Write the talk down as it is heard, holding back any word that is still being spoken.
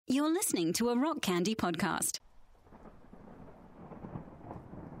You're listening to a Rock Candy podcast.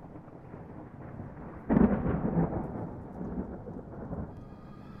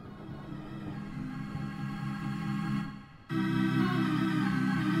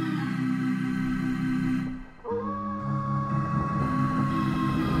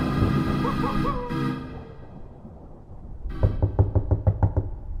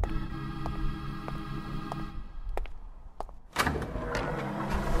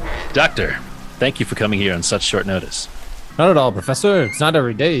 Doctor, thank you for coming here on such short notice. Not at all, Professor. It's not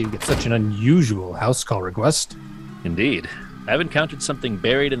every day you get such an unusual house call request. Indeed. I've encountered something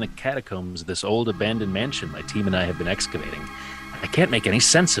buried in the catacombs of this old abandoned mansion my team and I have been excavating. I can't make any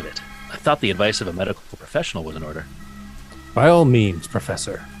sense of it. I thought the advice of a medical professional was in order. By all means,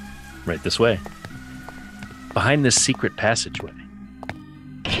 Professor. Right this way. Behind this secret passageway.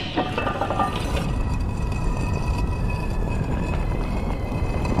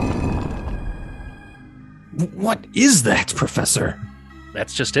 What is that, Professor?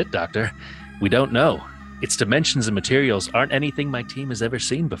 That's just it, Doctor. We don't know. Its dimensions and materials aren't anything my team has ever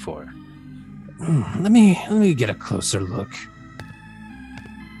seen before. Let me get a closer look.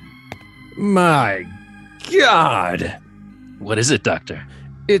 My God! What is it, Doctor?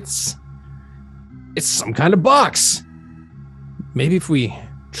 It's some kind of box. Maybe if we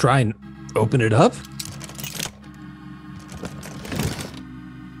try and open it up?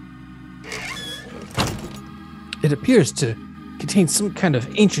 It appears to contain some kind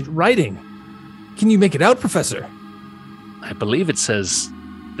of ancient writing. Can you make it out, Professor? I believe it says,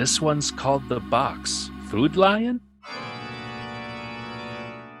 this one's called the box. Food Lion?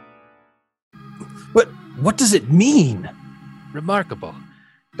 What does it mean? Remarkable.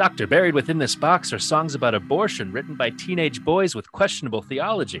 Doctor, buried within this box are songs about abortion written by teenage boys with questionable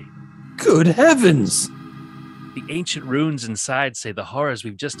theology. Good heavens! The ancient runes inside say the horrors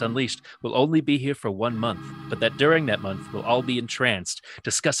we've just unleashed will only be here for 1 month, but that during that month we'll all be entranced,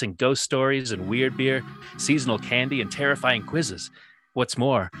 discussing ghost stories and weird beer, seasonal candy, and terrifying quizzes. What's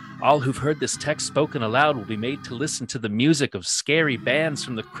more, all who've heard this text spoken aloud will be made to listen to the music of scary bands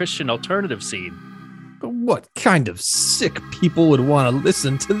from the Christian alternative scene. What kind of sick people would want to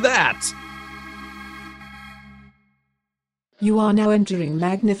listen to that? You are now entering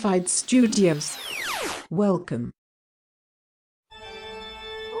Magnified Studios. Welcome.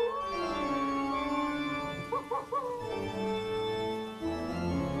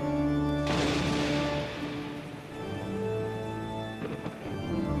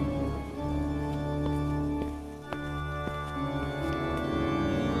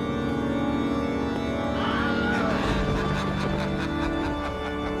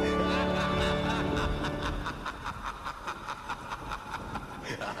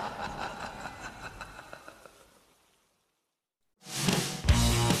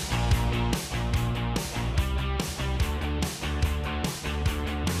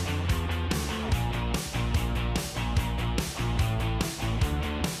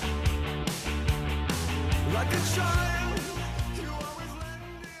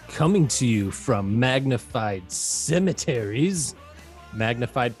 Coming to you from Magnified Cemeteries,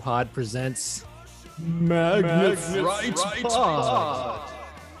 Magnified Pod presents Magnified Pod,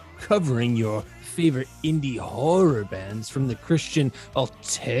 covering your favorite indie horror bands from the Christian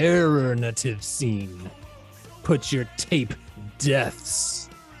alternative scene. Put your tape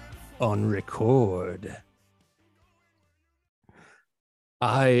deaths on record.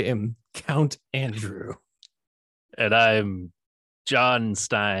 I am Count Andrew. And I'm John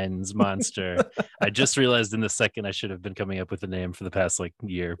Stein's monster. I just realized in the second I should have been coming up with a name for the past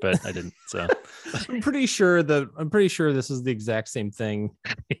year, but I didn't. So I'm pretty sure this is the exact same thing.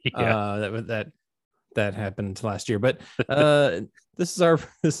 Yeah. That happened last year. But this is our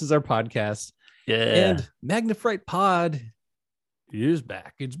podcast. Yeah. And Magnified Pod is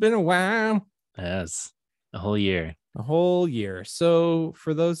back. It's been a while. Yes. A whole year. A whole year. So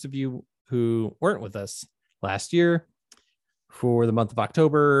for those of you who weren't with us last year, for the month of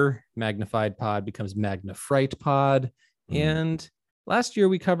October, Magnified Pod becomes Magnafright Pod. And last year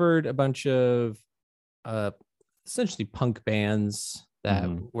we covered a bunch of essentially punk bands that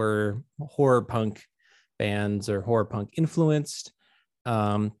were horror punk bands or horror punk influenced.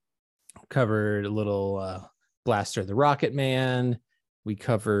 Covered a little Blaster the Rocket Man. We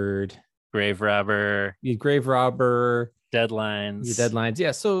covered Grave Robber, Deadlines.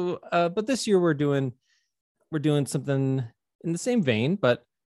 Yeah. So, but this year we're doing something in the same vein, but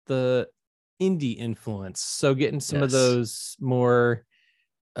the indie influence. So getting some of those more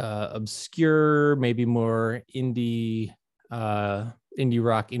obscure, maybe more indie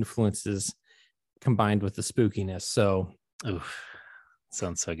rock influences combined with the spookiness. So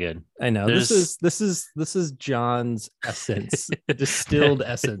Sounds so good. I know this is John's essence, distilled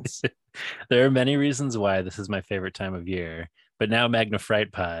essence. There are many reasons why this is my favorite time of year, but now Magna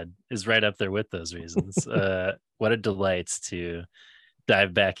Fright Pod is right up there with those reasons. What a delight to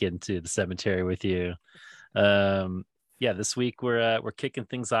dive back into the cemetery with you. Yeah, this week we're kicking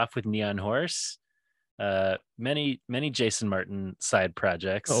things off with Neon Horse. Many Jason Martin side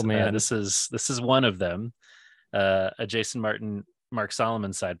projects. Oh man, this is one of them. A Jason Martin Mark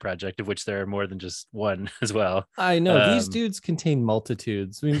Solomon side project, of which there are more than just one as well. I know these dudes contain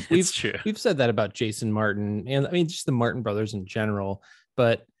multitudes. I mean, we've said that about Jason Martin, and I mean just the Martin brothers in general.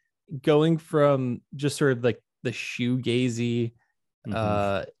 But going from just sort of like the shoegazy,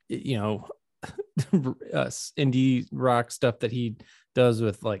 indie rock stuff that he does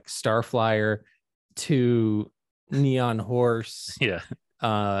with like Starflyer to Neon Horse,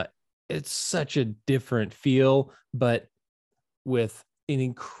 it's such a different feel, but with an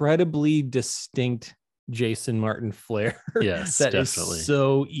incredibly distinct Jason Martin flair. Yes, that definitely. is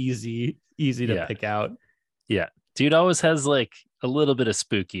so easy to pick out. Yeah, dude always has like a little bit of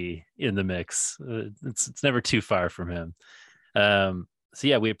spooky in the mix. It's never too far from him. So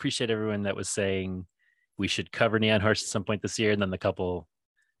yeah, we appreciate everyone that was saying we should cover Neon Horse at some point this year, and then the couple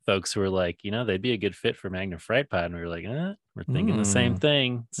folks who were like, they'd be a good fit for Magna Fright Pod, and we were like, we're thinking the same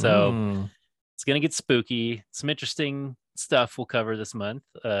thing. So it's gonna get spooky. Some interesting stuff we'll cover this month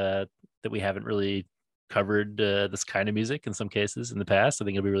that we haven't really covered this kind of music in some cases in the past. I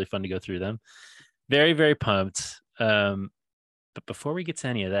think it'll be really fun to go through them. Very, very pumped. But before we get to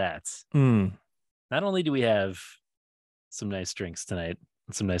any of that, not only do we have some nice drinks tonight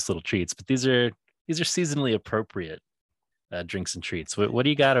and some nice little treats, but these are seasonally appropriate drinks and treats. What do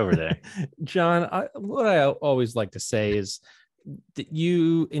you got over there? John, what I always like to say is that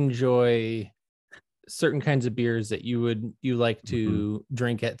you enjoy certain kinds of beers that you like to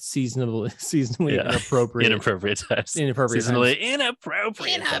drink at seasonally inappropriate times. Seasonally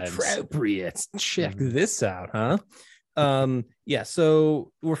inappropriate. Check this out, huh?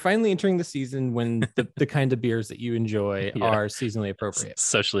 So we're finally entering the season when the kind of beers that you enjoy are seasonally appropriate,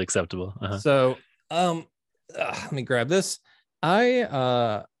 socially acceptable. So let me grab this.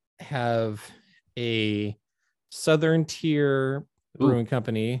 I have a Southern Tier Brewing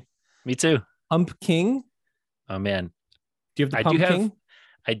Company. Me too. Pumpkin. Oh man, do you have the Pumpkin?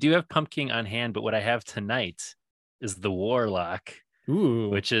 I do have Pumpkin on hand, but what I have tonight is the Warlock,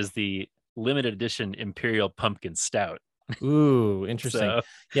 which is the limited edition Imperial Pumpkin Stout. Ooh, interesting.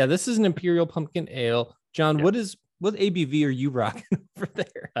 Yeah, this is an Imperial Pumpkin Ale. John, what ABV are you rocking over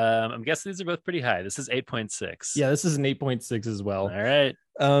there? I'm guessing these are both pretty high. This is 8.6. Yeah, this is an 8.6 as well. All right.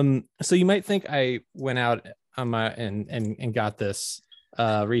 So you might think I went out on my and got this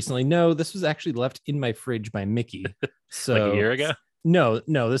recently. No, this was actually left in my fridge by Mickey. So like a year ago? No,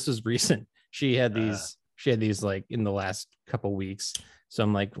 this was recent. She had these like in the last couple weeks. So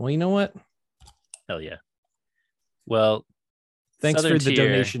I'm like, well, you know what? Hell yeah. Well, thanks Southern for the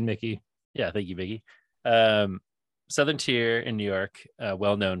donation, Mickey. Yeah, thank you, Mickey. Southern Tier in New York,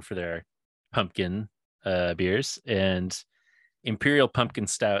 well known for their pumpkin beers, and Imperial Pumpkin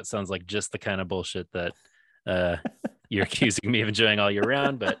Stout sounds like just the kind of bullshit that you're accusing me of enjoying all year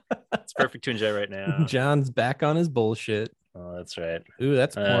round, but it's perfect to enjoy right now. John's back on his bullshit. Oh, that's right. Ooh,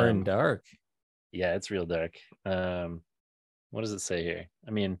 that's pouring dark. Yeah, it's real dark. What does it say here?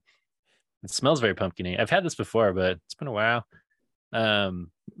 I mean, it smells very pumpkin-y. I've had this before, but it's been a while.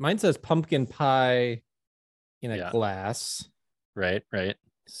 Mine says pumpkin pie in a glass. Right.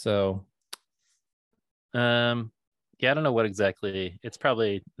 So, I don't know what exactly. It's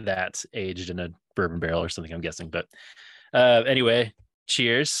probably that aged in a bourbon barrel or something, I'm guessing. But anyway,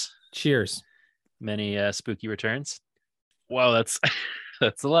 cheers. Cheers. Many spooky returns. Wow, that's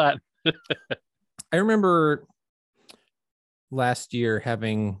a lot. I remember last year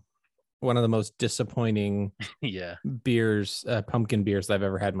having one of the most disappointing beers, pumpkin beers that I've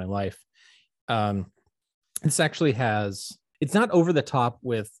ever had in my life. This actually it's not over the top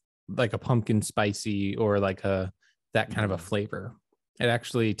with like a pumpkin spicy or like that kind of a flavor. It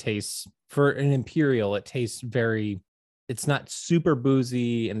actually tastes, for an Imperial, it tastes it's not super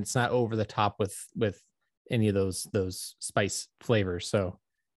boozy, and it's not over the top with any of those spice flavors. So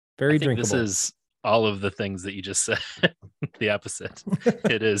very drinkable. This is all of the things that you just said. The opposite.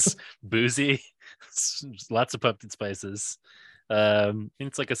 It is boozy, lots of pumpkin spices.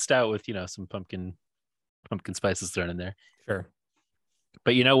 It's like a stout with some pumpkin spices thrown in there. Sure.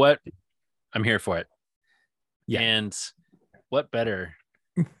 But you know what? I'm here for it. Yeah. And what better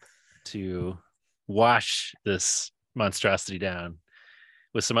to wash this monstrosity down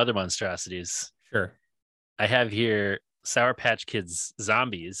with some other monstrosities? Sure. I have here Sour Patch Kids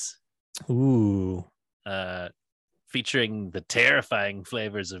Zombies, Ooh. featuring the terrifying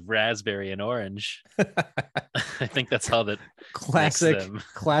flavors of raspberry and orange. I think that's all that makes them.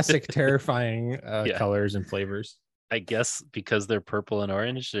 classic terrifying Yeah. colors and flavors. I guess because they're purple and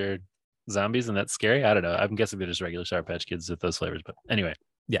orange, they're zombies, and that's scary. I don't know. I'm guessing they're just regular Sour Patch Kids with those flavors. But anyway,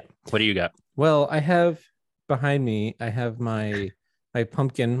 Yeah. What do you got? Well, I have behind me, I have my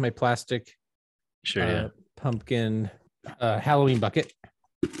pumpkin, my plastic Sure, yeah. pumpkin Halloween bucket.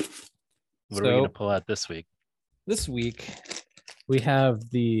 What are we gonna pull out this week? This week we have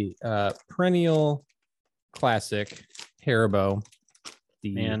the perennial classic Haribo,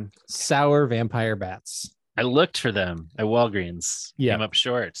 the sour vampire bats. I looked for them at Walgreens. Yeah. Came up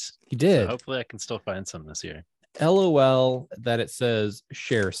short. You did. So hopefully I can still find some this year. LOL that it says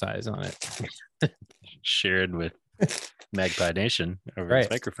share size on it. Shared with Magpie Nation over Right. his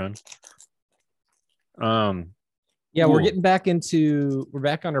microphone. Yeah, we're Cool. getting back we're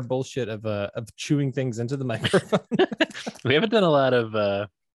back on our bullshit of chewing things into the microphone. We haven't done a lot of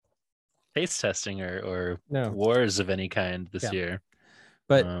taste testing or No. wars of any kind this year.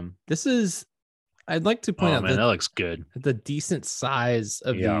 But this is, I'd like to point out that looks good. the decent size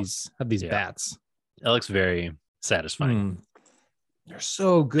of Yeah. these Yeah. bats. That looks very satisfying. They're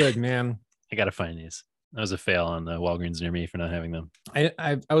so good, man. I gotta find these. That was a fail on the Walgreens near me for not having them.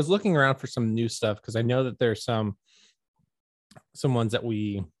 I was looking around for some new stuff because I know that there's some ones that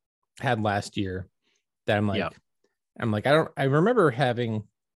we had last year that I remember having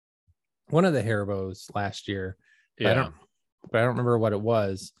one of the Haribos last year. But I don't remember what it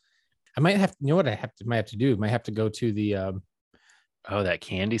was. I might have, might have to do. Might have to go to the that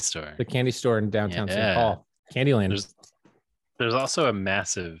candy store. the candy store in downtown St. Yeah. Paul, Candyland. There's also a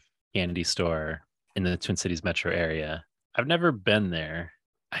massive candy store in the Twin Cities metro area. I've never been there.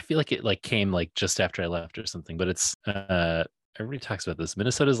 I feel like it came just after I left or something, but it's everybody talks about this.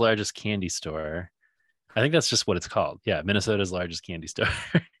 Minnesota's largest candy store. I think that's just what it's called. Yeah, Minnesota's largest candy store.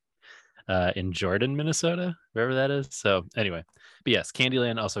 In Jordan, Minnesota, wherever that is. So anyway, but yes,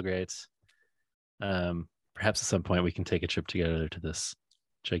 Candyland also great. Perhaps at some point we can take a trip together to this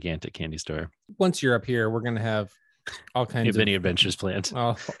gigantic candy store. Once you're up here, we're gonna have all We kinds have of many adventures planned.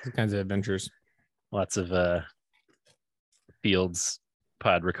 all kinds of adventures. Lots of Fields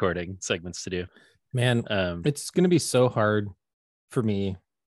pod recording segments to do. Man, it's gonna be so hard for me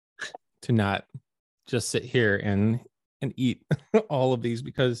to not just sit here and eat all of these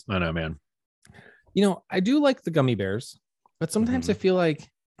because I know, man. I do like the gummy bears, but sometimes I feel like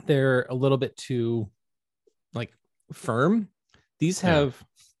they're a little bit too firm. These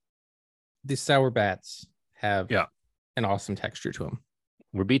sour bats have an awesome texture to them.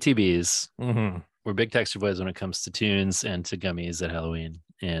 We're BTBs. Mm-hmm. We're big texture boys when it comes to tunes and to gummies at Halloween.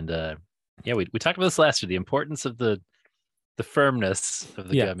 And we talked about this last year. The importance of the firmness of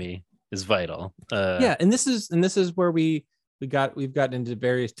the gummy is vital. And this is where we've gotten into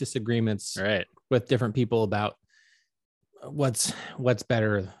various disagreements with different people about what's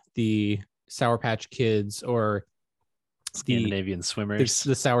better, the Sour Patch Kids or Scandinavian Swimmers,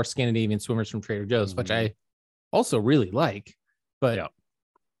 the sour Scandinavian Swimmers from Trader Joe's, which I also really like, but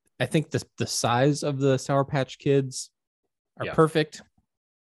I think the size of the Sour Patch Kids are perfect,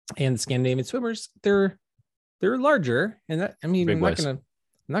 and the Scandinavian Swimmers they're larger, and that, I mean, I'm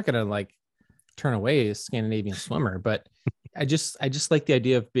not gonna turn away a Scandinavian Swimmer, but I just like the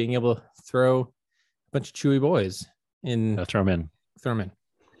idea of being able to throw a bunch of chewy boys in. Throw them in.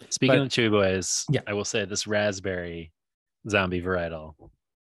 Speaking of chewy boys, I will say this raspberry zombie varietal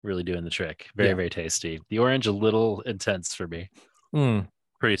really doing the trick. Very, very tasty. The orange a little intense for me.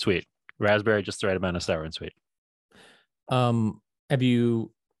 Pretty sweet. Raspberry just the right amount of sour and sweet. Have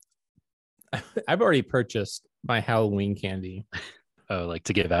you? I've already purchased my Halloween candy. Oh,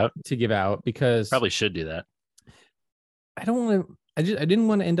 to give out? To give out because probably should do that. I don't want to. I didn't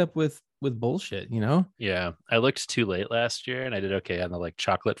want to end up with bullshit, Yeah, I looked too late last year, and I did okay on the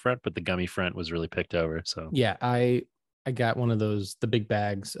chocolate front, but the gummy front was really picked over. So yeah, I got one of those, the big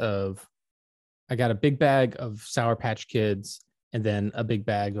bags of. I got a big bag of Sour Patch Kids, and then a big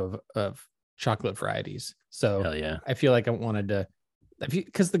bag of chocolate varieties. So hell yeah, I feel like I wanted to,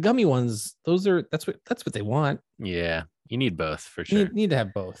 because the gummy ones, that's what they want. Yeah, you need both for sure. You need to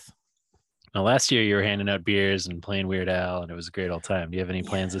have both. Now, last year you were handing out beers and playing Weird Al, and it was a great old time. Do you have any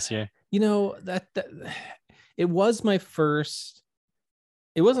plans this year? That it was my first.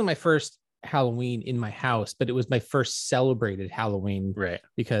 It wasn't my first Halloween in my house, but it was my first celebrated Halloween, right?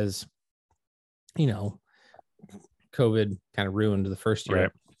 Because, COVID kind of ruined the first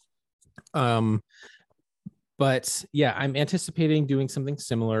year. Right. But yeah, I'm anticipating doing something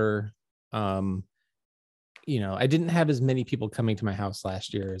similar. I didn't have as many people coming to my house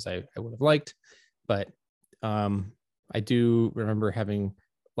last year as I would have liked, but I do remember having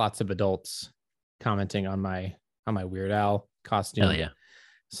lots of adults commenting on my Weird Al costume. Hell yeah.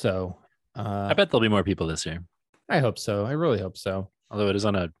 So I bet there'll be more people this year. I hope so. I really hope so. Although it is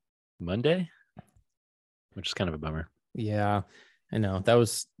on a Monday, which is kind of a bummer. Yeah, I know. That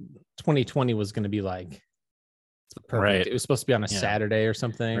was 2020 was going to be like perfect. Right. It was supposed to be on a Saturday or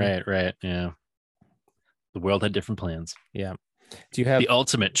something. Right. Yeah. The world had different plans. Yeah. Do you have the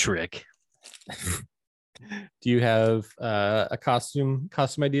ultimate trick? Do you have a costume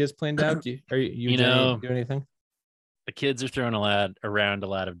ideas planned out? Are you do anything? The kids are throwing around a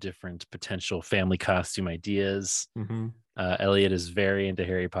lot of different potential family costume ideas. Mm-hmm. Elliot is very into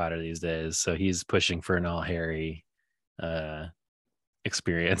Harry Potter these days, so he's pushing for an all Harry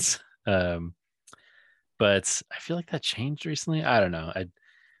experience. But I feel like that changed recently. I don't know.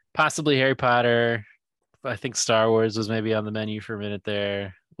 Possibly Harry Potter. I think Star Wars was maybe on the menu for a minute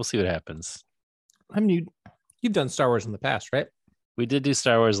there. We'll see what happens. I mean, you've done Star Wars in the past, right? We did do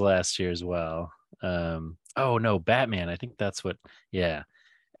Star Wars last year as well. Oh no, Batman. I think that's what. Yeah,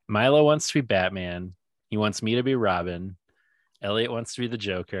 Milo wants to be Batman. He wants me to be Robin. Elliot wants to be the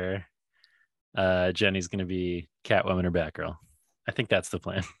Joker. Jenny's going to be Catwoman or Batgirl. I think that's the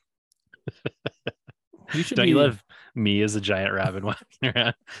plan. You love me as a giant Robin walking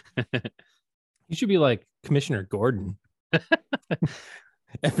around? You should be like Commissioner Gordon.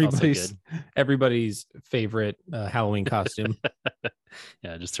 Everybody's favorite Halloween costume.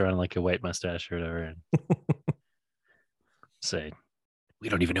 Yeah, just throw on like a white mustache or whatever and say, we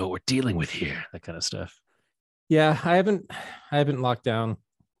don't even know what we're dealing with here. That kind of stuff. Yeah, I haven't locked down.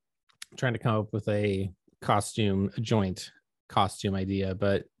 I'm trying to come up with a joint costume idea,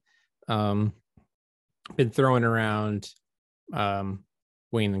 but been throwing around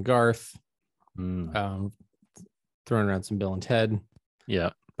Wayne and Garth, throwing around some Bill and Ted.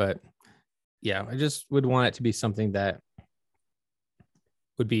 Yeah. But yeah, I just would want it to be something that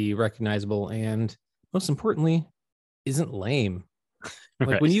would be recognizable and most importantly, isn't lame. Like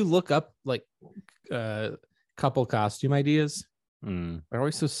right. When you look up like couple costume ideas, they're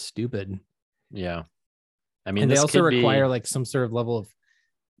always so stupid. Yeah. I mean, and they also require like some sort of level of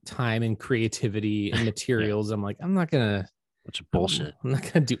time and creativity and materials. Yeah. I'm like, I'm not gonna bullshit. I'm not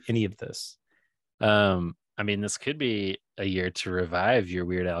gonna do any of this. I mean, this could be a year to revive your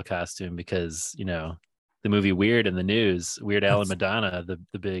Weird Al costume because, the movie Weird in the news, Weird Al and Madonna,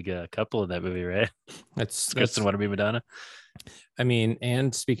 the big couple in that movie, right? That's Kristen want to be Madonna. I mean,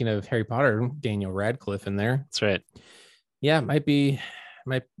 and speaking of Harry Potter, Daniel Radcliffe in there. That's right. Yeah, might be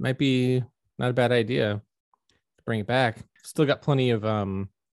not a bad idea to bring it back. Still got plenty of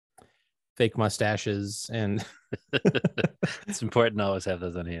fake mustaches and it's important to always have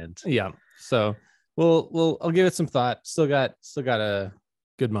those on hand. Yeah. So I'll give it some thought. Still got a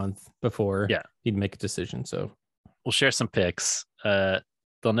good month before he'd make a decision. So we'll share some pics. They'll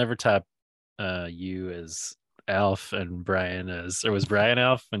never top you as Alf and Brian was Brian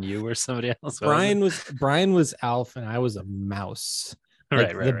Alf and you were somebody else? Brian was Alf and I was a mouse.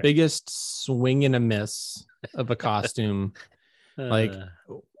 Like the biggest swing and a miss of a costume. Like,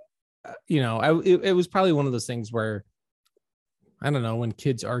 it was probably one of those things where, I don't know, when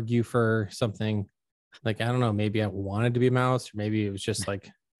kids argue for something, like, I don't know, maybe I wanted to be a mouse, or maybe it was just like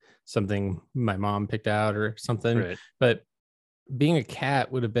something my mom picked out or something. Right. But being a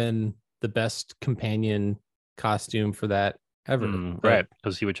cat would have been the best companion costume for that ever. Right.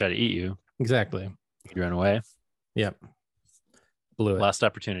 Because he would try to eat you. Exactly. You'd run away. Yep. Blew it. Lost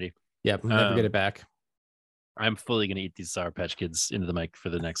opportunity. Yep. Never get it back. I'm fully going to eat these Sour Patch Kids into the mic for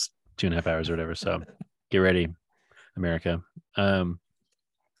the next 2.5 hours or whatever. So get ready, America.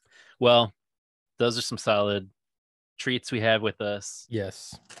 Well, those are some solid treats we have with us.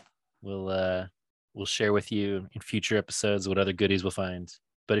 Yes. We'll share with you in future episodes what other goodies we'll find.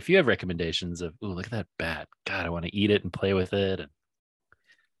 But if you have recommendations of, look at that bat. God, I want to eat it and play with it. And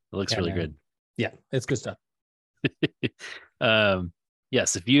it looks really good. Yeah, it's good stuff.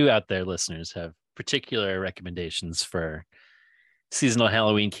 Yes, if you out there, listeners, have particular recommendations for seasonal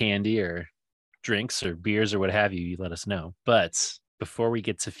Halloween candy or drinks or beers or what have you, let us know. But before we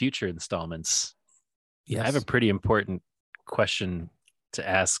get to future installments, I have a pretty important question to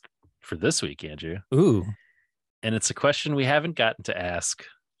ask for this week, Andrew. Ooh. And it's a question we haven't gotten to ask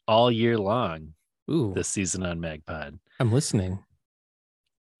all year long. Ooh. This season on MagPod. I'm listening.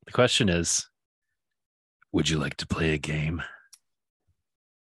 The question is, would you like to play a game?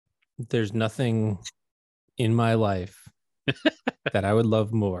 There's nothing in my life that I would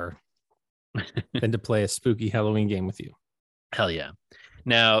love more than to play a spooky Halloween game with you. Hell yeah.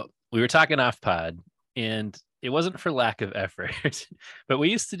 Now, we were talking off pod, And it wasn't for lack of effort, but we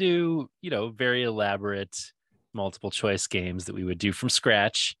used to do, very elaborate multiple choice games that we would do from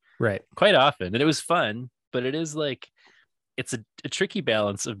scratch Right. quite often. And it was fun, but it is like, it's a tricky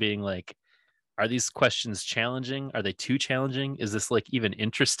balance of being like, are these questions challenging? Are they too challenging? Is this like even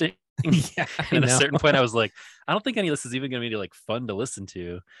interesting? Yeah, And at a certain point, I was like, I don't think any of this is even going to be like fun to listen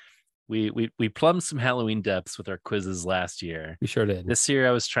to. We plumbed some Halloween depths with our quizzes last year. We sure did. This year,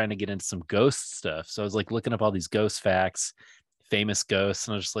 I was trying to get into some ghost stuff, so I was like looking up all these ghost facts, famous ghosts,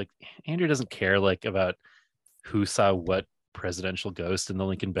 and I was just like, Andrew doesn't care like about who saw what presidential ghost in the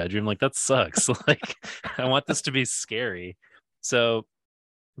Lincoln bedroom. Like that sucks. Like I want this to be scary. So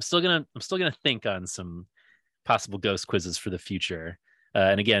I'm still gonna think on some possible ghost quizzes for the future.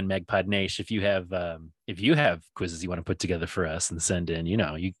 And again, Magpod Nation, if you have quizzes you want to put together for us and send in,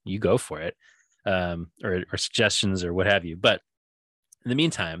 you go for it, or suggestions or what have you. But in the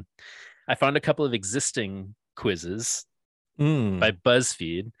meantime, I found a couple of existing quizzes by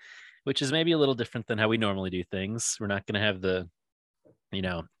BuzzFeed, which is maybe a little different than how we normally do things. We're not going to have the,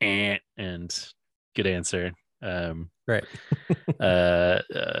 and good answer. Right.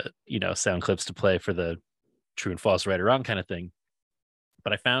 Sound clips to play for the true and false, right or wrong kind of thing.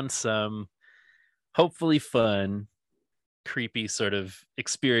 But I found some hopefully fun, creepy sort of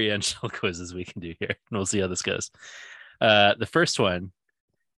experiential quizzes we can do here. And we'll see how this goes. The first one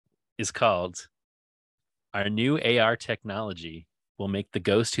is called Our New AR Technology Will Make the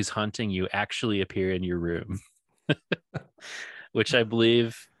Ghost Who's Haunting You Actually Appear in Your Room. Which I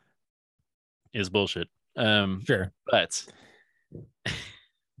believe is bullshit. Sure. But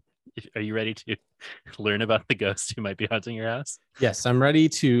are you ready to learn about the ghost who might be haunting your house? Yes, I'm ready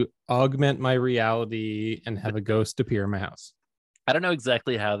to augment my reality and have a ghost appear in my house. I don't know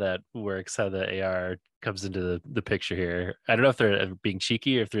exactly how that works, how the AR comes into the picture here. I don't know if they're being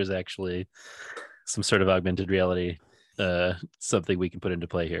cheeky or if there's actually some sort of augmented reality, something we can put into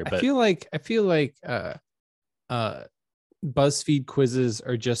play here. But I feel like BuzzFeed quizzes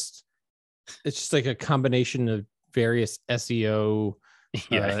are it's just like a combination of various SEO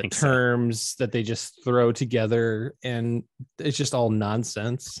terms that they just throw together, and it's just all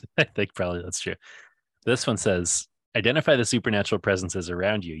nonsense. I think probably that's true. This one says, identify the supernatural presences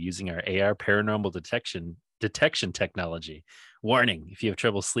around you using our AR paranormal detection technology. Warning, if you have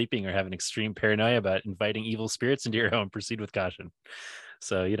trouble sleeping or have an extreme paranoia about inviting evil spirits into your home, proceed with caution.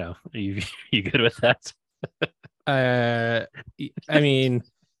 So, you good with that? I mean,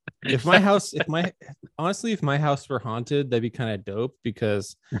 if my house were haunted, that'd be kind of dope,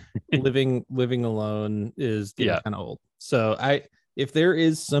 because living alone is getting kind of old. So if there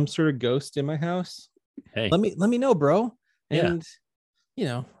is some sort of ghost in my house, hey, let me know, bro. And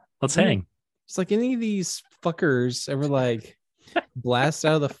let's hang. It's like any of these fuckers ever like blast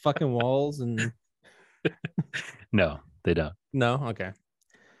out of the fucking walls and No, they don't. No, okay.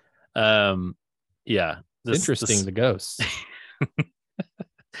 Yeah. Interesting, the ghosts.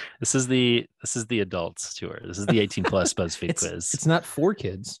 This is the adults tour. This is the 18 plus BuzzFeed quiz. It's not for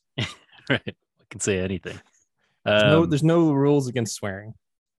kids. Right. I can say anything. There's no rules against swearing.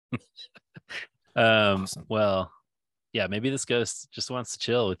 Awesome. Well, yeah, maybe this ghost just wants to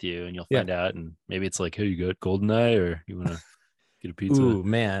chill with you, and you'll find out. And maybe it's like, hey, you got GoldenEye, or you want to get a pizza? Ooh,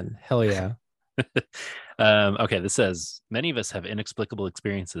 man. Hell yeah. Okay, this says, many of us have inexplicable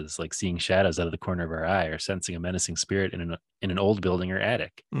experiences like seeing shadows out of the corner of our eye or sensing a menacing spirit in an old building or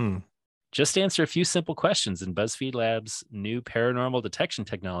attic. Just answer a few simple questions, and BuzzFeed Labs' new paranormal detection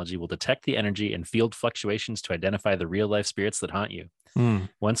technology will detect the energy and field fluctuations to identify the real-life spirits that haunt you.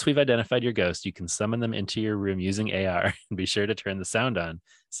 Once we've identified your ghost, you can summon them into your room using AR, and be sure to turn the sound on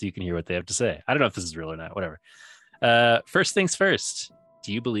so you can hear what they have to say. I don't know if this is real or not, whatever. First things first,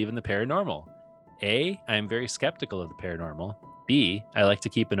 do you believe in the paranormal? A, I am very skeptical of the paranormal. B, I like to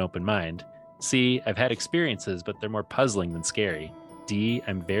keep an open mind. C, I've had experiences, but they're more puzzling than scary. D,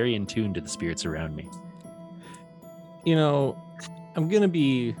 I'm very in tune to the spirits around me. I'm going to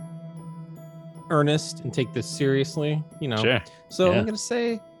be earnest and take this seriously, Sure. So I'm going to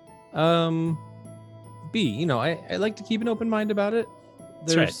say B. I like to keep an open mind about it.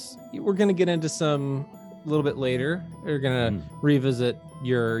 That's right. We're going to get into some a little bit later. We're going to revisit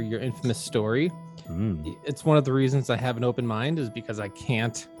your infamous story. It's one of the reasons I have an open mind, is because I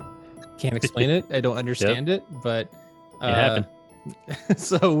can't explain it. I don't understand it, but it happened.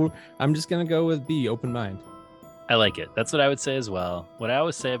 So I'm just gonna go with B, open mind. I like it. That's what I would say as well. What I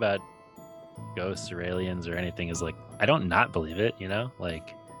always say about ghosts or aliens or anything is like, I don't not believe it,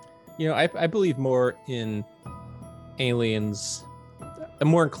 I believe more in aliens. I'm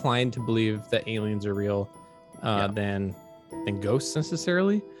more inclined to believe that aliens are real than ghosts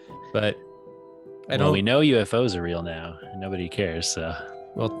necessarily, but Well, we know UFOs are real now, and nobody cares. So,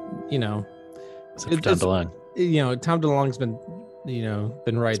 well, you know, except for Tom DeLonge. You know, Tom DeLonge's been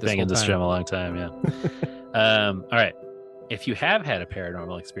right this whole this time. drum a long time. Yeah. All right. If you have had a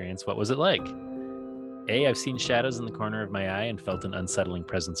paranormal experience, what was it like? A, I've seen shadows in the corner of my eye and felt an unsettling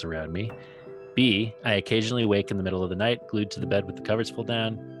presence around me. B, I occasionally wake in the middle of the night, glued to the bed with the covers pulled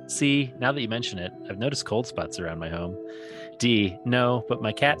down. C, now that you mention it, I've noticed cold spots around my home. D, no, but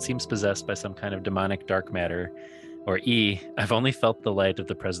my cat seems possessed by some kind of demonic dark matter. Or E, I've only felt the light of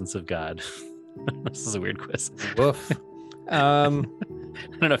the presence of God. This is a weird quiz. Woof. I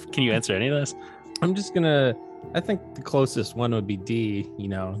don't know can you answer any of those? I think the closest one would be D,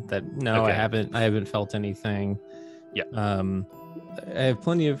 okay. I haven't felt anything. Yeah.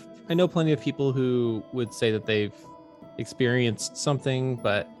 I know plenty of people who would say that they've experienced something,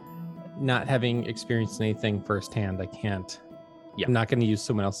 but not having experienced anything firsthand, I can't. Yeah. I'm not going to use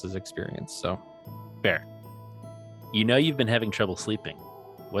someone else's experience. So fair. You've been having trouble sleeping.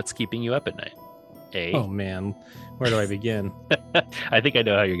 What's keeping you up at night? A. Oh man, where do I begin? I think I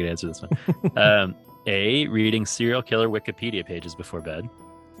know how you're going to answer this one. A, reading serial killer Wikipedia pages before bed.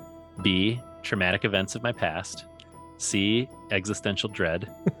 B, traumatic events of my past. C, existential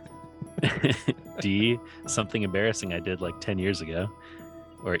dread. D, something embarrassing I did like 10 years ago.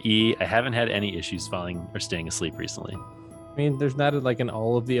 Or E, I haven't had any issues falling or staying asleep recently. I mean, there's not like an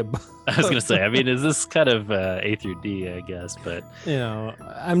all of the above. I was going to say, is this kind of A through D, I guess, but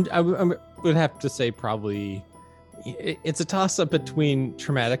I would have to say probably it's a toss up between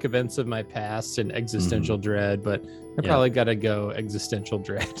traumatic events of my past and existential dread, but I probably got to go existential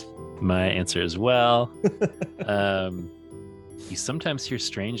dread. My answer as well. You sometimes hear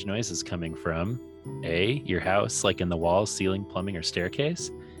strange noises coming from A, your house, like in the walls, ceiling, plumbing, or staircase.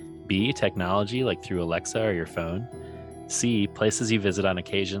 B, technology, like through Alexa or your phone. C, places you visit on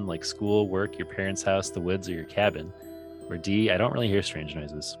occasion, like school, work, your parents' house, the woods, or your cabin. Or D, I don't really hear strange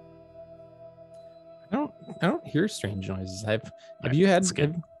noises. I don't hear strange noises. Have you had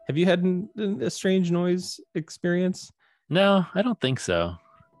a strange noise experience? No, I don't think so.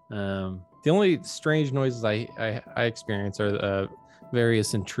 The only strange noises I experience are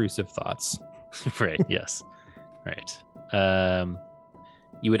various intrusive thoughts. Right. Yes. Right.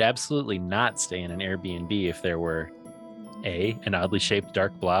 You would absolutely not stay in an Airbnb if there were A, an oddly shaped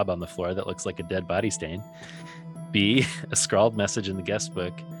dark blob on the floor that looks like a dead body stain. B, a scrawled message in the guest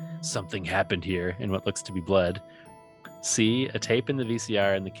book, something happened here, in what looks to be blood. C, a tape in the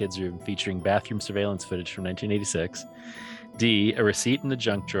VCR in the kids' room featuring bathroom surveillance footage from 1986. D, a receipt in the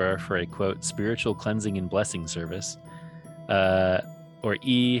junk drawer for a, quote, spiritual cleansing and blessing service. Or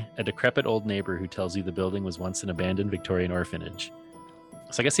E, a decrepit old neighbor who tells you the building was once an abandoned Victorian orphanage.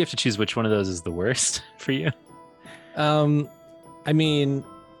 So I guess you have to choose which one of those is the worst for you. I mean,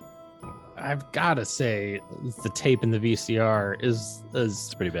 I've got to say the tape in the VCR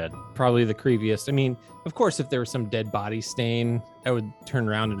is pretty bad. Probably the creepiest. I mean, of course, if there was some dead body stain, I would turn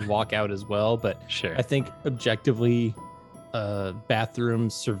around and walk out as well. But sure, I think objectively, bathroom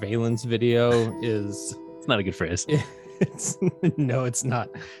surveillance video is... It's not a good phrase. No, it's not.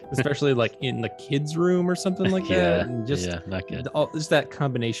 Especially like in the kids' room or something like that. And just not good. Just that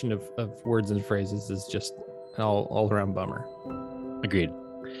combination of words and phrases is just an all-around bummer. Agreed.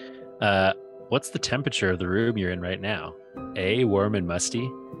 What's the temperature of the room you're in right now? A, warm and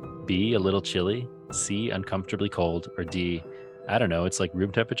musty. B, a little chilly. C, uncomfortably cold. Or D, I don't know, it's like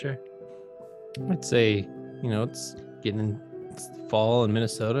room temperature? I'd say, it's fall in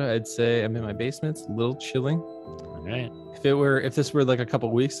Minnesota. I'd say I'm in my basement. It's a little chilling. All right. If this were like a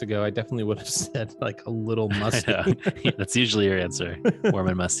couple weeks ago, I definitely would have said like a little musty. That's usually your answer. Warm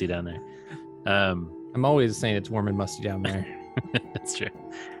and musty down there. I'm always saying it's warm and musty down there. That's true.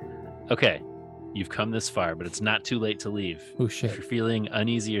 Okay. You've come this far, but it's not too late to leave. Oh, shit. If you're feeling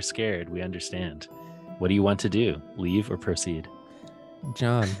uneasy or scared, we understand. What do you want to do? Leave or proceed?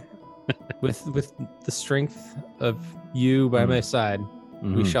 John, with the strength of you by my side,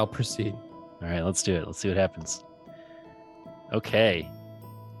 we shall proceed. All right, let's do it. Let's see what happens. Okay.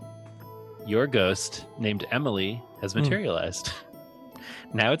 Your ghost, named Emily, has materialized.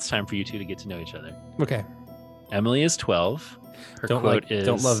 Now it's time for you two to get to know each other. Okay. Emily is 12. Her quote is...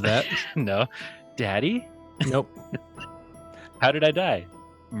 Don't love that. No. Daddy? Nope. How did I die?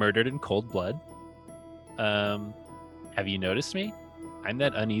 Murdered in cold blood. Have you noticed me? I'm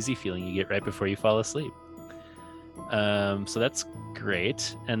that uneasy feeling you get right before you fall asleep. So that's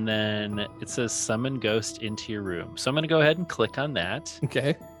great. And then it says summon ghost into your room. So I'm going to go ahead and click on that.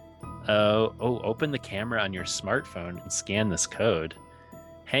 Okay. Open the camera on your smartphone and scan this code.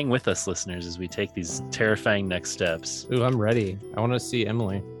 Hang with us, listeners, as we take these terrifying next steps. Ooh, I'm ready. I want to see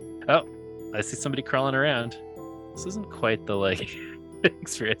Emily. Oh, I see somebody crawling around. This isn't quite the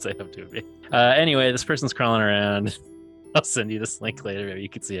experience I hope to be. Anyway, this person's crawling around. I'll send you this link later. Maybe you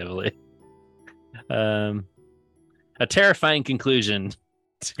can see Emily. A terrifying conclusion.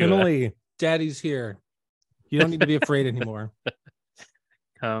 Emily, Daddy's here. You don't need to be afraid anymore.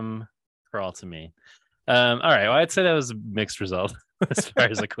 Come crawl to me. All right. Well, I'd say that was a mixed result as far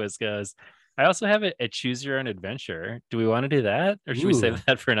as the quiz goes. I also have a choose your own adventure. Do we want to do that, or should we save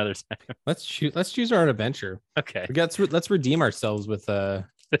that for another time? Let's choose our own adventure. Okay. Let's redeem ourselves with right.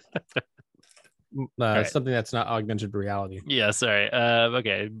 Something that's not augmented reality. Yeah. Sorry.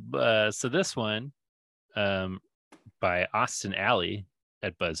 Okay. So this one, by Austin Alley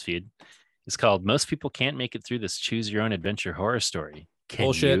at BuzzFeed, is called "Most People Can't Make It Through This Choose Your Own Adventure Horror Story." Can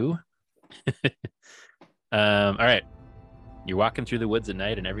Bullshit. You? All right. You're walking through the woods at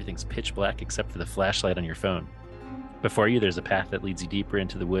night and everything's pitch black except for the flashlight on your phone. Before you, there's a path that leads you deeper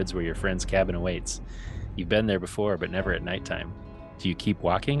into the woods where your friend's cabin awaits. You've been there before, but never at nighttime. Do you keep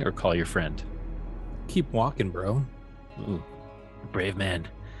walking or call your friend? Keep walking, bro. Ooh, brave man.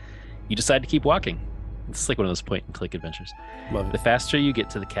 You decide to keep walking. It's like one of those point and click adventures. Love it. The faster you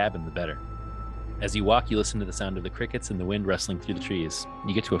get to the cabin, the better. As you walk, you listen to the sound of the crickets and the wind rustling through the trees.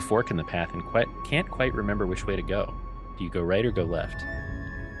 You get to a fork in the path and can't quite remember which way to go. Do you go right or go left?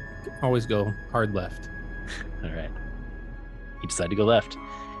 Always go hard left. All right. You decide to go left.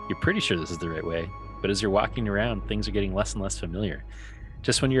 You're pretty sure this is the right way, but as you're walking around, things are getting less and less familiar.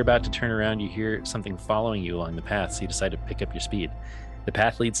 Just when you're about to turn around, you hear something following you along the path, so you decide to pick up your speed. The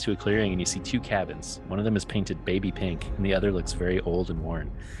path leads to a clearing and you see two cabins. One of them is painted baby pink and the other looks very old and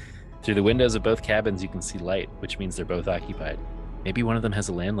worn. Through the windows of both cabins, you can see light, which means they're both occupied. Maybe one of them has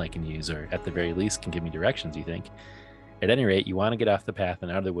a landlight I can use, or at the very least can give me directions, you think. At any rate, you want to get off the path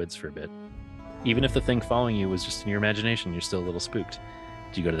and out of the woods for a bit. Even if the thing following you was just in your imagination, you're still a little spooked.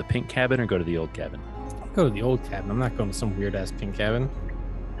 Do you go to the pink cabin or go to the old cabin? Go to the old cabin. I'm not going to some weird ass pink cabin.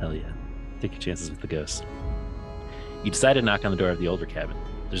 Hell yeah. Take your chances with the ghosts. You decide to knock on the door of the older cabin.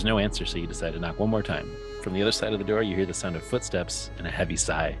 There's no answer, so you decide to knock one more time. From the other side of the door, you hear the sound of footsteps and a heavy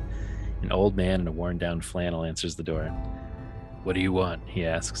sigh. An old man in a worn-down flannel answers the door. What do you want? He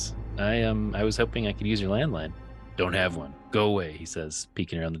asks. I was hoping I could use your landline. Don't have one. Go away, he says,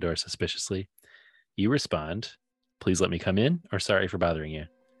 peeking around the door suspiciously. You respond, please let me come in, or sorry for bothering you.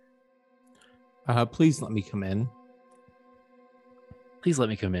 Please let me come in. Please let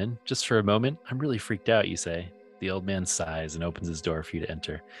me come in, just for a moment. I'm really freaked out, you say. The old man sighs and opens his door for you to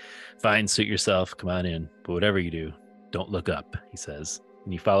enter. Fine, suit yourself, come on in. But whatever you do, don't look up, he says.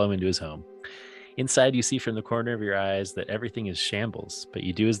 And you follow him into his home. Inside, you see from the corner of your eyes that everything is shambles, but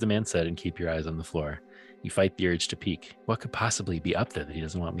you do as the man said and keep your eyes on the floor. You fight the urge to peek. What could possibly be up there that he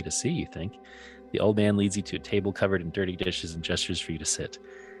doesn't want me to see, you think? The old man leads you to a table covered in dirty dishes and gestures for you to sit.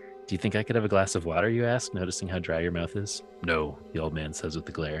 Do you think I could have a glass of water, you ask, noticing how dry your mouth is? No, the old man says with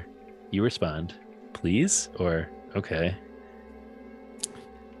a glare. You respond, please, or okay.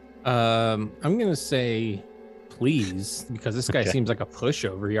 I'm going to say please, because this guy seems like a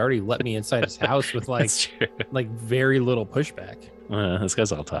pushover. He already let me inside his house with like very little pushback. This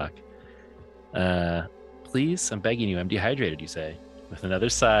guy's all talk. Please, I'm begging you, I'm dehydrated, you say. With another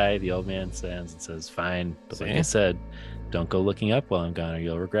sigh, the old man stands and says, fine, but like I said, don't go looking up while I'm gone or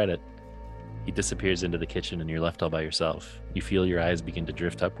you'll regret it. He disappears into the kitchen and you're left all by yourself. You feel your eyes begin to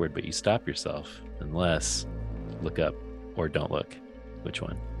drift upward, but you stop yourself unless look up or don't look. Which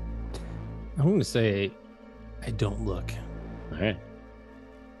one? I'm going to say I don't look. All right.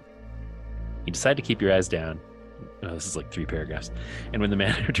 You decide to keep your eyes down. Oh, this is like 3 paragraphs. And when the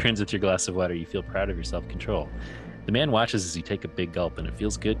man returns with your glass of water, you feel proud of your self-control. The man watches as you take a big gulp, and it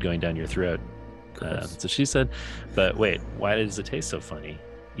feels good going down your throat. So she said, but wait, why does it taste so funny?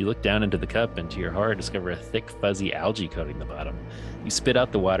 You look down into the cup, and to your horror, discover a thick, fuzzy algae coating the bottom. You spit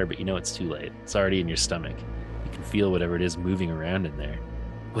out the water, but you know it's too late. It's already in your stomach. You can feel whatever it is moving around in there.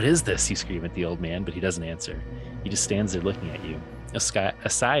 What is this? You scream at the old man, but he doesn't answer. He just stands there looking at you. A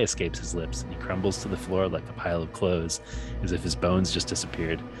sigh escapes his lips, and he crumbles to the floor like a pile of clothes, as if his bones just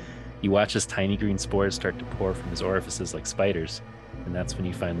disappeared. You watch as tiny green spores start to pour from his orifices like spiders, and that's when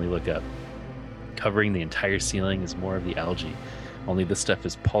you finally look up. Covering the entire ceiling is more of the algae, only this stuff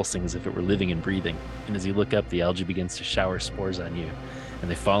is pulsing as if it were living and breathing, and as you look up, the algae begins to shower spores on you, and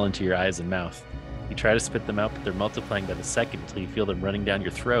they fall into your eyes and mouth. You try to spit them out, but they're multiplying by the second until you feel them running down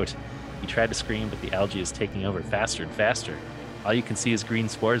your throat. You try to scream, but the algae is taking over faster and faster. All you can see is green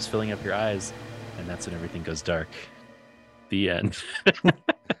spores filling up your eyes, and that's when everything goes dark. The end.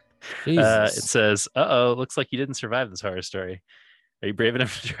 It says, looks like you didn't survive this horror story. Are you brave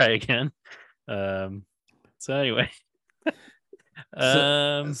enough to try again? So anyway,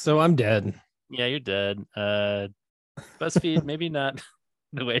 So I'm dead. Yeah, you're dead. BuzzFeed, maybe not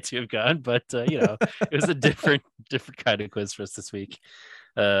the way to have gone, but it was a different kind of quiz for us this week.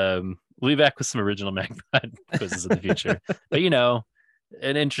 We'll be back with some original MagPod quizzes in the future, but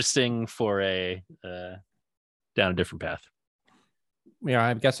an interesting foray down a different path. Yeah,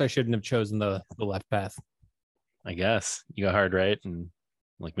 I guess I shouldn't have chosen the left path. I guess you got hard right, and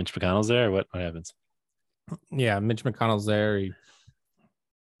like Mitch McConnell's there. Or what happens? Yeah, Mitch McConnell's there.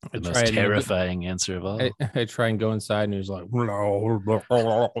 The most terrifying answer of all. I try and go inside, and he's like,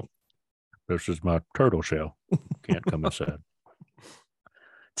 "This is my turtle shell. Can't come inside."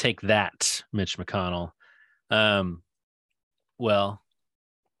 Take that, Mitch McConnell. Well,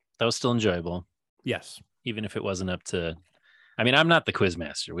 that was still enjoyable. Yes, even if it wasn't up to. I mean, I'm not the quiz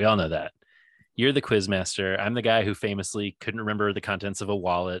master. We all know that. You're the quiz master. I'm the guy who famously couldn't remember the contents of a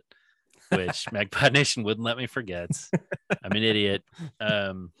wallet, which MagPod Nation wouldn't let me forget. I'm an idiot.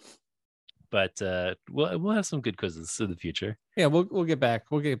 But we'll have some good quizzes in the future. Yeah, we'll get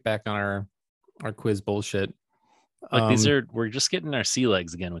back. We'll get back on our quiz bullshit. Like we're just getting our sea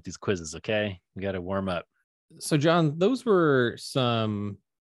legs again with these quizzes. Okay, we got to warm up. So, John, those were some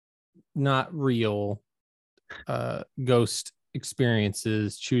not real ghost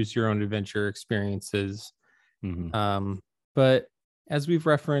experiences, choose your own adventure experiences. Mm-hmm. But as we've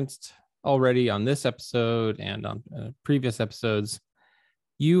referenced already on this episode and on previous episodes,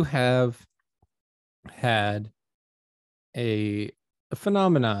 you have had a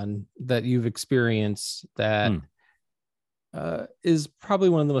phenomenon that you've experienced that is probably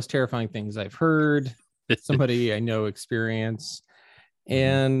one of the most terrifying things I've heard somebody I know experience.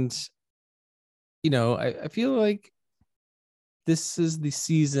 And I feel like this is the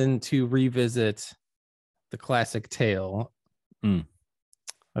season to revisit the classic tale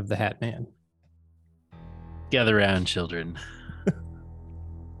of the Hat Man. Gather round, children.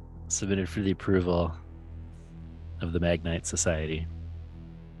 Submitted for the approval of the Magnite Society.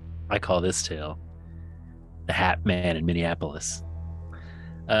 I call this tale The Hat Man in Minneapolis.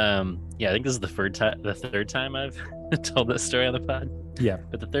 I think this is the third time I've told this story on the pod. Yeah.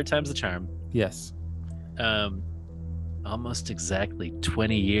 But the third time's the charm. Yes. Almost exactly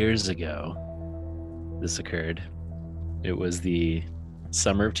 20 years ago, this occurred. It was the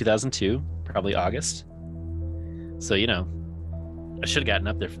summer of 2002, probably August. So, I should have gotten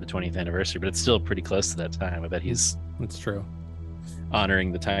up there for the 20th anniversary, but it's still pretty close to that time. I bet he's That's true.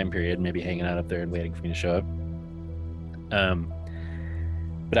 honoring the time period, maybe hanging out up there and waiting for me to show up.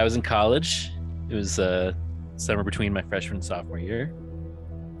 But I was in college. It was summer between my freshman and sophomore year.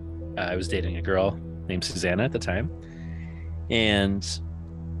 I was dating a girl named Susanna at the time, and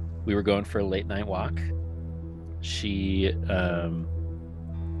we were going for a late night walk. She, I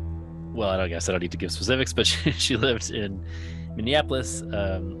guess I don't need to give specifics, but she lived in Minneapolis,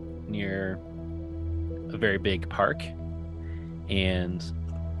 near a very big park, and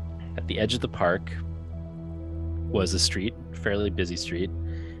at the edge of the park was a street, fairly busy street,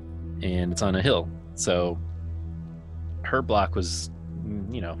 and it's on a hill. So her block was,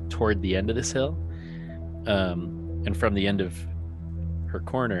 toward the end of this hill, and from the end of her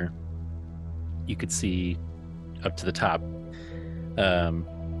corner, you could see up to the top,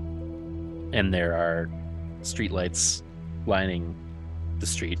 and there are streetlights lining the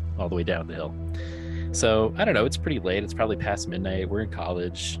street all the way down the hill. So I don't know, it's pretty late. It's probably past midnight. We're in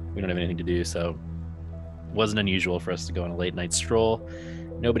college. We don't have anything to do, so it wasn't unusual for us to go on a late night stroll.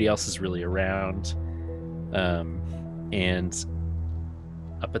 Nobody else is really around. And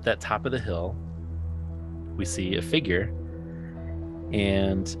up at that top of the hill, we see a figure,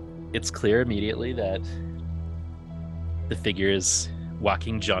 and it's clear immediately that the figure is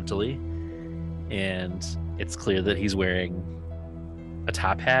walking jauntily, and it's clear that he's wearing a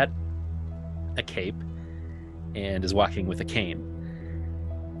top hat, a cape, and is walking with a cane.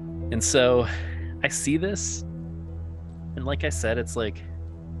 And so I see this, and like I said, it's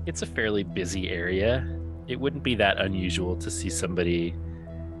a fairly busy area. It wouldn't be that unusual to see somebody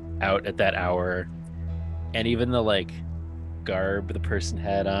out at that hour. And even the garb the person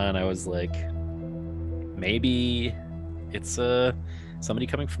had on, I was like, maybe it's somebody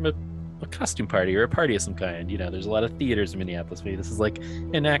coming from a costume party or a party of some kind. There's a lot of theaters in Minneapolis. Maybe this is like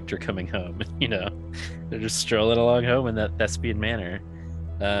an actor coming home. They're just strolling along home in that thespian manner.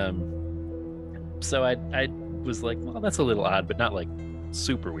 So I was like, well, that's a little odd, but not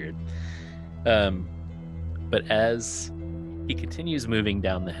super weird. But as he continues moving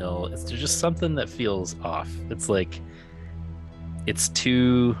down the hill, there's just something that feels off. It's it's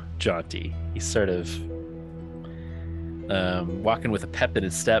too jaunty. He's sort of walking with a pep in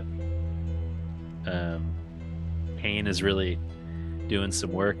his step. Cane is really doing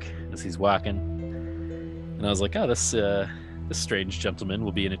some work as he's walking. And I was like, oh, this strange gentleman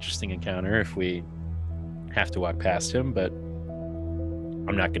will be an interesting encounter if we have to walk past him, but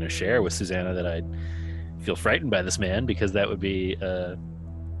I'm not going to share with Susanna that I feel frightened by this man, because that would be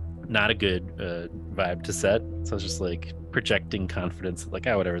not a good vibe to set. So I was just like projecting confidence, like,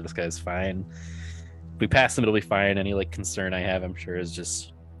 oh, whatever, this guy's fine. If we pass him, it'll be fine. Any like concern I have, I'm sure, is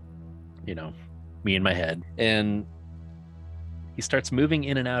just, you know, me in my head. And he starts moving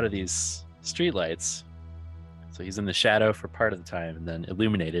in and out of these streetlights. So he's in the shadow for part of the time and then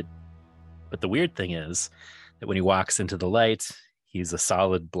illuminated. But the weird thing is that when he walks into the light, he's a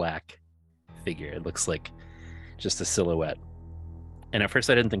solid black figure. It looks like just a silhouette. And at first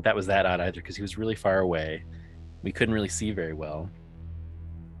I didn't think that was that odd either, because he was really far away. We couldn't really see very well.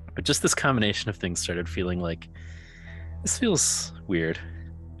 But just this combination of things started feeling like, this feels weird.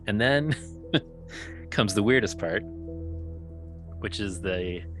 And then comes the weirdest part, which is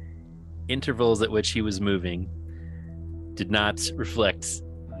the intervals at which he was moving did not reflect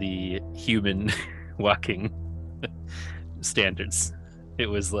the human walking standards. It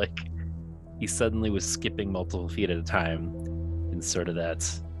was like he suddenly was skipping multiple feet at a time in sort of that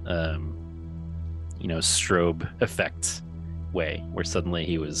strobe effect way, where suddenly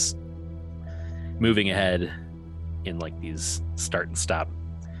he was moving ahead in like these start and stop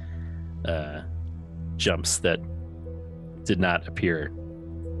jumps that did not appear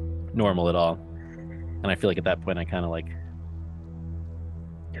normal at all. And I feel like at that point I kind of like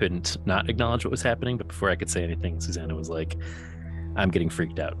couldn't not acknowledge what was happening, but before I could say anything, Susanna was like, I'm getting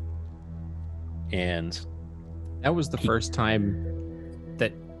freaked out. And that was the first time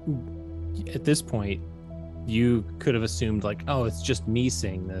that at this point you could have assumed like, oh, it's just me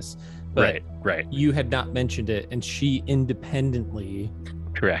saying this, but right, you had not mentioned it, and she independently,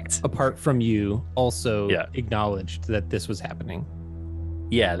 correct, apart from you, also acknowledged that this was happening.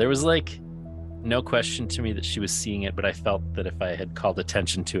 Yeah, there was like no question to me that she was seeing it, but I felt that if I had called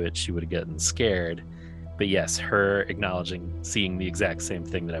attention to it, she would have gotten scared. But yes, her acknowledging seeing the exact same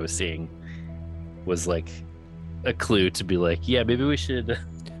thing that I was seeing was like a clue to be like, yeah, maybe we should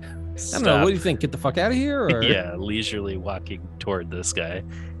I don't know, what do you think? Get the fuck out of here? Or? Yeah, leisurely walking toward this guy.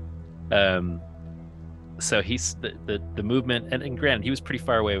 So he's the movement, and granted, he was pretty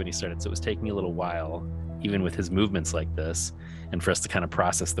far away when he started, so it was taking a little while, even with his movements like this, and for us to kind of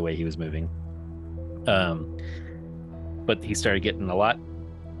process the way he was moving. But he started getting a lot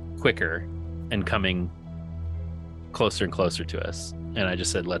quicker and coming closer and closer to us. And I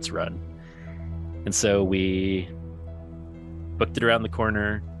just said, let's run. And so we booked it around the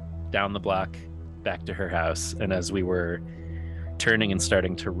corner, down the block, back to her house. And as we were turning and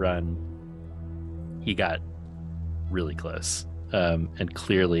starting to run, he got really close, and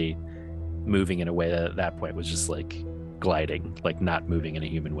clearly moving in a way that at that point was just like gliding, like not moving in a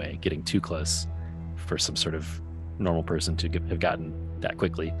human way, getting too close for some sort of normal person to have gotten that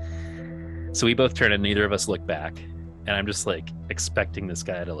quickly. So we both turned and neither of us looked back. And I'm just like expecting this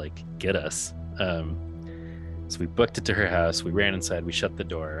guy to like get us. So we booked it to her house. We ran inside. We shut the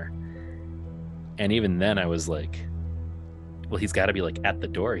door. And even then I was like, well, he's got to be like at the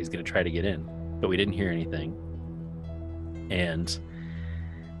door. He's going to try to get in. But we didn't hear anything. And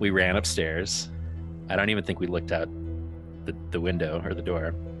we ran upstairs. I don't even think we looked out the window or the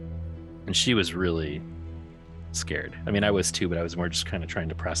door. And she was really scared. I mean, I was too, but I was more just kind of trying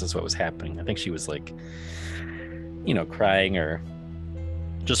to process what was happening. I think she was like, crying or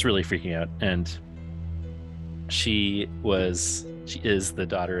just really freaking out. And she is the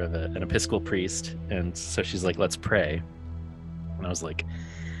daughter of an Episcopal priest. And so she's like, let's pray. And I was like,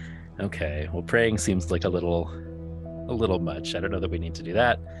 okay, well, praying seems like a little much. I don't know that we need to do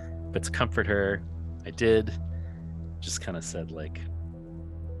that, but to comfort her, I did. Just kind of said like,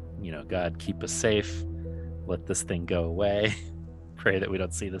 God, keep us safe. Let this thing go away. Pray that we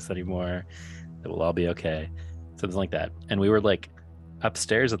don't see this anymore, that we'll all be okay. Something like that. And we were like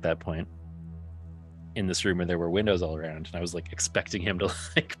upstairs at that point in this room where there were windows all around. And I was like expecting him to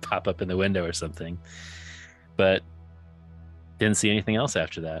like pop up in the window or something, but didn't see anything else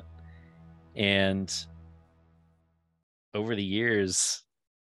after that. And over the years,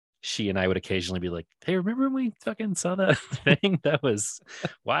 she and I would occasionally be like, hey, remember when we fucking saw that thing? That was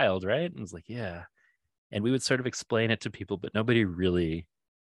wild, right? And I was like, yeah. And we would sort of explain it to people, but nobody really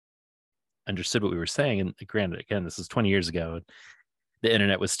understood what we were saying. And granted, again, this was 20 years ago. The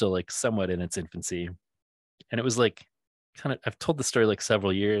internet was still like somewhat in its infancy. And it was like kind of, I've told the story like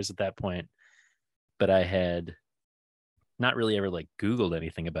several years at that point, but I had not really ever like Googled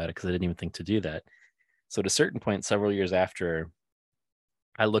anything about it because I didn't even think to do that. So at a certain point, several years after,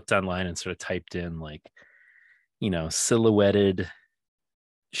 I looked online and sort of typed in like, silhouetted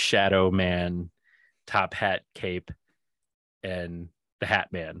Shadow Man, top hat, cape, and the Hat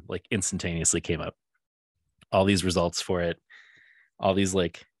Man like instantaneously came up. All these results for it, all these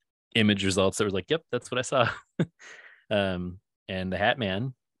like image results that were like, yep, that's what I saw. And the Hat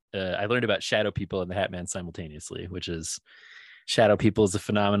Man, I learned about shadow people and the Hat Man simultaneously, which is shadow people is a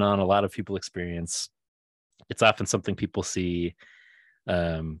phenomenon a lot of people experience. It's often something people see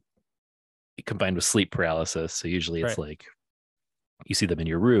combined with sleep paralysis. So usually it's like you see them in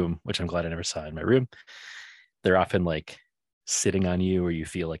your room, which I'm glad I never saw in my room. They're often like sitting on you, or you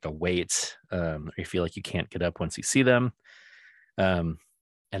feel like a weight, or you feel like you can't get up once you see them. And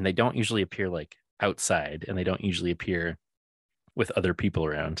they don't usually appear like outside, and they don't usually appear with other people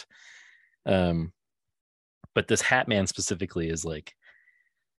around. But this Hat Man specifically is like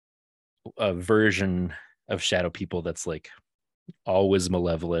a version of shadow people that's like always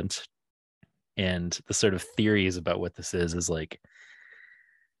malevolent. And the sort of theories about what this is like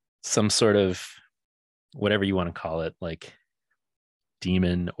some sort of, whatever you want to call it, like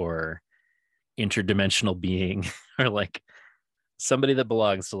demon or interdimensional being, or like somebody that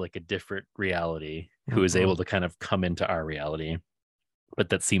belongs to like a different reality who is able to kind of come into our reality, but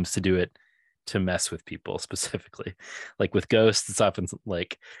that seems to do it to mess with people specifically. Like with ghosts, it's often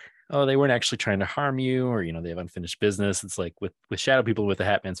like, oh, they weren't actually trying to harm you, or they have unfinished business. It's like with shadow people, with the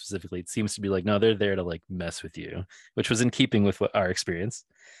Hat Man specifically, it seems to be like, no, they're there to like mess with you, which was in keeping with what our experience.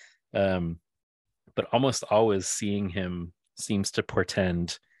 But almost always seeing him seems to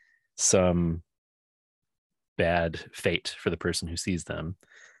portend some bad fate for the person who sees them.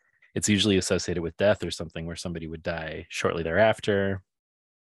 It's usually associated with death or something, where somebody would die shortly thereafter,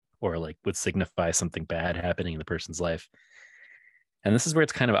 or like would signify something bad happening in the person's life. And this is where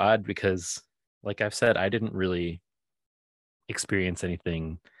it's kind of odd, because like I've said, I didn't really experience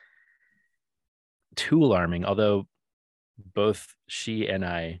anything too alarming, although both she and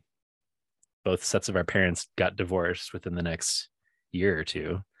I, both sets of our parents, got divorced within the next year or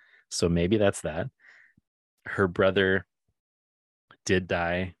two. So maybe that's that. Her brother did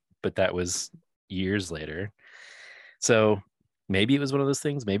die, but that was years later. So maybe it was one of those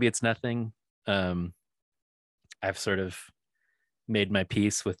things. Maybe it's nothing. I've sort of made my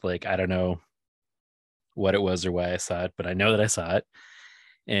peace with like, I don't know what it was or why I saw it, but I know that I saw it,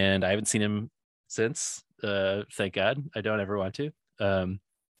 and I haven't seen him since. Thank God. I don't ever want to.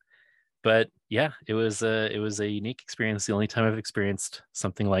 But yeah, it was a unique experience. The only time I've experienced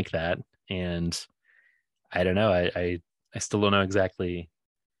something like that, and I don't know. I still don't know exactly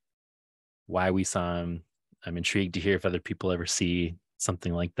why we saw him. I'm intrigued to hear if other people ever see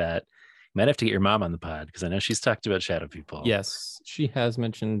something like that. You might have to get your mom on the pod, because I know she's talked about shadow people. Yes, she has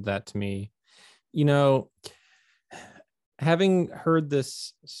mentioned that to me. Having heard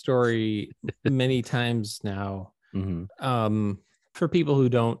this story many times now, for people who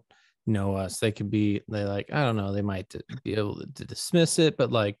don't know us, they like, I don't know, they might be able to dismiss it,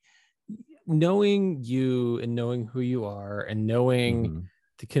 but like knowing you and knowing who you are and knowing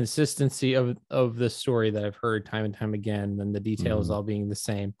the consistency of the story that I've heard time and time again, and the details all being the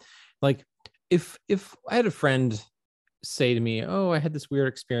same. Like if I had a friend say to me, oh, I had this weird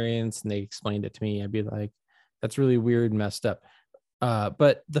experience, and they explained it to me, I'd be like, that's really weird and messed up.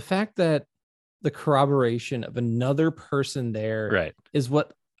 But the fact that the corroboration of another person there is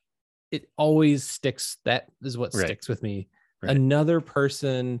what it always sticks. That is what sticks with me. Another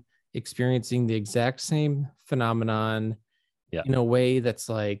person experiencing the exact same phenomenon in a way that's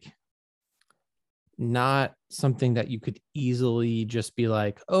like not something that you could easily just be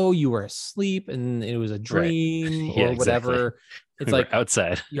like, oh, you were asleep and it was a dream or whatever. Exactly. It's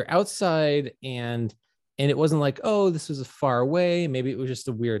like you're outside and it wasn't like, oh, this was a far away. Maybe it was just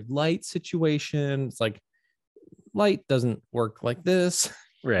a weird light situation. It's like light doesn't work like this.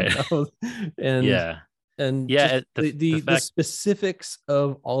 Right. And the specifics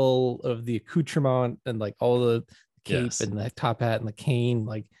of all of the accoutrement and like all the cape and the top hat and the cane,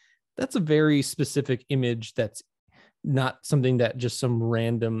 like that's a very specific image. That's not something that just some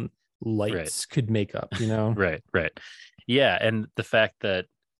random lights could make up, Right. Yeah. And the fact that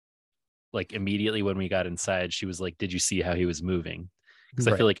like immediately when we got inside, she was like, did you see how he was moving? Because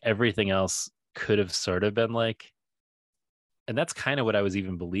I feel like everything else could have sort of been like, and that's kind of what I was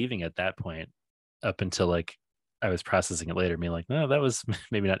even believing at that point, up until like I was processing it later, being like, no, that was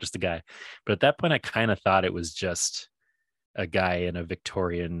maybe not just a guy. But at that point, I kind of thought it was just a guy in a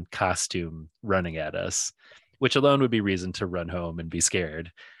Victorian costume running at us, which alone would be reason to run home and be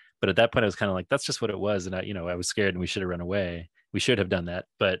scared. But at that point, I was kind of like, that's just what it was. And I was scared, and we should have run away. We should have done that.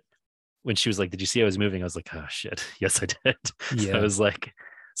 But when she was like, did you see I was moving? I was like, oh shit. Yes, I did. Yeah. I was like,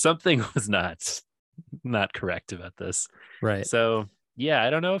 something was not correct about this. Right. So yeah, I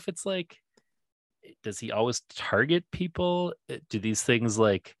don't know if it's like, does he always target people? Do these things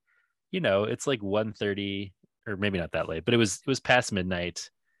like, it's like 1:30 or maybe not that late, but it was past midnight.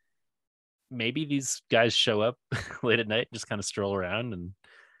 Maybe these guys show up late at night, just kind of stroll around, and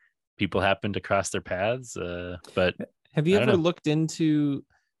people happen to cross their paths. But Have you I don't ever know. looked into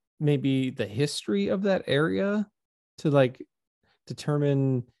maybe the history of that area to like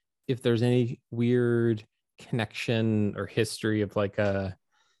determine if there's any weird connection or history of like a,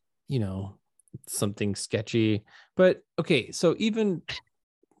 you know, something sketchy? But okay, so even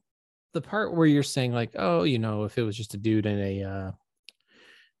the part where you're saying like, oh, if it was just a dude in a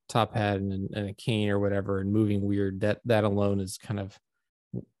top hat and a cane or whatever and moving weird, that alone is kind of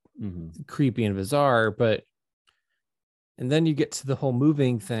creepy and bizarre. But and then you get to the whole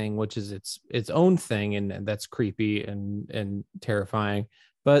moving thing, which is its own thing, and that's creepy and terrifying.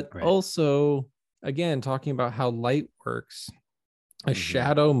 But Right. also, again, talking about how light works, a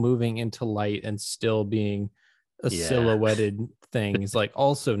shadow moving into light and still being a silhouetted thing is like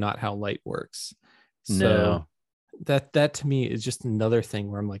also not how light works. So No. that to me is just another thing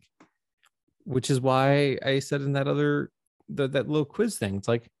where I'm like, which is why I said in that that little quiz thing, it's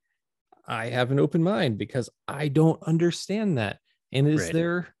like, I have an open mind because I don't understand that. And is Right.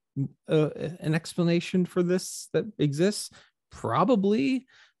 there an explanation for this that exists? Probably,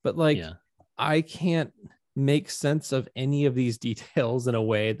 but like, I can't make sense of any of these details in a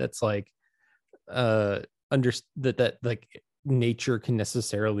way that's like, that like nature can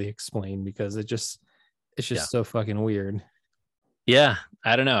necessarily explain, because it's just so fucking weird. Yeah,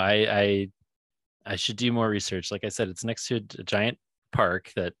 I don't know. I should do more research. Like I said, it's next to a giant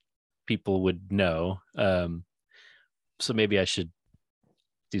park that people would know. So maybe I should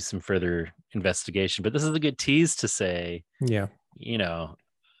do some further investigation. But this is a good tease to say, yeah,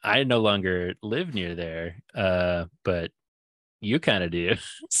 I no longer live near there, but you kind of do.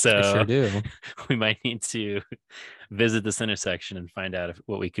 So I sure do. We might need to visit this intersection and find out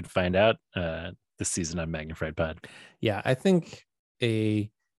what we could find out this season on Magnified Pod. Yeah, I think a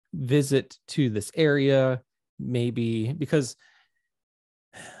visit to this area, maybe, because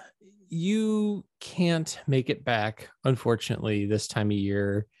you can't make it back, unfortunately, this time of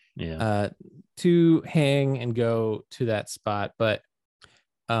year, to hang and go to that spot. But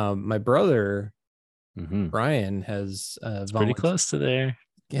my brother Brian has pretty close to there.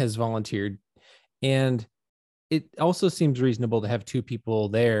 Has volunteered, and it also seems reasonable to have two people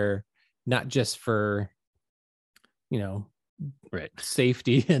there, not just for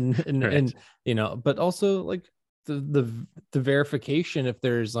safety and but also like the verification if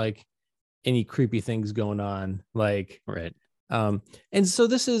there's like any creepy things going on, like and so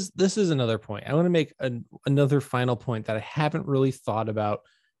this is another point I want to make. Another final point that I haven't really thought about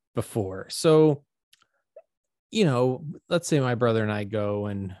before. So let's say my brother and I go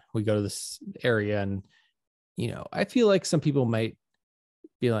and we go to this area, and I feel like some people might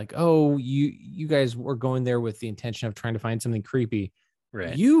be like, oh, you guys were going there with the intention of trying to find something creepy.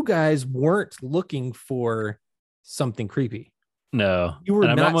 Right. You guys weren't looking for something creepy. No. You were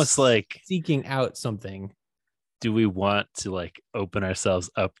not almost like seeking out something. Do we want to like open ourselves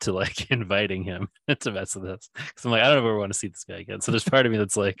up to like inviting him to mess with us? Because I'm like, I don't ever want to see this guy again. So there's part of me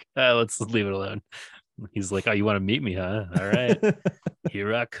that's like, let's leave it alone. He's like, oh, you want to meet me, huh? All right.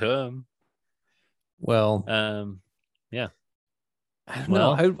 Here I come. Well, yeah. I don't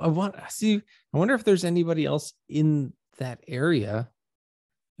know. I wonder if there's anybody else in that area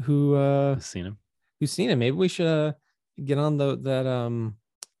who's seen him. Maybe we should get on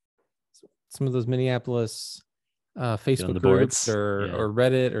some of those Minneapolis Facebook groups or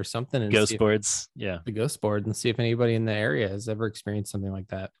Reddit or something, and ghost boards. Yeah, the ghost board, and see if anybody in the area has ever experienced something like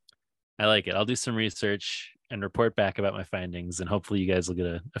that. I like it. I'll do some research and report back about my findings, and hopefully you guys will get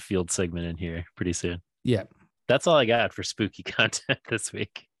a field segment in here pretty soon. Yeah. That's all I got for spooky content this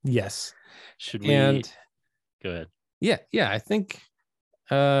week. Yes. Should we go ahead? Yeah. I think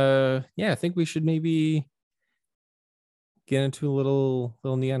I think we should maybe get into a little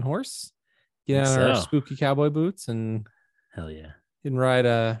neon horse, get on our spooky cowboy boots, and hell yeah. And ride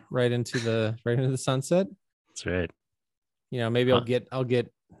into the sunset. That's right. Maybe I'll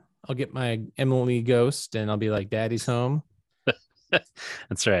get my Emily ghost, and I'll be like, Daddy's home.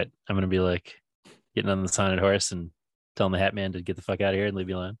 That's right. I'm gonna be like getting on the haunted horse and telling the Hat Man to get the fuck out of here and leave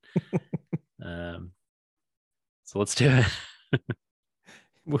me alone. So let's do it.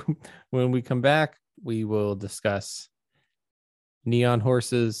 When we come back, we will discuss neon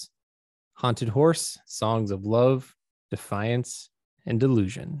horses, haunted horse, songs of love, defiance, and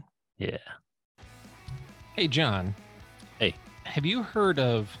delusion. Yeah. Hey, John. Hey. Have you heard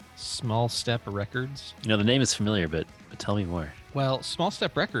of Small Step Records? The name is familiar, but tell me more. Well, Small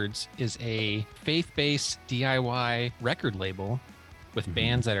Step Records is a faith-based DIY record label with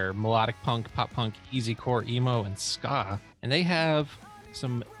bands that are melodic punk, pop punk, easycore, emo, and ska. And they have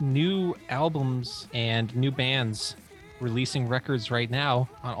some new albums and new bands releasing records right now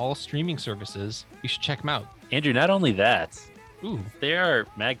on all streaming services. You should check them out. Andrew, not only that, Ooh. they are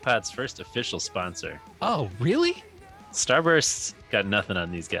MagPod's first official sponsor. Oh, really? Starburst got nothing on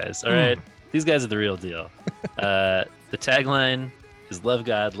these guys. All right. These guys are the real deal. The tagline is love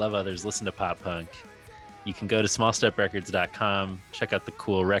God, love others, listen to pop punk. You can go to smallsteprecords.com, check out the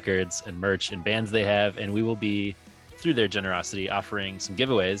cool records and merch and bands they have, and we will be, through their generosity, offering some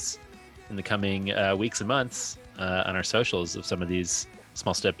giveaways in the coming weeks and months on our socials of some of these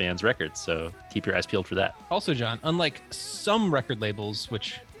Small Step Bands records. So keep your eyes peeled for that. Also, John, unlike some record labels,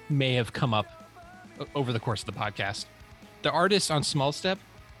 which may have come up over the course of the podcast, the artists on Small Step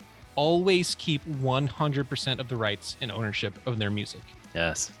always keep 100% of the rights and ownership of their music.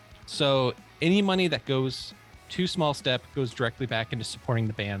 Yes. So any money that goes to Small Step goes directly back into supporting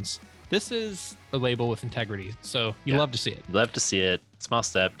the bands. This is a label with integrity, so you love to see it. Love to see it. Small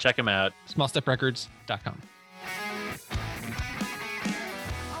Step. Check them out. Smallsteprecords.com.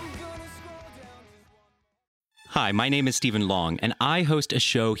 Hi, my name is Stephen Long, and I host a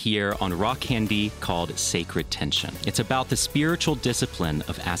show here on Rock Candy called Sacred Tension. It's about the spiritual discipline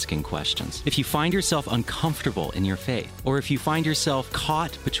of asking questions. If you find yourself uncomfortable in your faith, or if you find yourself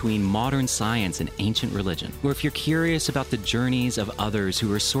caught between modern science and ancient religion, or if you're curious about the journeys of others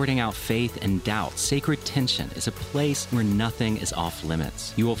who are sorting out faith and doubt, Sacred Tension is a place where nothing is off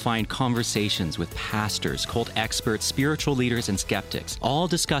limits. You will find conversations with pastors, cult experts, spiritual leaders, and skeptics, all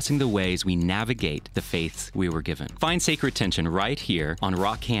discussing the ways we navigate the faiths we were given. Find Sacred Tension right here on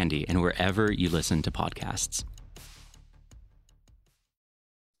Rock Candy and wherever you listen to podcasts.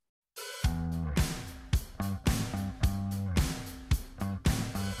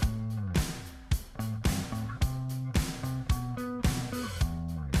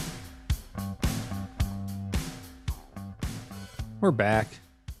 We're back.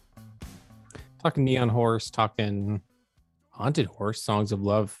 Talking Neon Horse, talking Haunted Horse, Songs of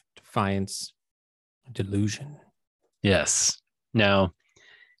Love, Defiance, Delusion. Yes. Now,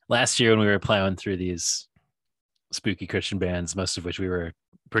 last year when we were plowing through these spooky Christian bands, most of which we were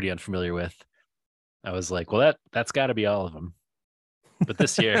pretty unfamiliar with, I was like, well, that's got to be all of them. But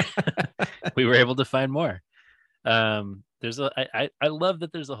this year, we were able to find more. I love that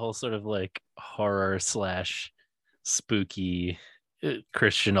there's a whole sort of like horror / spooky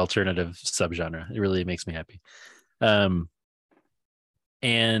Christian alternative subgenre. It really makes me happy.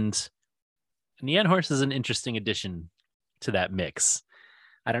 And Neon Horse is an interesting addition to that mix.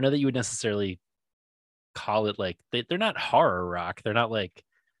 I don't know that you would necessarily call it like they're not horror rock. They're not like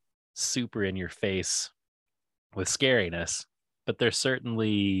super in your face with scariness, but they're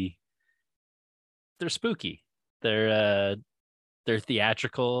spooky. They're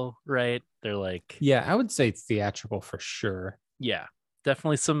theatrical, right? They're like, yeah, I would say theatrical for sure. Yeah,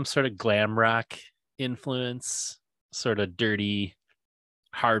 definitely some sort of glam rock influence, sort of dirty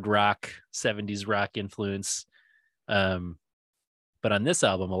hard rock, 70s rock influence. But on this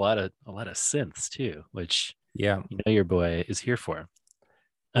album, a lot of synths too, which your boy is here for.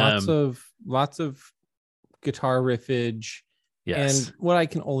 Lots of guitar riffage. Yes. And what I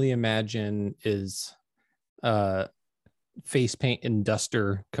can only imagine is face paint and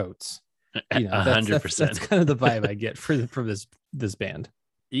duster coats. 100%. That's kind of the vibe I get from this band.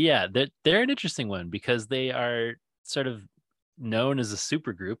 Yeah, they're an interesting one because they are sort of known as a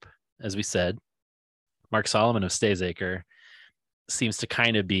super group, as we said. Mark Solomon of Staysacre seems to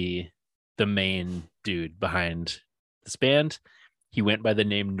kind of be the main dude behind this band. He went by the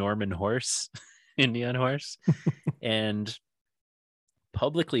name Norman Horse in Neon Horse. And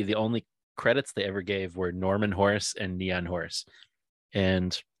publicly, the only credits they ever gave were Norman Horse and Neon Horse.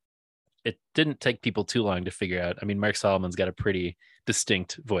 And it didn't take people too long to figure out. I mean, Mark Solomon's got a pretty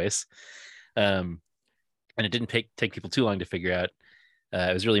distinct voice. And it didn't take people too long to figure out.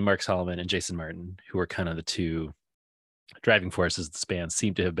 It was really Mark Solomon and Jason Martin who were kind of the two driving forces of this band,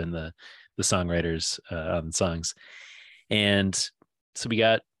 seemed to have been the songwriters on the songs. And so we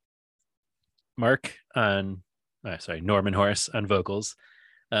got Norman Horse on vocals,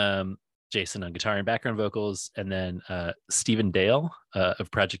 Jason on guitar and background vocals, and then Stephen Dale of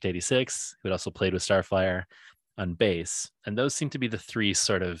Project 86, who had also played with Starflyer, on bass. And those seem to be the three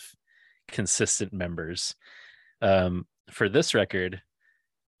sort of consistent members. For this record,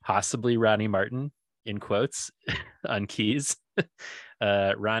 possibly Ronnie Martin, in quotes, on keys.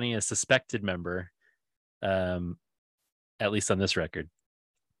 Ronnie, a suspected member, at least on this record.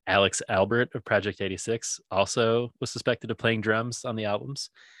 Alex Albert of Project 86 also was suspected of playing drums on the albums.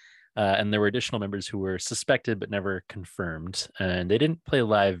 And there were additional members who were suspected but never confirmed. And they didn't play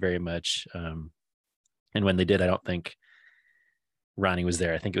live very much. And when they did, I don't think Ronnie was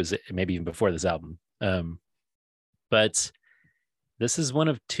there. I think it was maybe even before this album. But this is one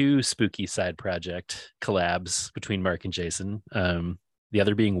of two spooky side project collabs between Mark and Jason. The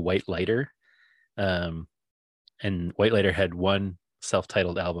other being White Lighter. And White Lighter had one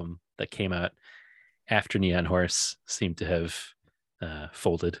self-titled album that came out after Neon Horse seemed to have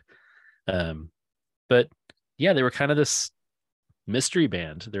folded. But yeah, they were kind of this mystery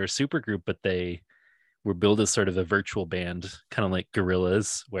band. They're a super group, but they were billed as sort of a virtual band, kind of like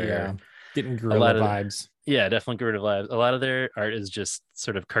Gorillaz, where getting gorilla vibes. Yeah, definitely gorilla vibes. A lot of their art is just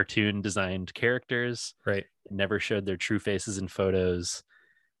sort of cartoon designed characters. Right. Never showed their true faces in photos.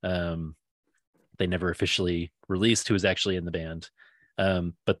 They never officially released who was actually in the band.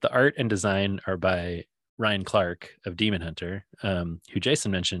 But the art and design are by Ryan Clark of Demon Hunter, who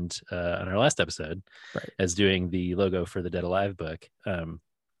Jason mentioned on our last episode, as doing the logo for the Dead Alive book.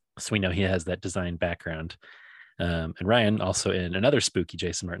 So we know he has that design background. And Ryan also in another spooky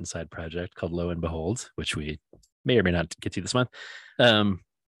Jason Martin side project called Lo and Behold, which we may or may not get to this month.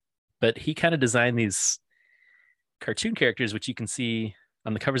 But he kind of designed these cartoon characters, which you can see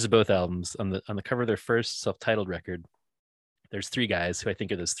on the covers of both albums. On the cover of their first self-titled record, there's three guys who I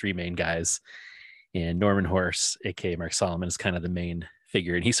think are those three main guys. And Norman Horse, aka Mark Solomon, is kind of the main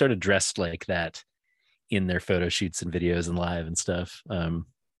figure. And he sort of dressed like that in their photo shoots and videos and live and stuff.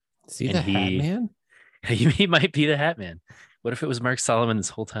 See the Hat Man? He might be the Hat Man. What if it was Mark Solomon this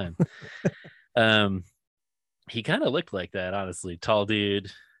whole time? He kind of looked like that, honestly. Tall dude,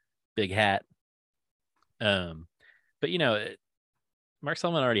 big hat. But you know, Mark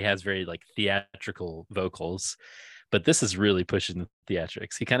Solomon already has very like theatrical vocals, but this is really pushing the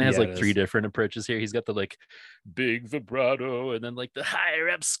theatrics. He kind of has like three different approaches here. He's got the like big vibrato, and then like the higher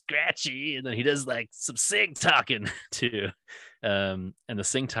up scratchy, and then he does like some sing talking too. And the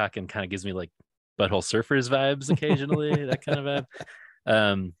sing talking kind of gives me like Butthole Surfers vibes occasionally, that kind of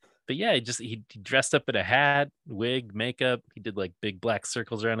vibe. But yeah, he dressed up in a hat, wig, makeup. He did like big black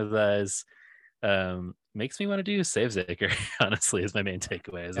circles around his eyes. Makes me want to do Stavesacre, honestly, is my main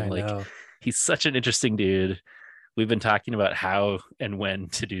takeaway. I'm like, he's such an interesting dude. We've been talking about how and when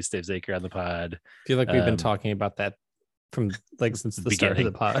to do Stavesacre on the pod. I feel like we've been talking about that from like since the start of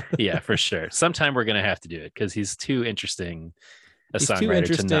the pod. Yeah, for sure. Sometime we're gonna have to do it because he's too interesting a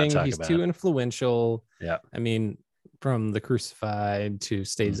songwriter to not talk about. He's too influential. Yeah. I mean, from The Crucified to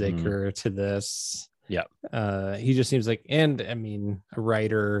Stavesacre to this. Yeah. He just seems like, and I mean, a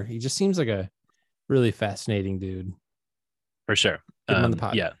writer. He just seems like a really fascinating dude. For sure. On the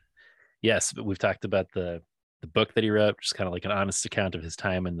pod. Yeah. Yes, but we've talked about the book that he wrote, just kind of like an honest account of his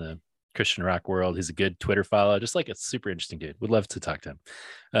time in the Christian rock world. He's a good Twitter follow, just like a super interesting dude. Would love to talk to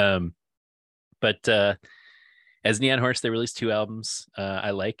him. But as Neon Horse, they released two albums.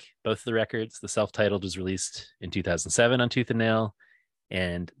 I like both of the records. The self-titled was released in 2007 on Tooth and Nail,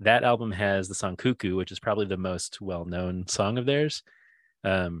 and that album has the song Cuckoo, which is probably the most well-known song of theirs.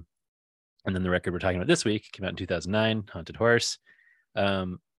 And then the record we're talking about this week came out in 2009, Haunted Horse.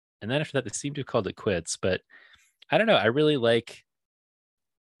 And then after that, they seem to have called it quits. But I don't know. I really like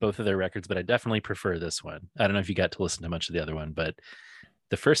both of their records, but I definitely prefer this one. I don't know if you got to listen to much of the other one, but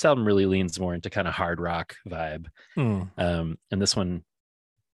the first album really leans more into kind of hard rock vibe. And this one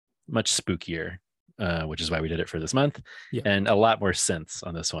much spookier, which is why we did it for this month. Yeah. And a lot more synths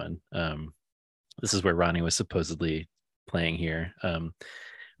on this one. This is where Ronnie was supposedly playing here,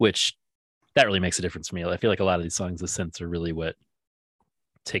 which that really makes a difference for me. I feel like a lot of these songs, the synths are really what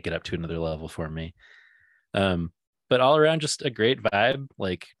take it up to another level for me. But all around, just a great vibe,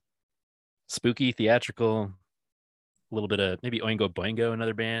 like spooky, theatrical, a little bit of maybe Oingo Boingo,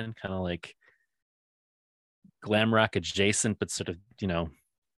 another band, kind of like glam rock adjacent, but sort of, you know,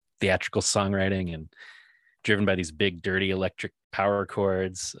 theatrical songwriting and driven by these big, dirty electric power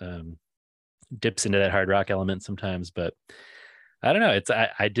chords. Dips into that hard rock element sometimes, but I don't know.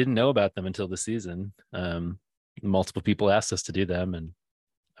 I didn't know about them until this season. Multiple people asked us to do them, and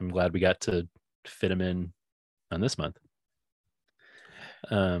I'm glad we got to fit them in on this month.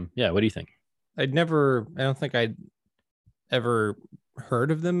 Yeah, what do you think? I don't think I'd ever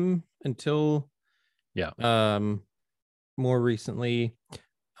heard of them until more recently.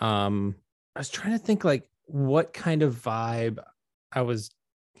 I was trying to think like what kind of vibe I was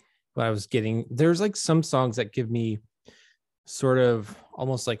getting. There's like some songs that give me sort of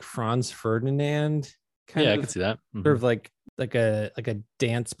almost like Franz Ferdinand kind of. I can see that. Sort of like a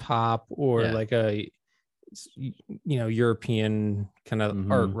dance pop or like a European kind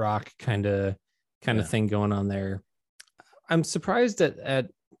of art rock kind of thing going on there. I'm surprised at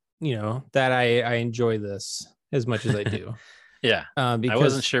that I enjoy this as much as I do. Yeah, because I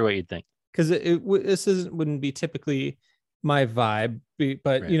wasn't sure what you'd think, because this wouldn't be typically my vibe,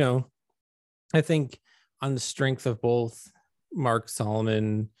 but Right. I think on the strength of both Mark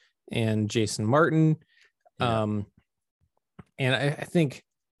Solomon and Jason Martin, Yeah. and I think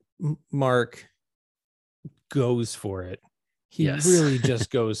Mark goes for it. He Yes. really just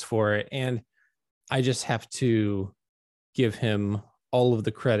goes for it, and I just have to give him all of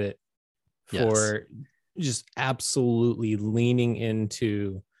the credit for just absolutely leaning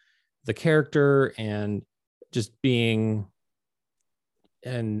into the character and just being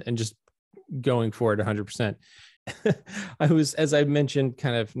and just going for it 100%. I was, as I mentioned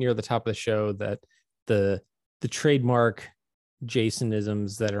kind of near the top of the show, that the trademark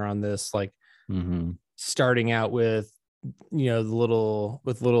Jasonisms that are on this, like starting out with the little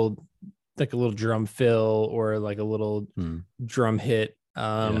like a little drum fill or like a little drum hit,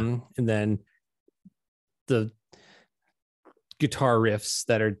 and then the guitar riffs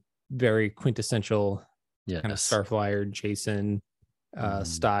that are very quintessential kind of Starflyer Jason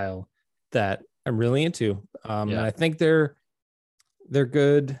style that I'm really into. And I think they're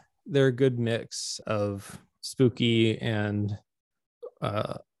good. They're a good mix of spooky and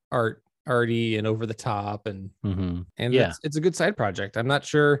arty and over the top, and it's a good side project. I'm not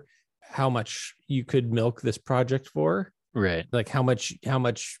sure how much you could milk this project for, right? Like how much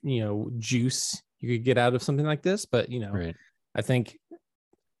juice you could get out of something like this, but Right. I think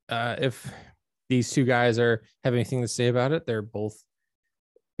if these two guys have anything to say about it, they're both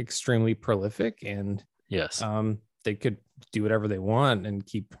extremely prolific, and they could do whatever they want and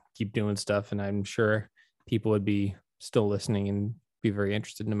keep doing stuff, and I'm sure people would be still listening and be very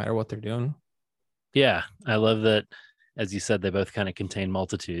interested no matter what they're doing. Yeah, I love that. As you said, they both kind of contain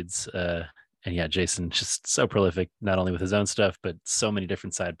multitudes. And yeah, Jason just so prolific, not only with his own stuff, but so many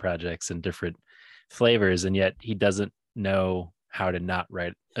different side projects and different flavors. And yet he doesn't know how to not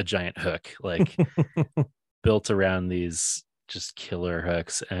write a giant hook, like built around these just killer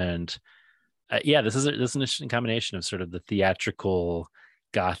hooks. And this is an interesting combination of sort of the theatrical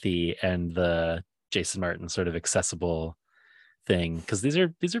gothy and the Jason Martin sort of accessible thing, because these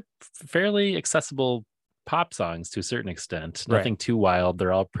are fairly accessible pop songs to a certain extent, nothing too wild.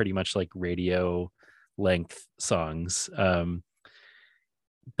 They're all pretty much like radio length songs,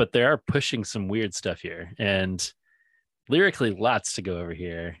 but they are pushing some weird stuff here, and lyrically lots to go over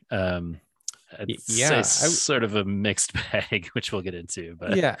here. It's sort of a mixed bag, which we'll get into,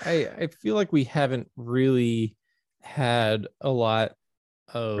 but I feel like we haven't really had a lot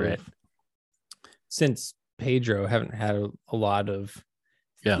of since Pedro, haven't had a lot of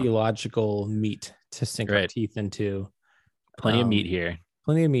theological meat to sink our teeth into. Plenty of meat here.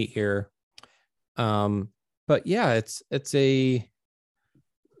 But yeah, it's a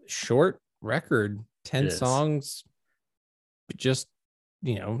short record, 10 songs, just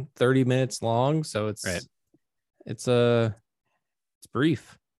 30 minutes long, so it's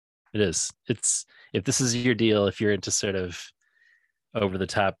brief. It is. It's, if this is your deal, if you're into sort of over the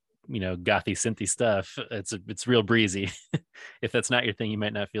top gothy synthy stuff, it's real breezy. If that's not your thing, you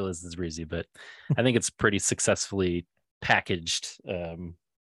might not feel as breezy, but I think it's pretty successfully packaged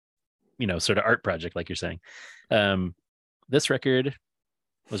sort of art project, like you're saying. This record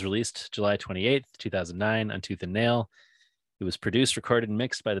was released July 28th 2009 on Tooth and Nail. It was produced, recorded, and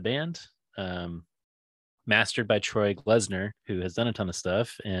mixed by the band, mastered by Troy Glesner, who has done a ton of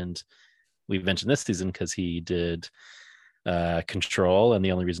stuff, and we've mentioned this season because he did Control and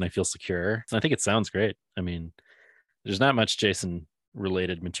The Only Reason I Feel Secure. And I think it sounds great. I mean, there's not much Jason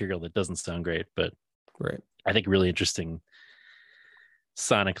related material that doesn't sound great, but I think really interesting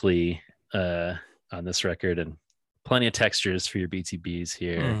sonically on this record, and plenty of textures for your BTBs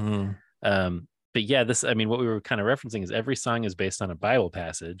here. But yeah, what we were kind of referencing is every song is based on a Bible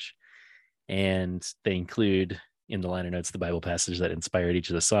passage, and they include in the liner notes the Bible passage that inspired each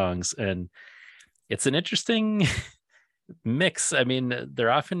of the songs. And it's an interesting mix. I mean,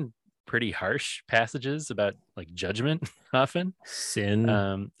 they're often pretty harsh passages about like judgment, often sin.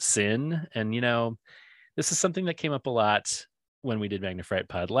 And this is something that came up a lot when we did Magna Fright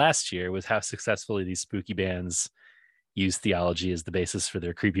Pod last year, was how successfully these spooky bands use theology as the basis for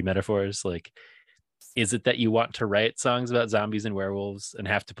their creepy metaphors. Like, is it that you want to write songs about zombies and werewolves and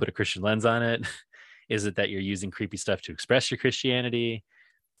have to put a Christian lens on it? Is it that you're using creepy stuff to express your Christianity?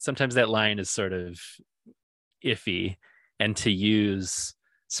 Sometimes that line is sort of iffy, and to use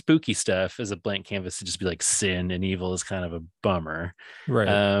spooky stuff as a blank canvas to just be like sin and evil is kind of a bummer.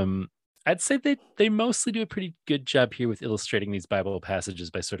 I'd say they mostly do a pretty good job here with illustrating these Bible passages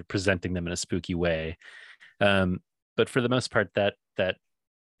by sort of presenting them in a spooky way. But for the most part, that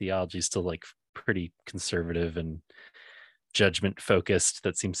theology is still like pretty conservative and judgment focused.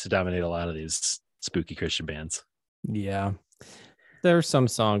 That seems to dominate a lot of these spooky Christian bands. Yeah. There are some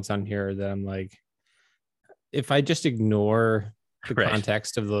songs on here that I'm like, if I just ignore the Right.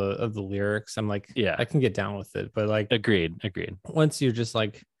 context of the lyrics, I'm like, Yeah. I can get down with it. But like, Agreed. once you're just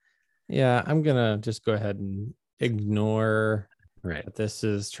like, yeah, I'm gonna just go ahead and ignore Right. that this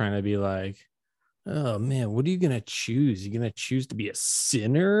is trying to be like, oh man, what are you gonna choose? You gonna choose to be a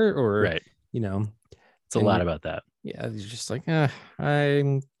sinner, or Right. It's a and lot you- about that. yeah, you're just like,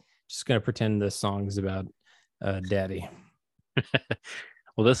 I'm just gonna pretend this song's about daddy.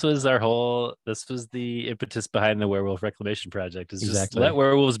 Well, this was the impetus behind the Werewolf Reclamation Project, is just Exactly. let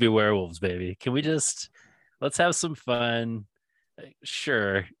werewolves be werewolves, baby. Can we let's have some fun?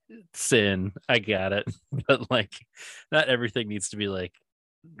 Sure, sin, I got it. But like, not everything needs to be like,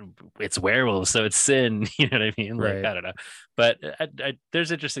 it's werewolves, so it's sin. You know what I mean? Like, Right. I don't know. But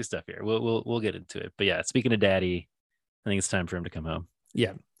there's interesting stuff here. We'll get into it. But yeah, speaking of daddy, I think it's time for him to come home.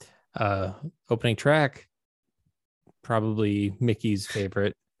 Yeah. Opening track, probably Mickey's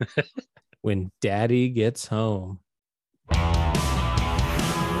favorite. When Daddy Gets Home.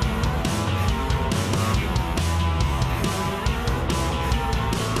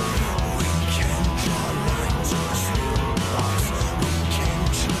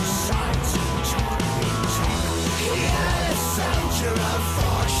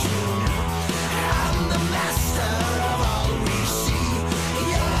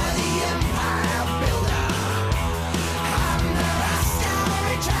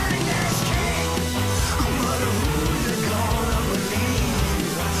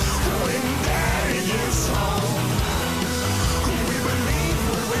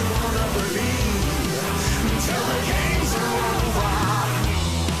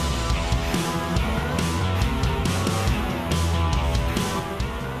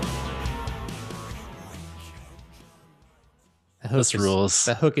 This rules.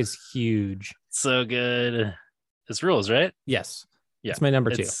 The hook is huge. So good. This rules, right? Yes. Yeah. It's my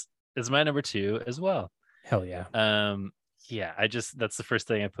number 2. It's my number 2 as well. Hell yeah. Yeah, that's the first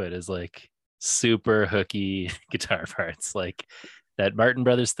thing I put is like super hooky guitar parts, like that Martin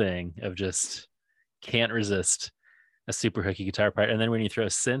Brothers thing of just can't resist a super hooky guitar part. And then when you throw a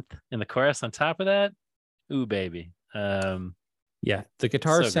synth in the chorus on top of that, ooh baby. Yeah, the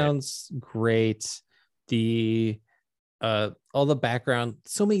guitar So sounds great. The all the background,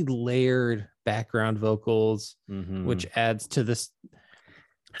 so many layered background vocals, mhm. which adds to this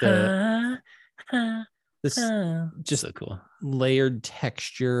this just so cool. layered,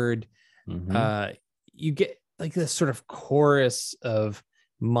 textured. Mhm. You get like this sort of chorus of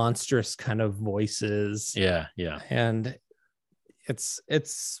monstrous kind of voices. Yeah. And it's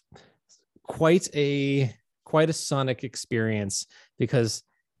quite a sonic experience, because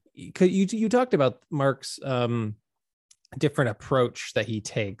you talked about Mark's different approach that he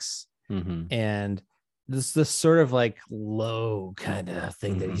takes, Mhm. and this sort of like low kind of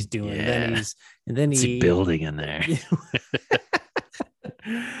thing that he's doing. Yeah. And then What's he building in there?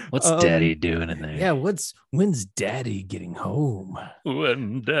 What's daddy doing in there? Yeah, when's daddy getting home?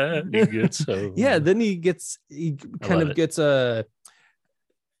 When daddy gets home. Yeah, then he kind love of it. gets a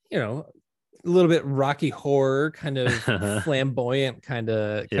little bit Rocky Horror kind of flamboyant kind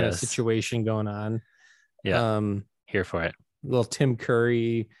of Yes. situation going on. Yeah. Here for it. Little Tim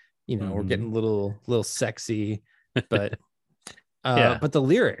Curry, we're getting a little sexy, but Yeah. but the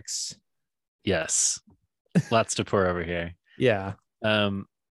lyrics, Yes. Lots to pour over here. yeah.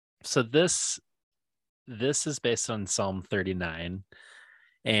 So this is based on Psalm 39,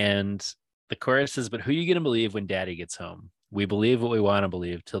 and the chorus is, "But who you gonna believe when daddy gets home? We believe what we want to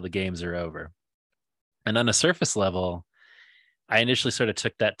believe till the games are over." And on a surface level, I initially sort of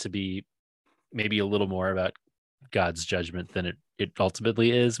took that to be maybe a little more about God's judgment than it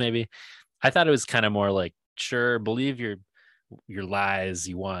ultimately is. Maybe I thought it was kind of more like, sure, believe your lies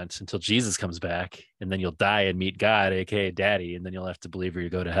you want until Jesus comes back, and then you'll die and meet God, aka daddy, and then you'll have to believe or you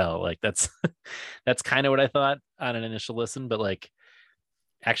go to hell. Like that's kind of what I thought on an initial listen. But like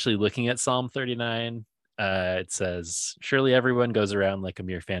actually looking at Psalm 39, it says, "Surely everyone goes around like a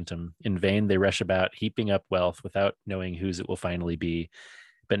mere phantom. In vain they rush about, heaping up wealth without knowing whose it will finally be.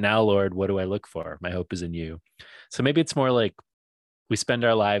 But now, Lord, what do I look for? My hope is in you." So maybe it's more like we spend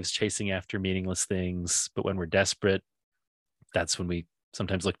our lives chasing after meaningless things, but when we're desperate, that's when we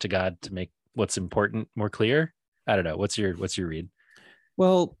sometimes look to God to make what's important more clear. I don't know. What's your read?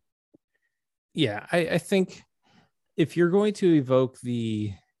 Well, yeah, I think if you're going to evoke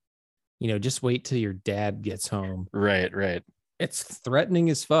the just wait till your dad gets home. Right. It's threatening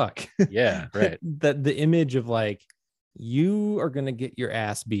as fuck. Yeah, right. That the image of like, you are going to get your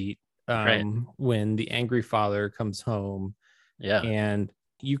ass beat Right. when the angry father comes home. Yeah. And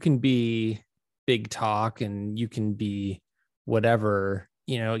you can be big talk and you can be whatever,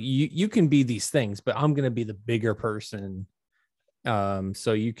 you can be these things, but I'm going to be the bigger person.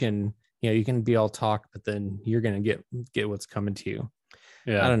 So you can be all talk, but then you're going to get what's coming to you.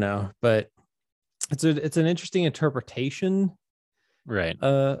 Yeah. I don't know, but it's an interesting interpretation, right.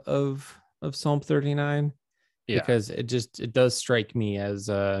 Of Psalm 39, because it does strike me as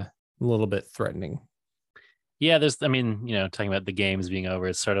a little bit threatening. Yeah, talking about the games being over,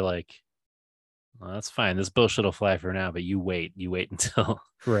 it's sort of like, well, that's fine. This bullshit will fly for now, but you wait until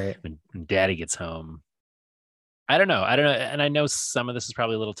right when daddy gets home. I don't know. And I know some of this is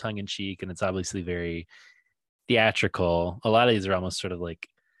probably a little tongue in cheek, and it's obviously very theatrical. A lot of these are almost sort of like,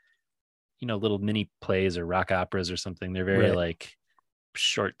 little mini plays or rock operas or something. They're very like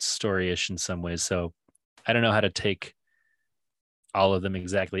short story-ish in some ways. So I don't know how to take all of them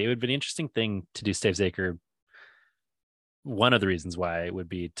exactly. It would be an interesting thing to do Stavesacre. One of the reasons why it would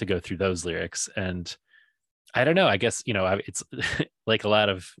be to go through those lyrics. And I don't know, I guess, it's like a lot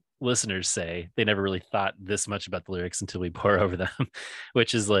of listeners say, they never really thought this much about the lyrics until we pour over them,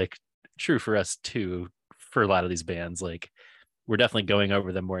 which is like true for us too. For a lot of these bands, like we're definitely going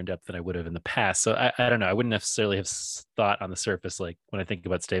over them more in depth than I would have in the past. So I don't know. I wouldn't necessarily have thought on the surface, like when I think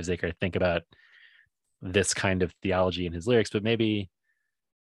about Stavesacre, I think about this kind of theology in his lyrics, but maybe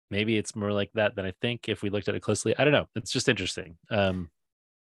it's more like that than I think if we looked at it closely. I don't know. It's just interesting. I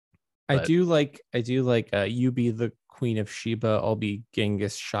do like you be the Queen of Sheba, I'll be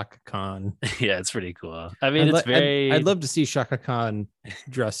Genghis Shaka Khan. Yeah, it's pretty cool. I mean, it's very. I'd love to see Shaka Khan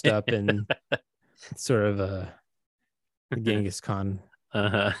dressed up in sort of a Genghis Khan.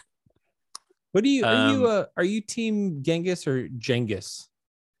 Uh-huh. What do you are you team Genghis or Genghis?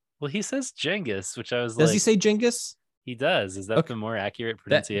 Well, he says Genghis, which I was Does he say Genghis? He does. Is that the more accurate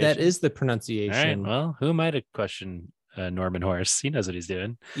pronunciation? That is the pronunciation. All right. Well, who am I to question Norman Horst? He knows what he's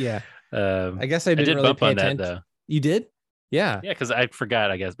doing. Yeah. I guess I did bump on that though. You did? Yeah. Yeah, because I forgot.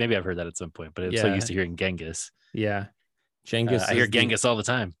 I guess maybe I've heard that at some point, but I'm so used to hearing Genghis. Yeah. Genghis. I hear Genghis all the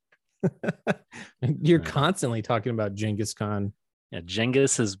time. You're constantly talking about Genghis Khan. Yeah,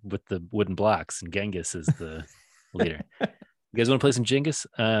 Genghis is with the wooden blocks, and Genghis is the leader. You guys want to play some Genghis?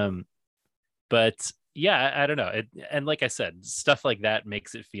 But yeah, I don't know. And like I said, stuff like that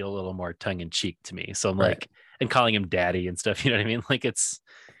makes it feel a little more tongue in cheek to me. So I'm like, and calling him daddy and stuff, you know what I mean? Like it's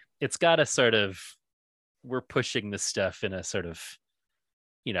got a sort of, we're pushing this stuff in a sort of,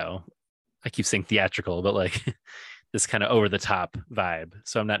 I keep saying theatrical, but like this kind of over the top vibe.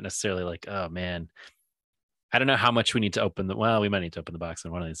 So I'm not necessarily like, oh man, I don't know how much we need to we might need to open the box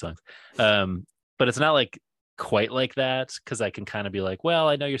on one of these songs. But it's not like quite like that, because I can kind of be like, well,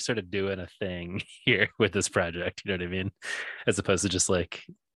 I know you're sort of doing a thing here with this project, you know what I mean, as opposed to just like,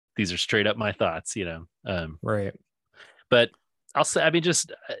 these are straight up my thoughts, Right. But I'll say, I mean,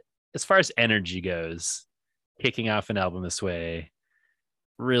 just as far as energy goes, kicking off an album this way,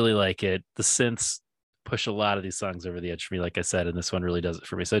 really like it. The synths push a lot of these songs over the edge for me, like I said, and this one really does it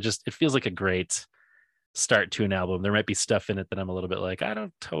for me. So it feels like a great start to an album. There might be stuff in it that I'm a little bit like, I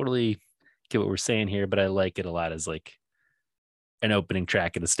don't totally get what we're saying here, but I like it a lot as like an opening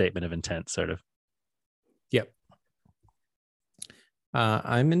track and a statement of intent, sort of. Yep.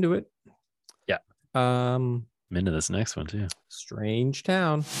 I'm into it. Yeah. I'm into this next one too. Strange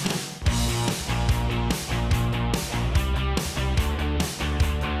Town.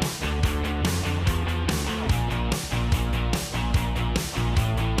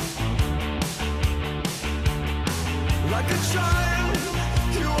 Like a child,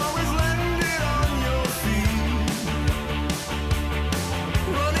 you always landed on your feet.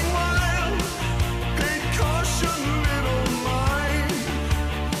 Running wild, paid caution, little mind.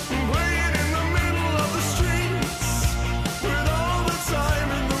 Playing in the middle of the streets with all the time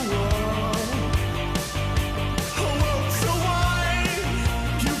in the world. A world so wide,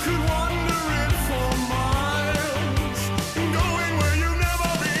 you could wander it for miles, going where you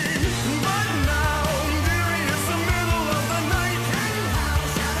never been. But now, dearie, it's the middle of the night.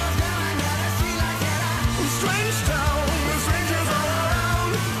 Strange town, the strangers all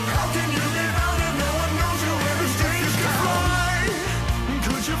around. How can you get out if no one knows you in the strange town?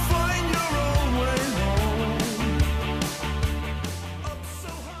 Could you find your own way home? Up so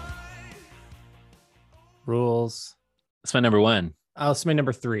high. Rules. That's my number one. Oh, it's my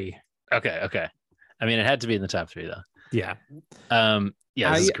number 3. Okay. I mean, it had to be in the top 3 though. Yeah.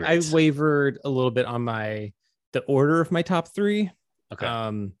 Yeah, this is great. I wavered a little bit on the order of my top 3. Okay.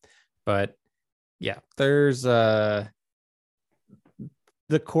 But yeah, there's the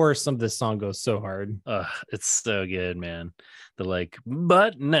chorus of this song goes so hard. It's so good, man. The like,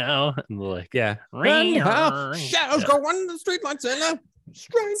 but now, and the like, Yeah. ring, Shadows go on the streetlights in a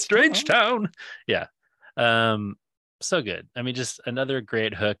strange town. Yeah. So good. I mean, just another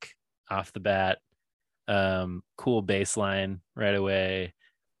great hook off the bat. Cool bass line right away.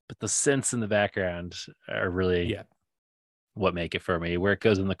 But the synths in the background are really what make it for me. Where it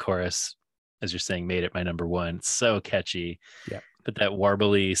goes in the chorus, as you're saying, made it my number one. It's so catchy. Yeah. But that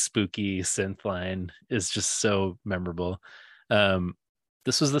warbly, spooky synth line is just so memorable.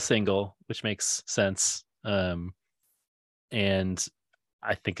 This was the single, which makes sense. And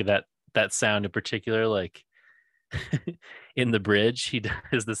I think of that sound in particular, like in the bridge, he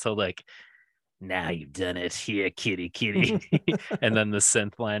does this whole like, now you've done it here, kitty, kitty. And then the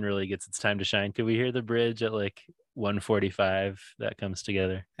synth line really gets its time to shine. Could we hear the bridge at like 1:45 that comes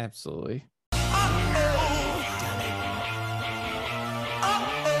together? Absolutely.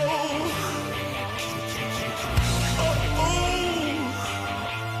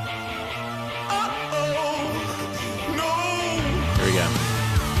 Here we go.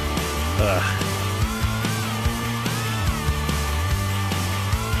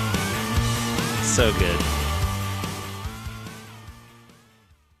 So good.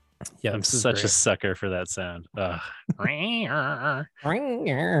 Yeah, I'm such a sucker for that sound. the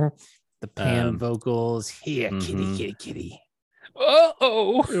pan vocals. Here, kitty, kitty, kitty.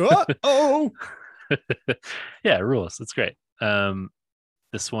 Oh. Yeah, it rules. It's great.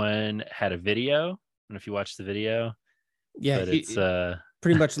 This one had a video. I don't know if you watched the video. Yeah, but it's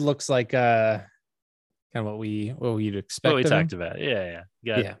pretty much looks like kind of what we'd expect. what we of him. talked about. Yeah.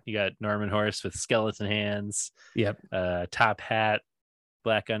 You got Norman Horst with skeleton hands, Yep. top hat,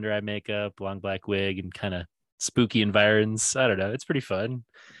 black under eye makeup, long black wig, and kind of spooky environs. I don't know. It's pretty fun.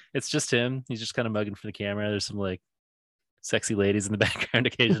 It's just him. He's just kind of mugging for the camera. There's some like sexy ladies in the background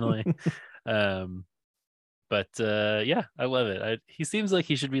occasionally. But yeah, I love it. He seems like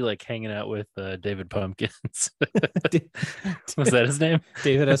he should be like hanging out with David Pumpkins. Was that his name?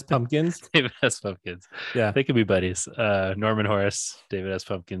 David S. Pumpkins. David S. Pumpkins. Yeah. They could be buddies. Norman Horace, David S.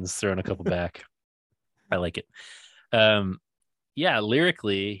 Pumpkins, throwing a couple back. I like it. Yeah,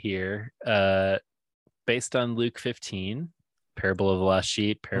 lyrically here, based on Luke 15, Parable of the Lost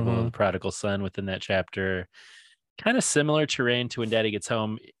Sheep, Parable of the Prodigal Son within that chapter. Kind of similar terrain to When Daddy Gets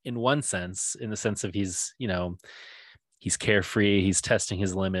Home in one sense, in the sense of he's carefree, he's testing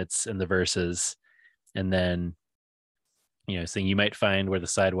his limits in the verses. And then, saying you might find where the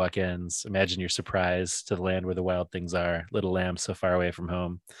sidewalk ends. Imagine your surprise to the land where the wild things are, little lamb so far away from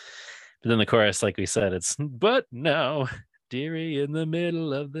home. But then the chorus, like we said, it's, but now, dearie, in the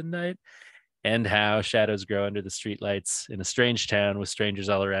middle of the night, and how shadows grow under the streetlights in a strange town with strangers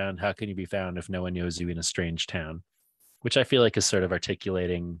all around. How can you be found if no one knows you in a strange town? Which I feel like is sort of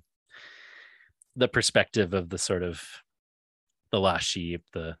articulating the perspective of the sort of the lost sheep,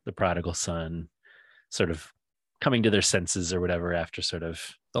 the prodigal son, sort of coming to their senses or whatever after sort of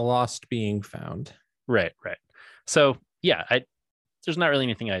The lost being found. Right. So yeah, there's not really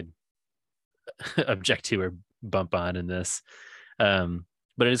anything I'd object to or bump on in this.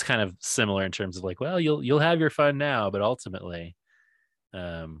 But it is kind of similar in terms of like, well, you'll have your fun now, but ultimately,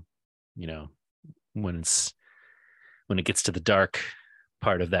 when it gets to the dark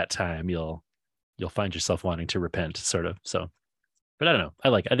part of that time, you'll find yourself wanting to repent, sort of. So, but I don't know.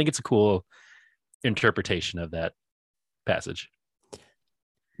 I think it's a cool interpretation of that passage.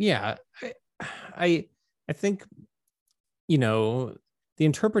 Yeah, I think the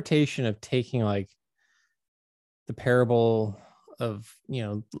interpretation of taking like the parable of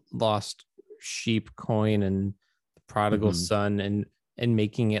lost sheep coin and the prodigal son and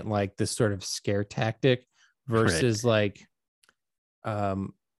making it like this sort of scare tactic versus like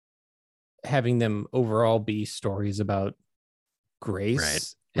having them overall be stories about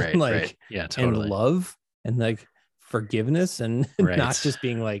grace and like yeah, totally. and love and like forgiveness and not just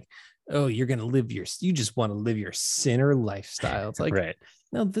being like, oh, you just want to live your sinner lifestyle. It's like,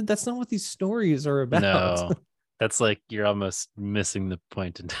 no, that's not what these stories are about. No. That's like you're almost missing the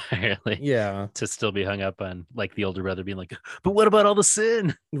point entirely. Yeah. To still be hung up on like the older brother being like, but what about all the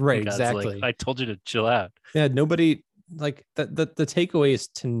sin? Right. God's Exactly. like, I told you to chill out. Yeah. Nobody like the takeaway is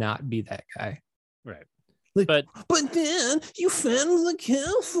to not be that guy. Right. Like, but then you found the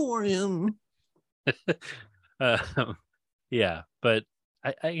kill for him. Yeah. But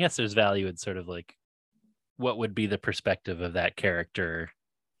I guess there's value in sort of like what would be the perspective of that character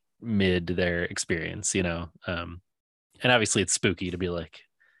mid their experience, and obviously it's spooky to be like,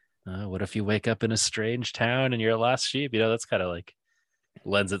 what if you wake up in a strange town and you're a lost sheep? That's kind of like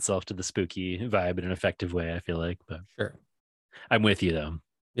lends itself to the spooky vibe in an effective way, I feel like. But Sure. I'm with you though.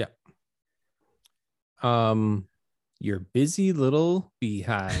 Your busy little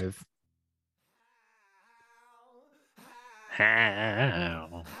beehive.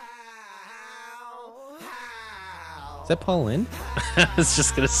 How? Is that Paul Lynde? I was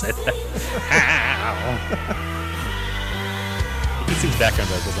just gonna say that. How? He sings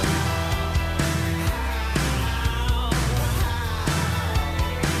background vocals.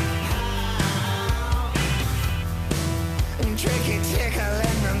 Tricky tickle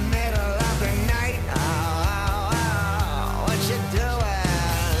in the middle of the night. Oh, what you doing?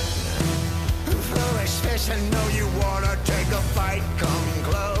 Foolish fish, I know you wanna take a bite. Come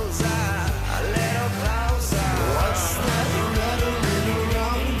closer, a little closer. What's that rattling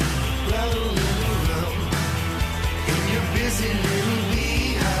around, in your busy little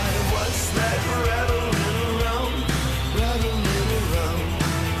beehive? What's that rattling around,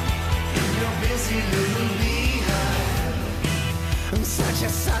 in your busy little beehive? I'm such a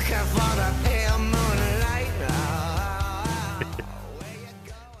sucker for the pale moonlight. Where you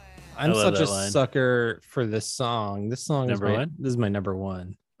going? I'm love such a that line. sucker for this song. This song Number is my, one? This is my number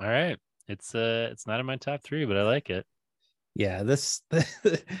one. All right. It's not in my top 3, but I like it. Yeah, this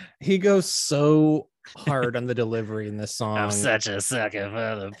he goes so hard on the delivery in this song. I'm such a sucker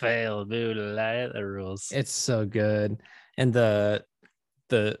for the pale moonlight. That rules. It's so good, and the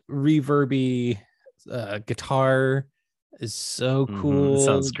reverby guitar is so Mhm. cool. It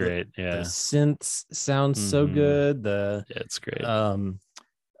sounds The- great. The Yeah. synths sound so Mhm. good. The Yeah, it's great.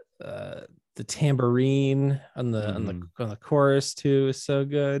 the tambourine on the on the chorus too is so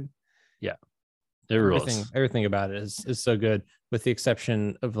good. It rules. Everything about it is so good, with the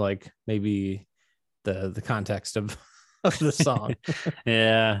exception of like maybe the context of the song.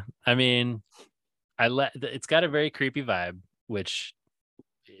 Yeah. I mean, it's got a very creepy vibe, which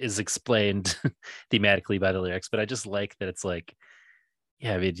is explained thematically by the lyrics, but I just like that it's like,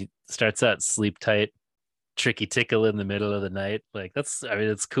 yeah, I mean, it starts out sleep tight, tricky tickle in the middle of the night. Like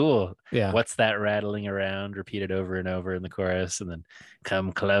it's cool. Yeah. What's that rattling around, repeated over and over in the chorus, and then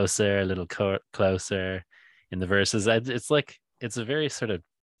come closer, a little closer in the verses. It's like, it's a very sort of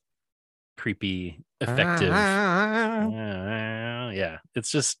creepy, effective. Yeah,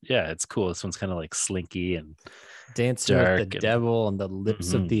 it's just, yeah, it's cool. This one's kind of like slinky and Dancing dark with the and- devil on the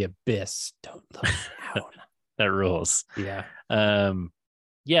lips of Mhm. the abyss. Don't look down. that rules. Yeah.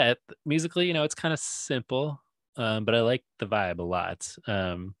 Yeah, musically, it's kind of simple, but I like the vibe a lot.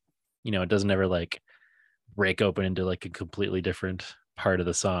 It doesn't ever like break open into like a completely different part of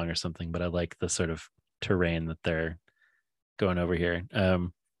the song or something, but I like the sort of terrain that they're going over here.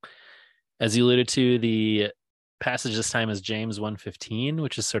 As you alluded to, the passage this time is James 1:15,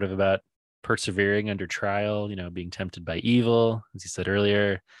 which is sort of about persevering under trial, being tempted by evil, as you said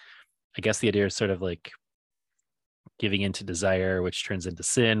earlier. I guess the idea is sort of like giving into desire, which turns into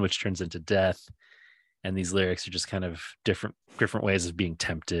sin, which turns into death. And these lyrics are just kind of different ways of being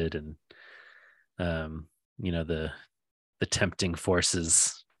tempted, and the tempting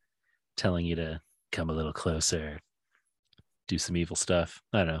forces telling you to come a little closer, do some evil stuff.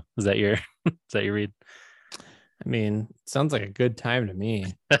 I don't know. Is that your read? I mean, sounds like a good time to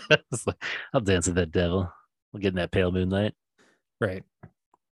me. It's like, I'll dance with that devil. We'll get in that pale moonlight. Right.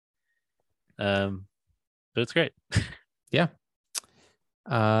 But it's great. Yeah.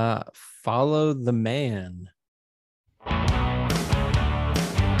 Follow the man.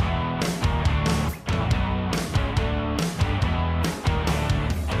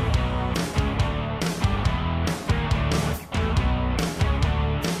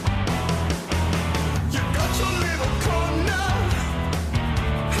 You got your little corner,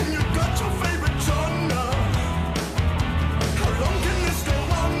 and you got your favorite genre. How long can this go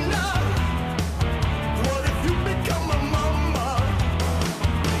on now? What if you become a mama?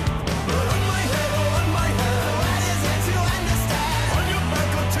 But on my head, what is it to understand? On your back,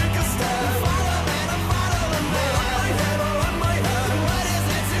 I'll take a stand. Follow the man. But on my head, what is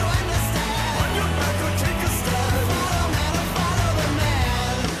it to understand? On your back, I'll take a stand. Follow the man.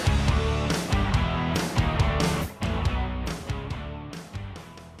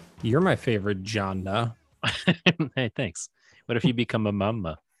 You're my favorite genre. Hey, thanks. What if you become a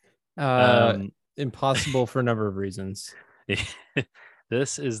mama? Impossible for a number of reasons.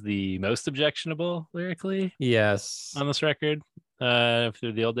 This is the most objectionable lyrically Yes. on this record.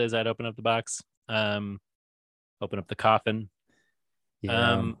 Through the old days, I'd open up the box, open up the coffin.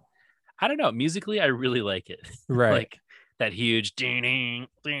 Yeah. I don't know. Musically, I really like it. Right. Like that huge ding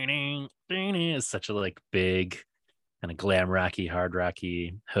ding is such a like big kind of glam rocky, hard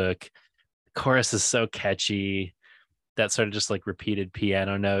rocky hook. The chorus is so catchy. that sort of just like repeated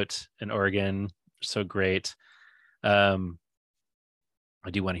piano note and organ, so great. I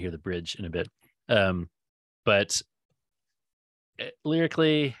do want to hear the bridge in a bit, but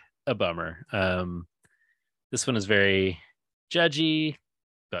lyrically, a bummer. This one is very judgy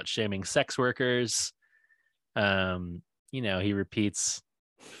about shaming sex workers. He repeats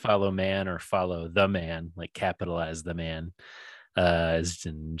 "follow man" or "follow the man," like capitalize the man, as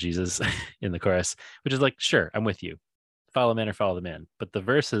in Jesus in the chorus, which is like, sure, I'm with you. Follow man or follow the man, but the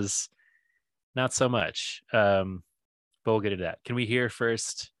verses, not so much. But we'll get into that. Can we hear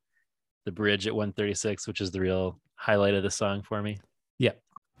first the bridge at 136, which is the real highlight of the song for me? Yeah.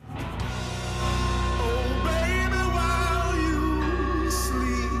 Oh, baby, while you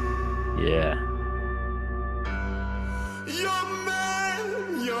sleep, Yeah.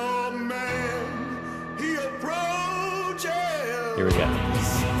 your man, he approaches. Here we go.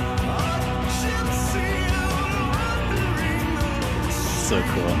 So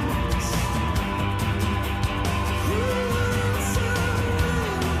cool.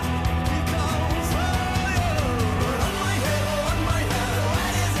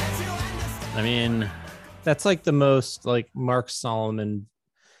 I mean, That's like the most like Mark Solomon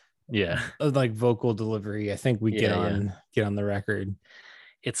yeah, like vocal delivery I think we get Yeah, on the record.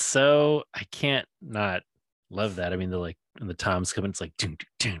 it's so, I can't not love that. I mean, the toms come in, it's like dun,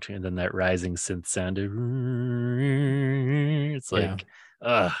 dun, dun, dun, and then that rising synth sound. It's like,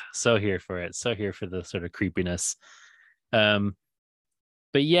 so here for it. So here for the sort of creepiness. But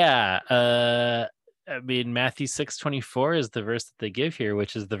yeah, I mean, Matthew 6:24 is the verse that they give here,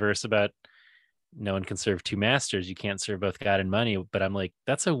 which is the verse about no one can serve two masters. You can't serve both God and money. But I'm like,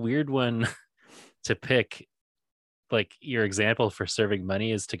 that's a weird one to pick. Like, your example for serving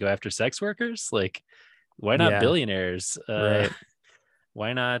money is to go after sex workers. Like, why not Yeah. billionaires? Right.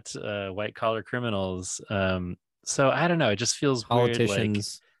 Why not white collar criminals? So I don't know. It just feels weird. Like,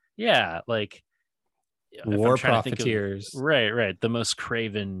 Politicians, yeah, like if I'm war trying to think of- profiteers. right. The most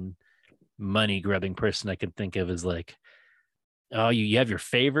craven, money grubbing person I can think of is like, oh, you have your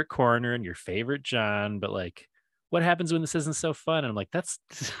favorite corner and your favorite John, but like, what happens when this isn't so fun? And I'm like, that's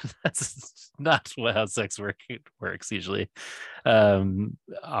not how sex work works usually.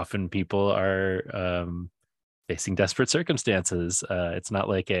 Often people are facing desperate circumstances. It's not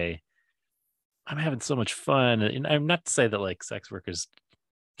like I'm having so much fun. And I'm not to say that like sex workers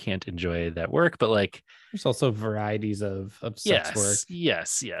can't enjoy that work, but like, There's also varieties of sex work.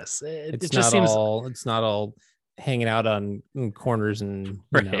 yes. It's It just not seems it's not all hanging out on corners and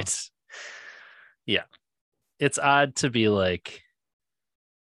you know. right. Yeah. It's odd to be like,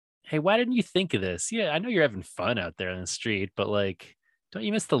 hey, why didn't you think of this? Yeah, I know you're having fun out there on the street, but like, don't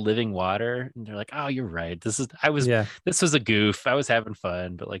you miss the living water? And they're like, oh, you're right. This was a goof. I was having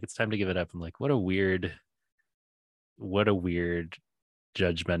fun, but like, it's time to give it up. I'm like, what a weird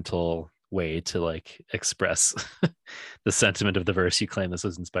judgmental way to like express the sentiment of the verse you claim this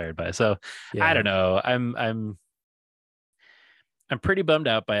was inspired by. So Yeah. I don't know. I'm pretty bummed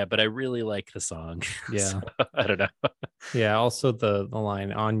out by it, but I really like the song. Yeah. So, I don't know. Yeah. Also the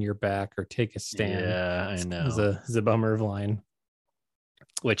line "on your back" or "take a stand." Yeah, I know. is a bummer of line.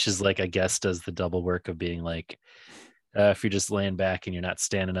 Which is like, I guess, does the double work of being like, if you're just laying back and you're not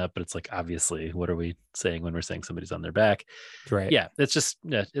standing up, but it's like, obviously, what are we saying when we're saying somebody's on their back? Right. Yeah, it's just,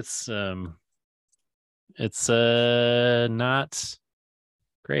 it's not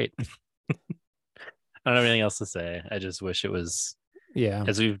great. I don't have anything else to say. I just wish it was, Yeah.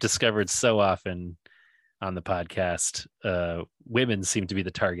 as we've discovered so often on the podcast, women seem to be the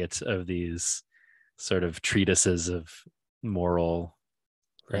target of these sort of treatises of moral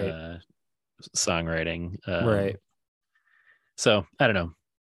Right. songwriting. Right. So I don't know.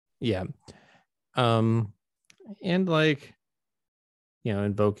 Yeah. And like,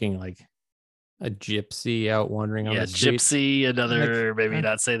 invoking like a gypsy out wandering on Yeah, the street. gypsy, another, Like, maybe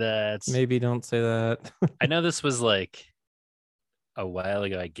not say that. Maybe don't say that. I know this was like a while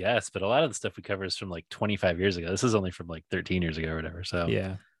ago, I guess, but a lot of the stuff we cover is from like 25 years ago. This is only from like 13 years ago or whatever. So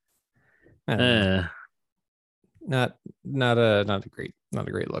Yeah. I don't know. eh, Not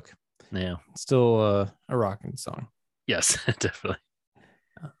a great look. yeah. Still a rocking song. Yes, definitely.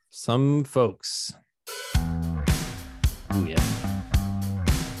 Some folks. Ooh, yeah.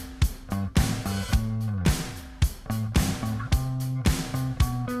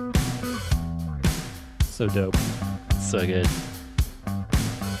 So dope. So good.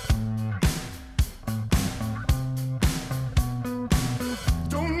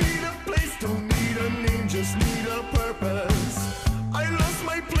 Don't need a place, don't need a name, just need a purpose. I lost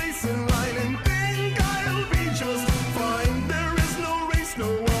my place in line and think I'll be just fine. There is no race, no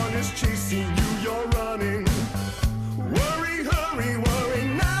one is chasing you, you're running.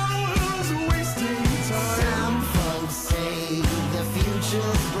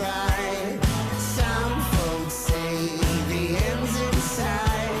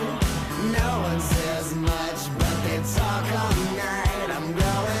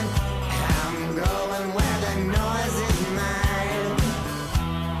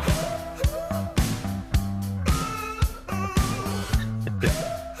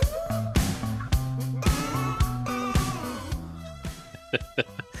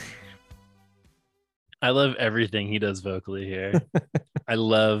 I love everything he does vocally here. I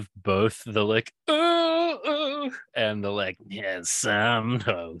love both the like oh, and the like some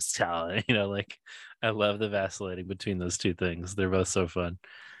host talent. Like I love the vacillating between those two things. They're both so fun.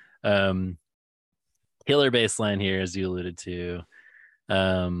 Killer bass line here, as you alluded to.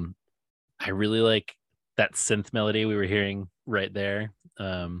 I really like that synth melody we were hearing right there.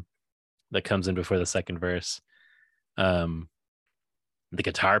 That comes in before the second verse. The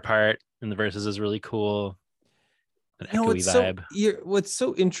guitar part in the verses is really cool. An echoey vibe. What's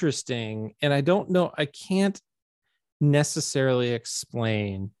so interesting, and I don't know, I can't necessarily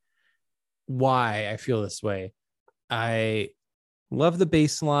explain why I feel this way. I love the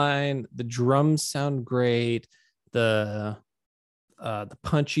bass line. The drums sound great. The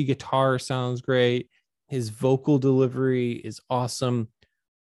punchy guitar sounds great. His vocal delivery is awesome.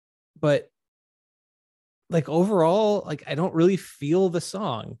 But like overall, like I don't really feel the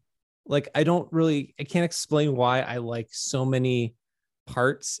song. Like I can't explain why I like so many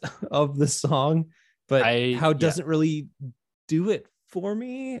parts of the song, but how it doesn't really do it for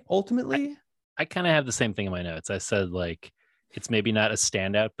me ultimately. I kind of have the same thing in my notes. I said like it's maybe not a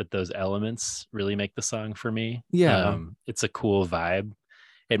standout, but those elements really make the song for me. Yeah. It's a cool vibe.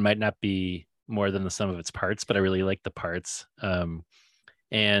 It might not be more than the sum of its parts, but I really like the parts.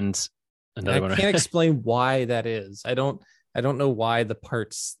 And another one. I can't explain why that is. I don't know why the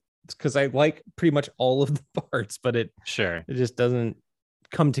parts, because I like pretty much all of the parts, but it just doesn't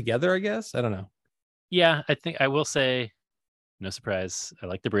come together, I guess. I don't know. Yeah, I think I will say, no surprise, I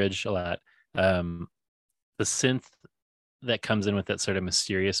like the bridge a lot. The synth that comes in with that sort of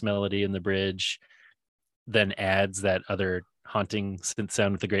mysterious melody in the bridge then adds that other haunting synth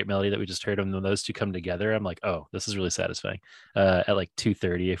sound with the great melody that we just heard. And when those two come together, I'm like, oh, this is really satisfying. At like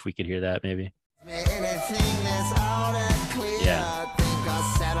 2:30, if we could hear that, maybe. Yeah.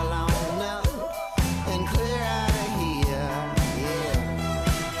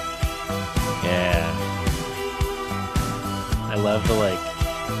 Yeah. I love the like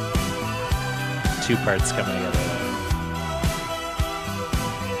two parts coming together.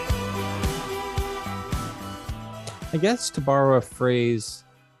 I guess to borrow a phrase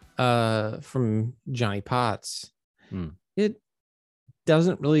from Johnny Potts, it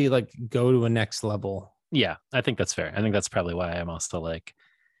doesn't really like go to a next level. Yeah, I think that's fair. I think that's probably why I'm also like,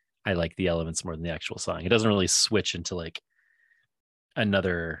 I like the elements more than the actual song. It doesn't really switch into like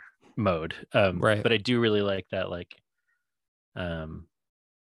another mode. Right. But I do really like that like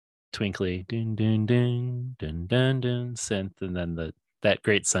twinkly dun dun dun dun dun dun synth, and then that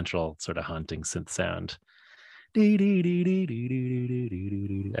great central sort of haunting synth sound. I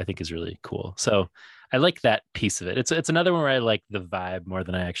think is really cool. So I like that piece of it. It's another one where I like the vibe more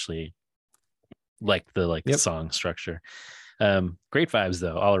than I actually like the the song structure. Great vibes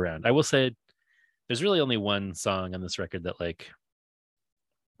though all around. I will say there's really only one song on this record that like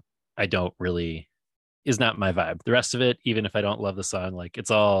I don't really is not my vibe. The rest of it, even if I don't love the song, like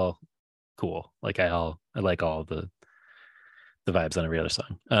it's all cool. Like I like all the vibes on every other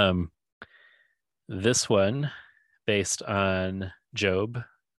song. This one based on Job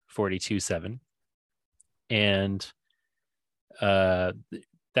 42:7, and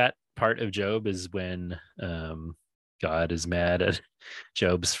that part of Job is when God is mad at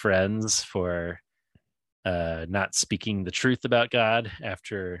Job's friends for not speaking the truth about God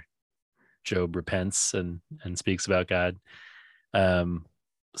after Job repents and speaks about God.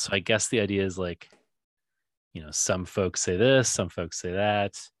 So I guess the idea is like, some folks say this, some folks say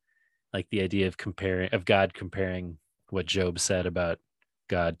that. Like the idea of God comparing what Job said about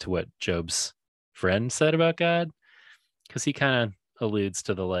God to what Job's friend said about God, because he kind of alludes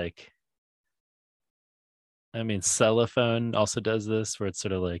to the like. I mean, Cellophone also does this, where it's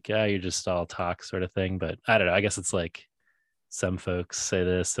sort of like, yeah, you're just all talk sort of thing. But I don't know. I guess it's like some folks say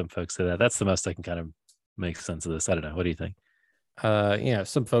this, some folks say that. That's the most I can kind of make sense of this. I don't know. What do you think?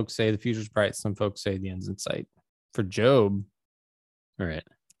 Some folks say the future's bright. Some folks say the end's in sight. For Job, all right.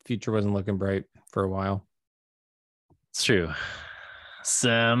 Future wasn't looking bright for a while. It's true.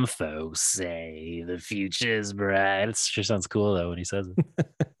 Some folks say the future's bright. It sure sounds cool though when he says it.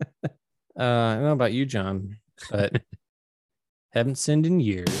 I don't know about you, John, but haven't sinned in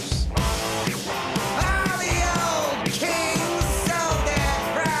years.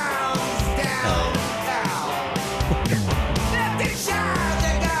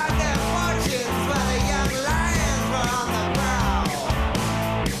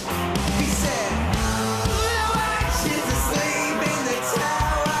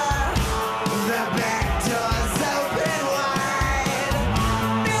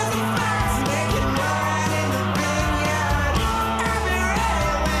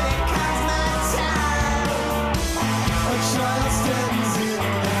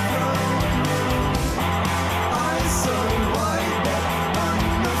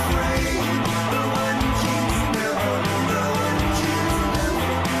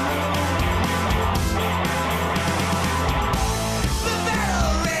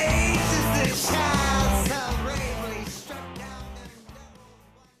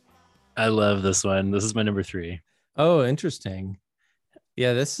 I love this one. This is my number 3. Oh, interesting.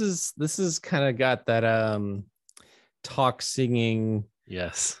 Yeah, this is kind of got that talk singing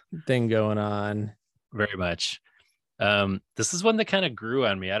Yes, thing going on. very much. This is one that kind of grew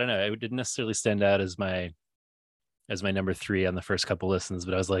on me. I don't know. It didn't necessarily stand out as my number 3 on the first couple listens,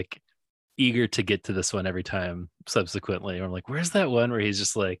 but I was like eager to get to this one every time subsequently. I'm like, where's that one where he's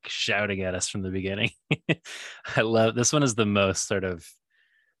just like shouting at us from the beginning? I love this one. Is the most sort of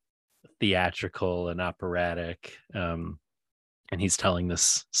theatrical and operatic, and he's telling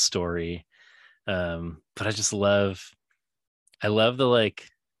this story. But I just love the like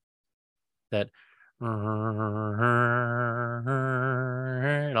that.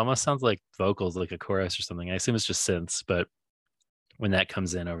 It almost sounds like vocals, like a chorus or something. I assume it's just synths, but when that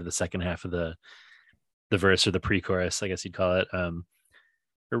comes in over the second half of the verse, or the pre-chorus, I guess you'd call it, are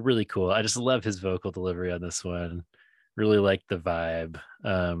really cool. I just love his vocal delivery on this one. Really like the vibe.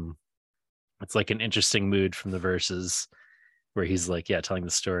 It's like an interesting mood from the verses where he's like, yeah, telling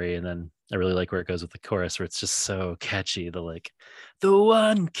the story, and then I really like where it goes with the chorus, where it's just so catchy. The like, the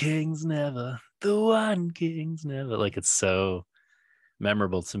one king's never, the one king's never. Like, it's so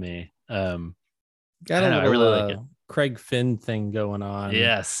memorable to me. Got I don't know, I really like it. Craig Finn thing going on.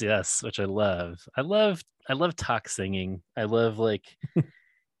 Yes, which I love. I love talk singing. I love like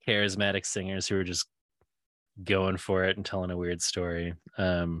charismatic singers who are just going for it and telling a weird story.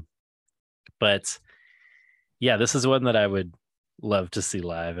 But yeah, this is one that I would love to see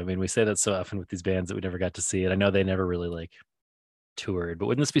live. I mean, we say that so often with these bands that we never got to see it. I know they never really like toured, but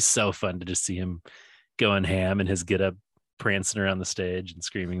wouldn't this be so fun to just see him going ham and his get up, prancing around the stage and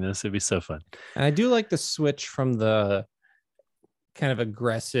screaming this? It'd be so fun. And I do like the switch from the kind of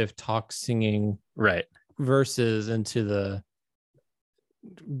aggressive talk singing Right. verses into the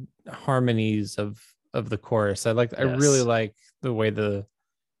harmonies of the chorus. I really like the way the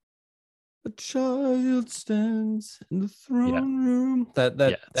child stands in the throne room. That's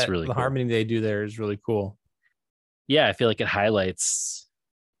really the cool. harmony they do there is really cool. Yeah, I feel like it highlights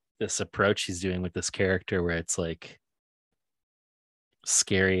this approach he's doing with this character, where it's like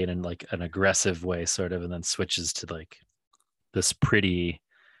scary and in like an aggressive way, sort of, and then switches to like this pretty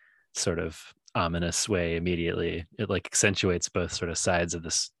sort of ominous way immediately. It like accentuates both sort of sides of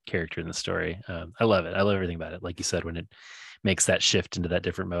this character in the story. I love it. I love everything about it. Like you said, when it makes that shift into that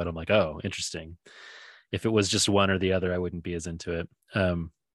different mode, I'm like, oh, interesting. If it was just one or the other, I wouldn't be as into it.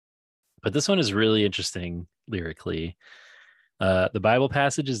 But this one is really interesting lyrically. The Bible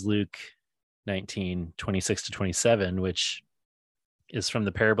passage is Luke 19:26-27, which is from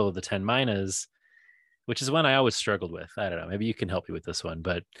the parable of the 10 minas, which is one I always struggled with. I don't know, maybe you can help me with this one,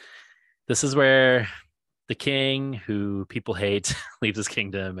 but this is where the king, who people hate, leaves his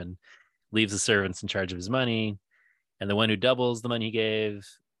kingdom and leaves the servants in charge of his money. And the one who doubles the money he gave,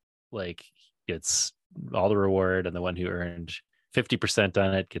 like, gets all the reward, and the one who earned 50%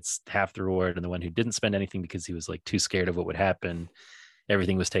 on it gets half the reward, and the one who didn't spend anything because he was like too scared of what would happen,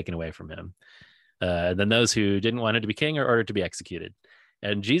 everything was taken away from him. Then those who didn't want him to be king are ordered to be executed.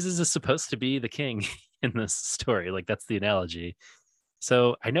 And Jesus is supposed to be the king in this story. Like, that's the analogy.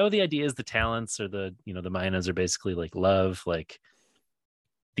 So I know the idea is the talents, or the minas are basically like love. Like,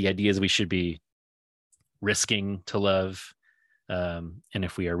 the idea is we should be risking to love. And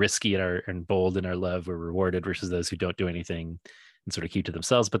if we are risky and bold in our love, we're rewarded, versus those who don't do anything and sort of keep to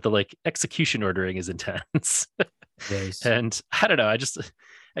themselves. But the like execution ordering is intense. Yes. And I don't know. I just,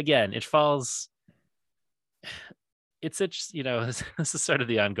 again, it falls. It's this is sort of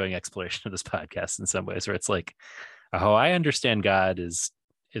the ongoing exploration of this podcast in some ways, where it's like, oh, I understand God is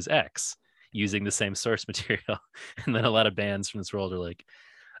X, using the same source material. And then a lot of bands from this world are like,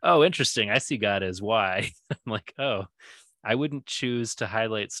 oh, interesting, I see God as Y. I'm like, oh, I wouldn't choose to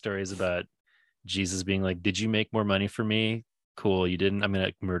highlight stories about Jesus being like, did you make more money for me? Cool, you didn't, I'm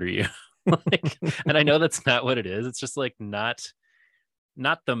gonna murder you. Like, and I know that's not what it is. It's just like not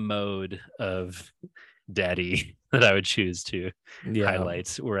the mode of daddy that I would choose to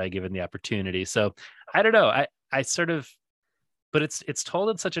highlight were I given the opportunity. So I don't know. I sort of, but it's told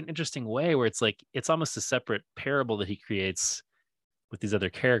in such an interesting way, where it's like, it's almost a separate parable that he creates with these other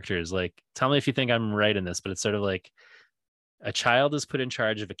characters. Like, tell me if you think I'm right in this, but it's sort of like a child is put in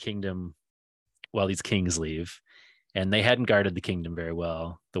charge of a kingdom while these kings leave, and they hadn't guarded the kingdom very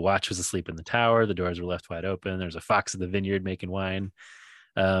well. The watch was asleep in the tower. The doors were left wide open. There's a fox in the vineyard making wine.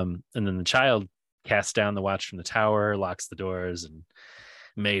 And then the child cast down the watch from the tower, locks the doors, and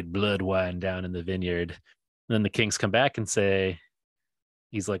made blood wine down in the vineyard. And then the kings come back and say,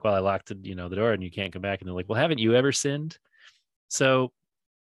 he's like, well, I locked the door and you can't come back. And they're like, well, haven't you ever sinned? So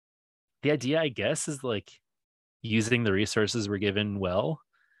the idea, I guess, is like using the resources we're given well.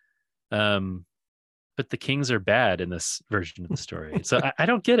 But the kings are bad in this version of the story. So I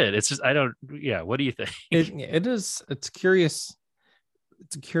don't get it. It's just, yeah. What do you think? It's a curious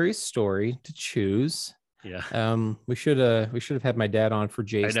story to choose. Yeah. We should have had my dad on for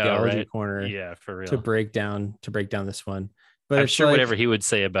Jay's Theology right? Corner. Yeah, for real. To break down this one. But I'm it's sure like, whatever he would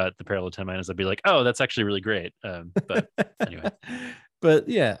say about the Parallel 10 Minus, I'd be like, oh, that's actually really great. But anyway. But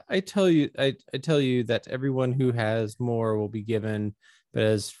yeah, I tell you that everyone who has more will be given. But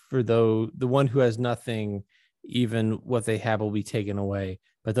as for the one who has nothing, even what they have will be taken away.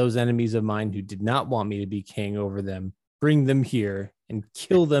 But those enemies of mine who did not want me to be king over them, bring them here and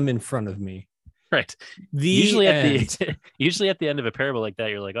kill them in front of me. Right. Usually at the end of a parable like that,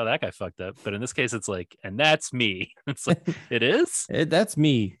 you're like, oh, that guy fucked up. But in this case, it's like, and that's me. It's like, it is? That's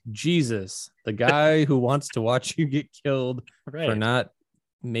me, Jesus, the guy who wants to watch you get killed for not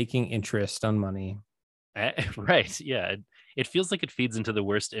making interest on money. Right. Yeah. It feels like it feeds into the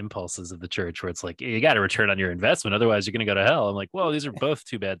worst impulses of the church, where it's like, you got to return on your investment, otherwise you're going to go to hell. I'm like, whoa, these are both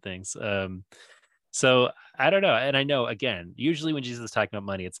two bad things. So I don't know. And I know, again, usually when Jesus is talking about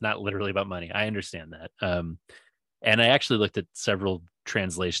money, it's not literally about money. I understand that. And I actually looked at several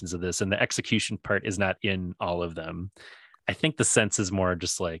translations of this, and the execution part is not in all of them. I think the sense is more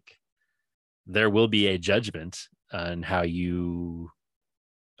just like, there will be a judgment on how you,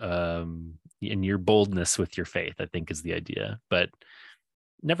 in your boldness with your faith, I think is the idea. But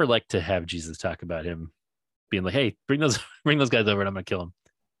never like to have Jesus talk about him being like, hey, bring those guys over and I'm going to kill them.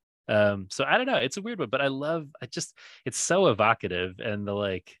 So I don't know. It's a weird one, but it's so evocative, and the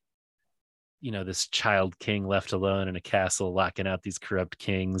like, this child king left alone in a castle, locking out these corrupt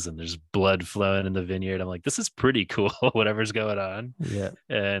kings, and there's blood flowing in the vineyard. I'm like, this is pretty cool, whatever's going on. Yeah.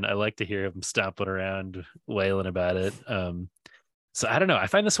 And I like to hear him stomping around, wailing about it. So I don't know. I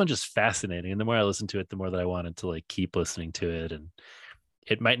find this one just fascinating. And the more I listen to it, the more that I wanted to like keep listening to it. And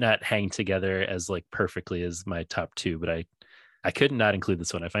it might not hang together as like perfectly as my top two, but I could not include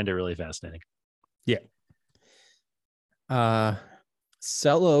this one. I find it really fascinating. Yeah.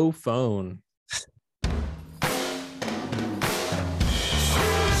 Cellophone.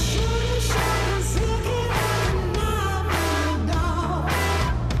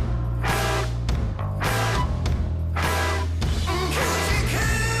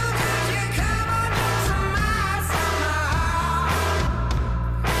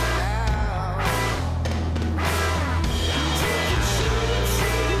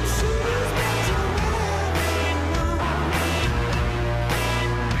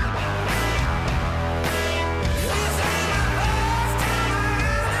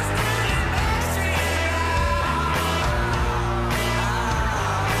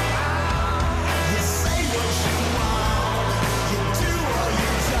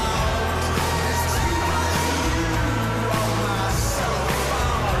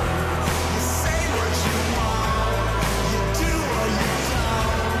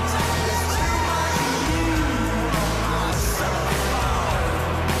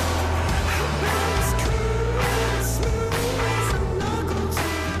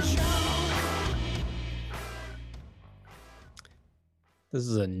 This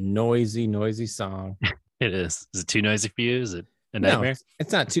is a noisy song. It is. Is it too noisy for you? Is it a nightmare? No,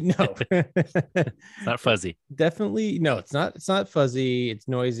 it's not too. No, it's not fuzzy. Definitely no. It's not. It's not fuzzy. It's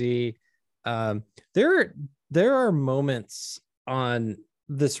noisy. There are moments on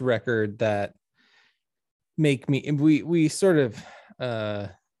this record that make me. We sort of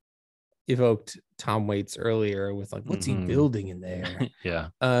evoked Tom Waits earlier with like, what's he building in there? Yeah.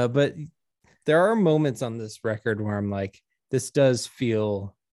 But there are moments on this record where I'm like, this does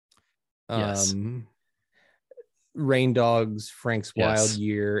feel yes. Rain Dogs, Frank's Yes. Wild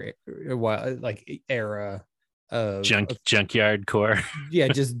Year, like era of junkyard core. Yeah,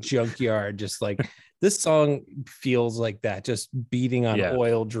 just junkyard. Just like this song feels like that, just beating on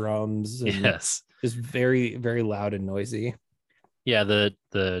oil drums. And yes, just very, very loud and noisy. Yeah, the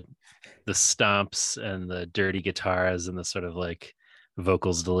stomps and the dirty guitars and the sort of like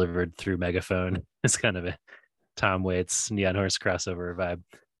vocals delivered through megaphone. It's kind of a Tom Waits Neon Horse crossover vibe.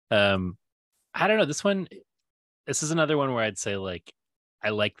 I don't know, this is another one where I'd say like I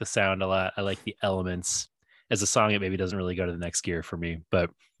like the sound a lot. I like the elements. As a song, it maybe doesn't really go to the next gear for me, but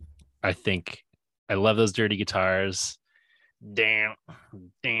I think I love those dirty guitars. Damn,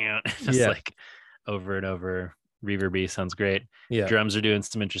 just like over and over. Reverby sounds great. Yeah, drums are doing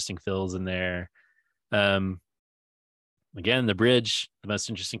some interesting fills in there. Again, the bridge, the most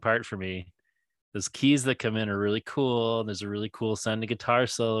interesting part for me. Those keys that come in are really cool. There's a really cool sounding guitar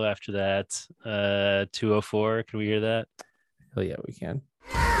solo after that. 204. Can we hear that? Oh yeah, we can.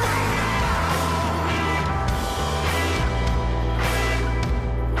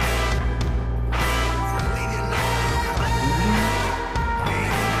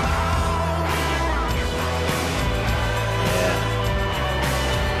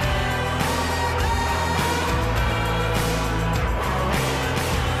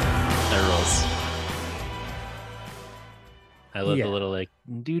 I love Yeah. the little like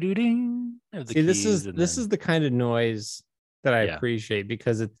doo doo ding of the See, this keys. is the kind of noise that I Yeah. appreciate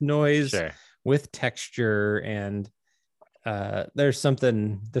because it's noise sure. with texture and there's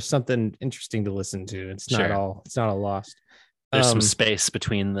something interesting to listen to. It's not Sure. all lost. There's some space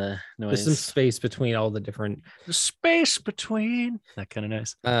between the There's noise. some space between all the different The space between that kind of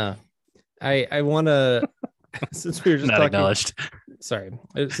noise. I want to since we were just Not talking acknowledged. sorry,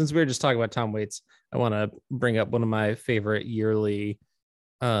 since we were just talking about Tom Waits, I want to bring up one of my favorite yearly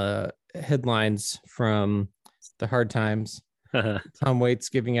headlines from the Hard Times. Tom Waits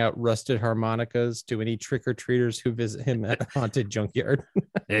giving out rusted harmonicas to any trick-or-treaters who visit him at a haunted junkyard.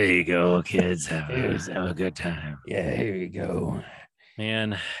 There you go, kids. Have a good time. Yeah, here you go.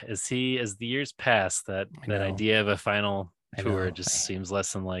 Man, as the years pass, that I know. idea of a final I tour know. just seems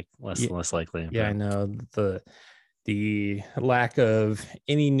less and Yeah. less likely. Yeah, I know the lack of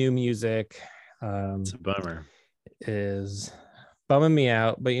any new music It's a bummer. is bumming me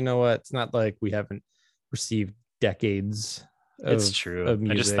out. But you know what? It's not like we haven't received decades. It's true. Of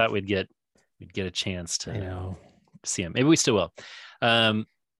I just music. thought we'd get a chance to You know, see him. Maybe we still will.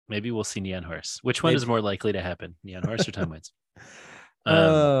 Maybe we'll see Neon Horse. Which one is more likely to happen, Neon Horse or Tom Waits?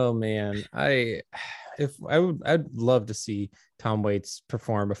 Oh man, I'd love to see Tom Waits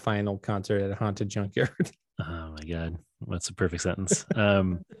perform a final concert at a haunted junkyard. Oh my god, that's a perfect sentence.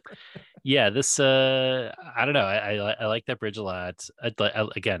 Yeah, this I don't know. I like that bridge a lot.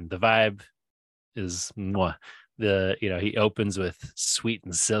 Again, the vibe is mwah. He opens with sweet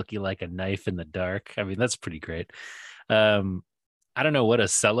and silky like a knife in the dark. I mean, that's pretty great. I don't know what a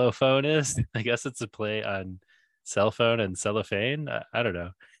cellophone is. I guess it's a play on cell phone and cellophane. I don't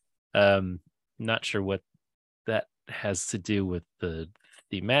know. Not sure what that has to do with the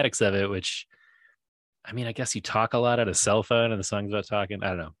thematics of it, which I mean, I guess you talk a lot on a cell phone and the song's about talking. I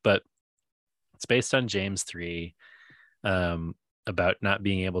don't know, but it's based on James 3, about not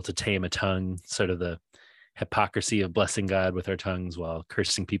being able to tame a tongue, sort of the hypocrisy of blessing God with our tongues while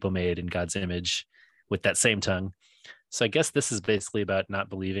cursing people made in God's image with that same tongue. So I guess this is basically about not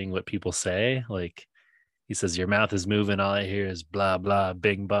believing what people say. Like he says, your mouth is moving. All I hear is blah, blah,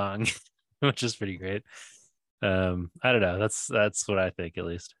 bing, bong, which is pretty great. I don't know. That's what I think, at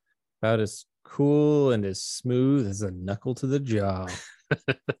least. About as cool and as smooth as a knuckle to the jaw.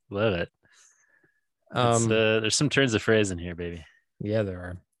 Love it. There's some turns of phrase in here, baby. Yeah, there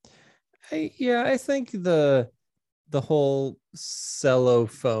are. I think the whole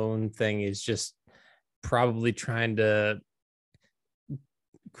cellophone thing is just probably trying to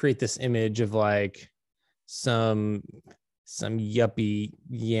create this image of like some yuppie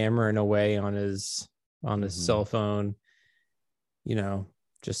yammering away on his cell phone. You know,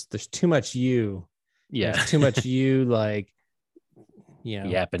 just there's too much you. Yeah. There's too much you, like, you know,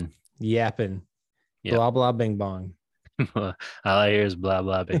 Yapping. Yeah. Blah blah bing bong. All I hear is blah,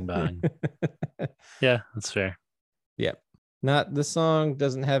 blah, bing, bong. Yeah, that's fair. Yep. Not the song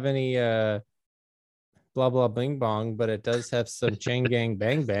doesn't have any blah blah bing bong, but it does have some chain gang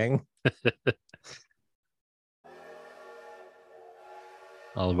bang bang.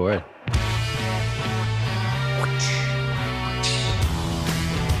 All aboard.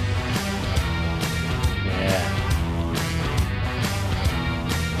 Yeah.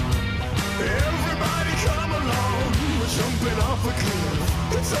 Everybody come along, we're jumping off a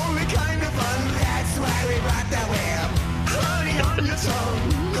cliff. It's only kind of fun, that's why we brought the whip. Honey on your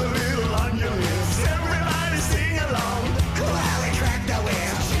tongue, a little on your lips. Everybody sing along while we crack the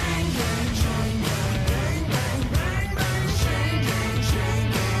whip.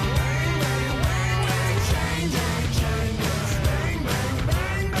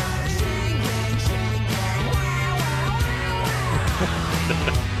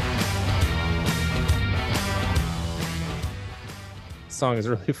 Song is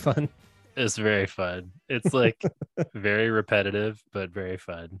really fun. It's very fun. It's like very repetitive, but very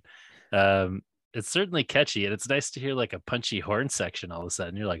fun. It's certainly catchy, and it's nice to hear like a punchy horn section all of a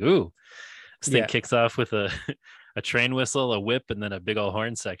sudden. You're like, ooh, this thing Yeah. kicks off with a train whistle, a whip, and then a big old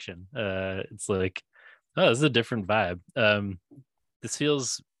horn section. It's like, oh, this is a different vibe. This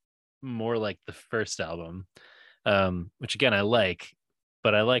feels more like the first album, which again I like,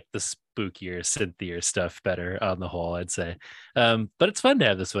 but I like the spookier, synthier stuff better on the whole, I'd say. But it's fun to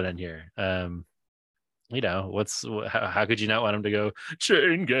have this one in here. You know, how could you not want him to go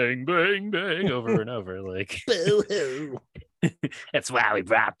chain gang bang bang over and over? Like, boo-hoo. That's why we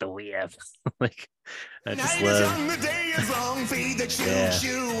brought the whip. Like, I just Night is love. young, the day is long, feed the choo Yeah.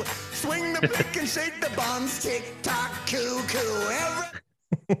 choo. Swing the pick and shake the buns, tick tock, coo coo.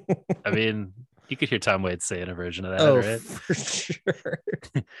 I mean, you could hear Tom Waits saying a version of that, Oh, right? for sure.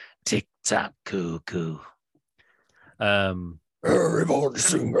 Tick tock, coo coo. Everybody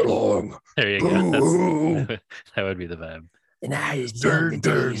sing along. There you go. That would be the vibe. And I is Ding, ding,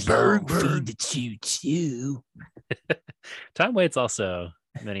 ding, ding. the choo-choo. Tom Waits also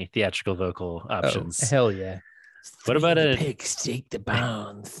many theatrical vocal options. Oh, hell yeah. What about a pigs take the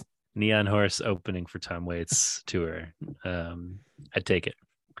bounds? Neon Horse opening for Tom Waits tour? I'd take it.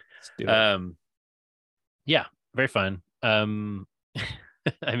 Let's do it. Yeah, very fun. I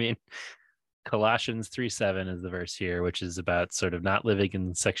mean, Colossians 3:7 is the verse here, which is about sort of not living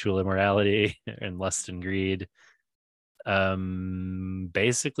in sexual immorality and lust and greed.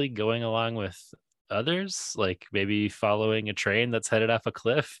 Basically going along with others, like maybe following a train that's headed off a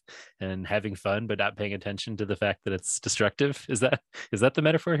cliff and having fun but not paying attention to the fact that it's destructive. Is that the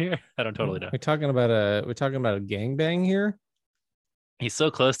metaphor here? I don't totally know. We're talking about a gangbang here. He's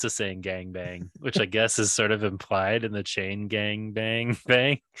so close to saying gang bang, which I guess is sort of implied in the chain gang bang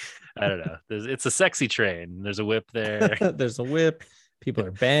bang. I don't know. It's a sexy train. There's a whip there. There's a whip. People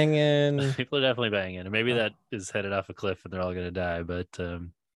are banging. People are definitely banging. And maybe that is headed off a cliff and they're all going to die. But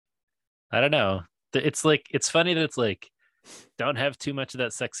I don't know. It's funny that it's like, don't have too much of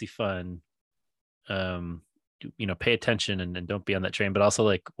that sexy fun. Pay attention and don't be on that train. But also,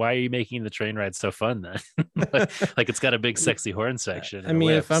 like, why are you making the train ride so fun then? like it's got a big sexy horn section. I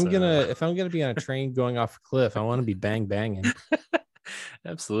mean, if I'm gonna be on a train going off a cliff, I want to be banging.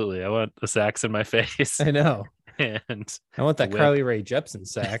 Absolutely. I want the sax in my face. I know. And I want that whip. Carly Rae Jepsen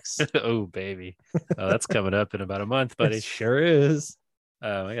sax. Oh, baby. Oh, that's coming up in about a month, buddy. It sure is.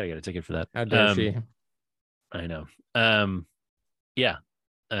 I gotta get a ticket for that. How dare she? I know. Yeah.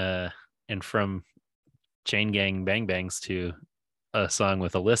 And from Chain Gang Bang Bangs to a song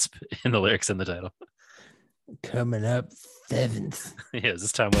with a lisp in the lyrics and the title. Coming up 7th. Yeah, is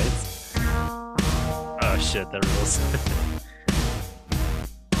this Tom Waits? Oh shit, that rules.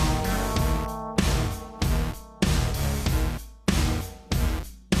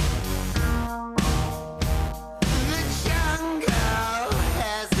 The jungle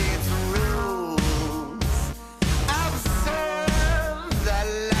has its rules. Observe the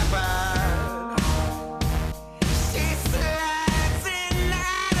leopard. She slides in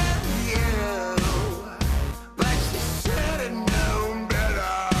out of view, but she should have known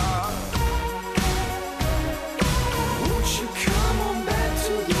better. Won't you come on back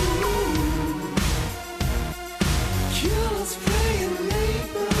to the room? Killers praying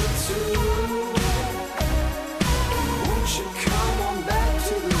neighbor too. Won't you come on back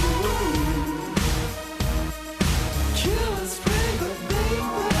to the room? Killers pray but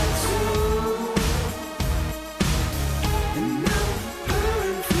neighbor too. And I'm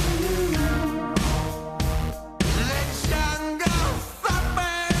purring for you. The jungle suffers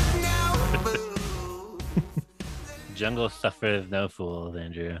no food. Jungle suffereth no fools,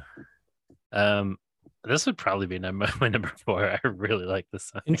 Andrew. This would probably be my number 4. I really like this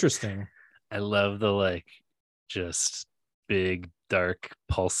song. Interesting. I love the just big, dark,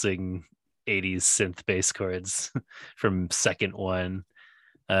 pulsing 80s synth bass chords from second one.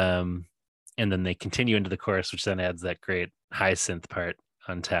 And then they continue into the chorus, which then adds that great high synth part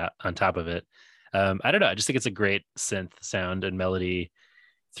on top of it. I don't know. I just think it's a great synth sound and melody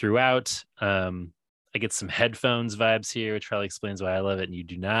throughout. I get some headphones vibes here, which probably explains why I love it and you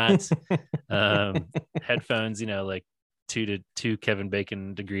do not. Headphones, like 2 Kevin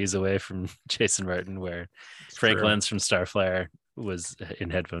Bacon degrees away from Jason Martin, where Frank true. Lenz from Starflyer was in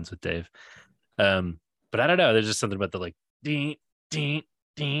headphones with Dave. But I don't know. There's just something about the ding, ding,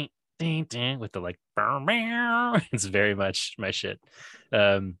 ding, ding, ding with the bow, meow. It's very much my shit.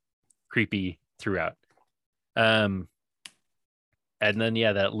 Creepy throughout. And then,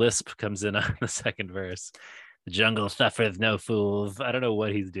 that lisp comes in on the second verse. The jungle suffereth no fools. I don't know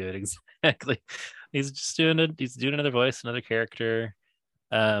what he's doing exactly. He's just doing another voice, another character.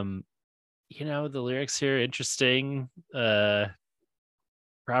 The lyrics here are interesting. Proverbs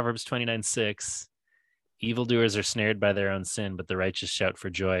 29:6. Evildoers are snared by their own sin, but the righteous shout for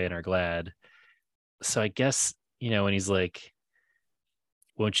joy and are glad. So I guess, when he's like,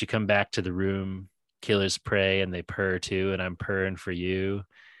 won't you come back to the room? Killers pray and they purr too, and I'm purring for you.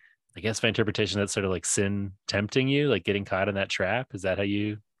 I guess my interpretation, that's sort of like sin tempting you, like getting caught in that trap. Is that how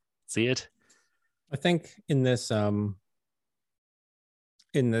you see it? I think in this song,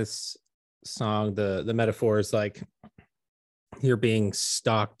 the metaphor is like you're being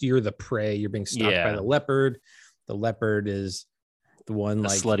stalked. You're the prey. You're being stalked by the leopard. The leopard is the one The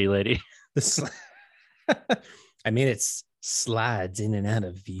slutty lady. I mean, it's slides in and out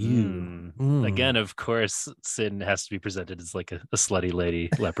of view. Again, of course, sin has to be presented as like a slutty lady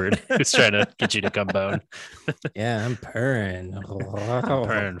leopard who's trying to get you to come bone. Yeah, I'm purring. I'm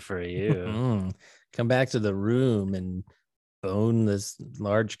purring for you. Come back to the room and bone this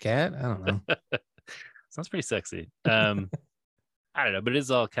large cat. I don't know. Sounds pretty sexy. I don't know, but it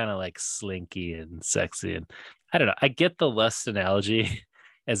is all kind of like slinky and sexy. And I don't know. I get the lust analogy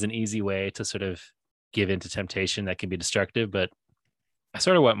as an easy way to sort of give into temptation that can be destructive, but I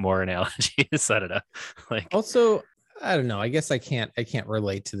sort of want more analogies. I don't know. Like, Also, I don't know. I guess I can't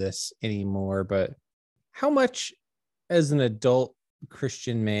relate to this anymore, but how much as an adult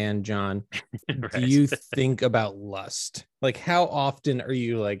Christian man, John, right. do you think about lust? Like, how often are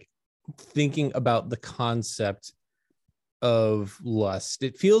you like thinking about the concept of lust?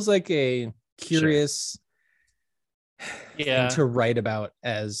 It feels like a curious thing to write about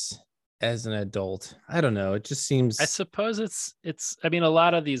as an adult. I don't know. It just seems, I suppose it's I mean, a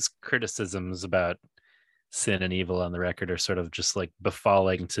lot of these criticisms about sin and evil on the record are sort of just like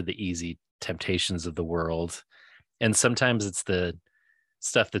befalling to the easy temptations of the world. And sometimes it's the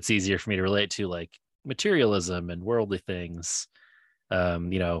stuff that's easier for me to relate to, like materialism and worldly things,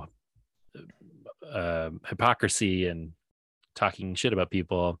 hypocrisy and talking shit about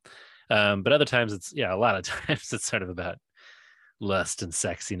people. But other times it's, a lot of times it's sort of about lust and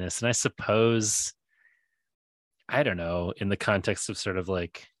sexiness. And I suppose, I don't know, in the context of sort of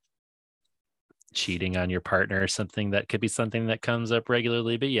like cheating on your partner or something, that could be something that comes up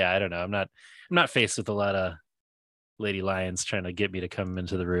regularly. But I don't know. I'm not faced with a lot of lady lions trying to get me to come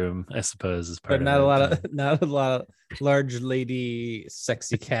into the room, I suppose, as part but of not a lot of large lady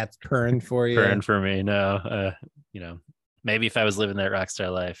sexy cats purring for you. burn for me. No, maybe if I was living that rock star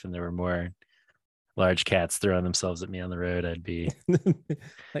life and there were more large cats throwing themselves at me on the road, I'd be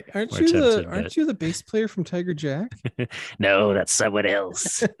like, aren't more you tempted, the bass player from Tiger Jack? no, that's someone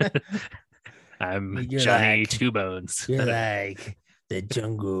else. I'm You're Johnny like- Two Bones. You're like, the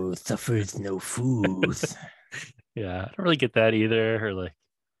jungle suffers no food. Yeah, I don't really get that either. Or like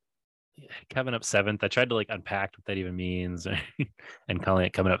coming up seventh. I tried to like unpack what that even means, and calling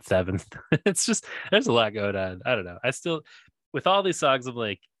it coming up seventh. It's just, there's a lot going on. I don't know. I still, with all these songs, I'm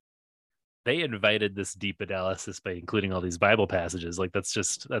like, they invited this deep analysis by including all these Bible passages. Like that's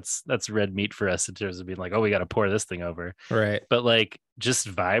red meat for us in terms of being like, oh, we got to pour this thing over. Right. But like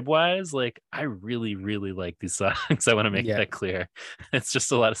just vibe wise, like I really, really like these songs. I want to make Yeah. that clear. It's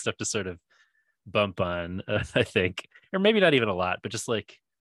just a lot of stuff to sort of bump on, I think, or maybe not even a lot, but just like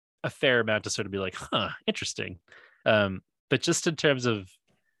a fair amount to sort of be like, interesting. But just in terms of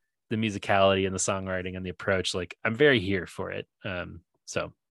the musicality and the songwriting and the approach, like I'm very here for it.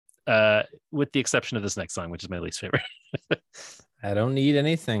 So with the exception of this next song, which is my least favorite. I don't need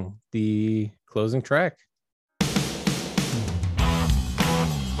anything. The closing track.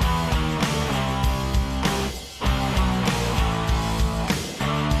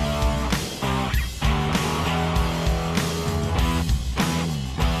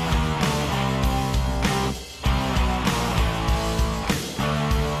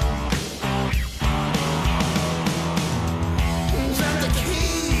 Drop the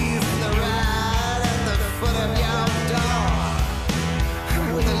keys in the ride at the foot of your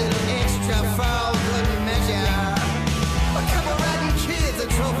door with a little extra for good measure. A couple riding kids, a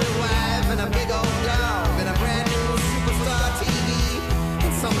trophy wife, and a big old dog, and a brand new superstar TV,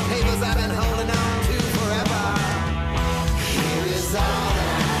 and some papers I've been holding on to forever. Here is all that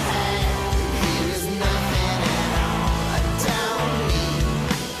I have. Here is nothing at all.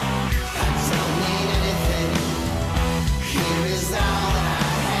 I don't need anything. Here is all that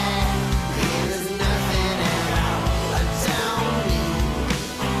I have. Here is nothing at all. I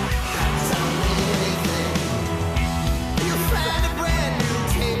don't need anything. You find a brand new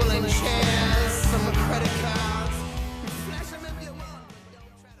table and chairs, some credit cards. Flash them if you want.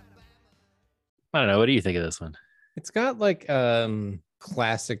 Don't try to buy them. I don't know. What do you think of this one? It's got like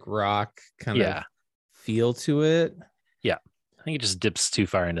classic rock kind Yeah. of feel to it. I think it just dips too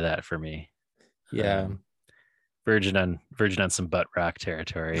far into that for me. Yeah. Virgin on some butt rock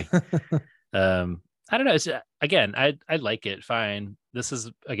territory. I don't know. It's, again, I like it fine. This is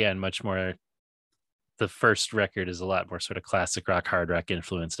again much more, the first record is a lot more sort of classic rock, hard rock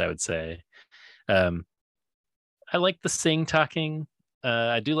influenced, I would say. I like the sing talking.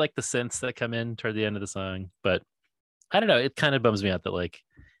 I do like the synths that come in toward the end of the song, but I don't know, it kind of bums me out that like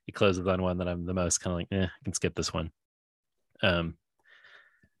it closes on one that I'm the most kind of like, I can skip this one.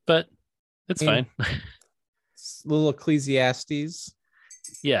 But it's Yeah. fine. It's a little Ecclesiastes.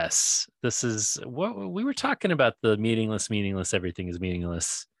 Yes, this is what we were talking about, the meaningless, everything is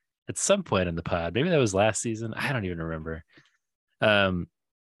meaningless at some point in the pod. Maybe that was last season. I don't even remember.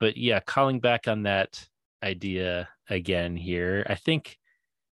 But yeah, calling back on that idea again here, I think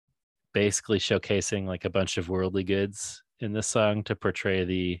basically showcasing like a bunch of worldly goods in this song to portray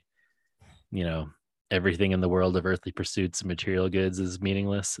the, everything in the world of earthly pursuits and material goods is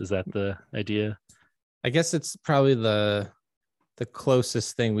meaningless. Is that the idea? I guess it's probably the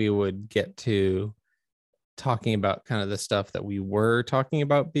closest thing we would get to talking about kind of the stuff that we were talking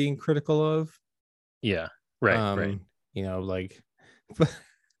about being critical of. Yeah. Right. You know, like,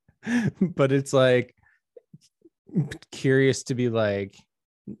 but it's like curious to be like,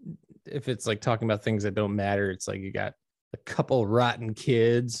 if it's like talking about things that don't matter, it's like you got a couple rotten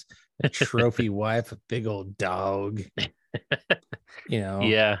kids, a trophy wife, a big old dog, you know.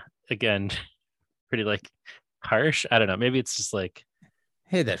 Yeah. Again, pretty like harsh. I don't know. Maybe it's just like,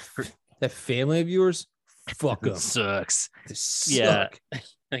 Hey, that family of yours, fuck them. sucks. They suck. Yeah.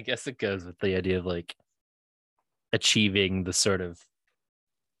 I guess it goes with the idea of like achieving the sort of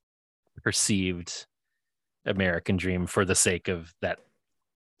perceived American dream for the sake of that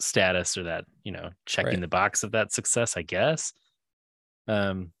status or that, you know, checking Right. the box of that success, I guess.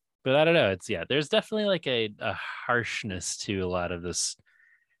 But I don't know. It's there's definitely like a harshness to a lot of this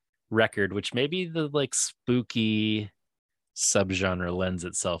record, which maybe the like spooky subgenre lends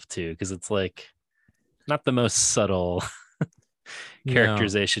itself to, because it's like not the most subtle No.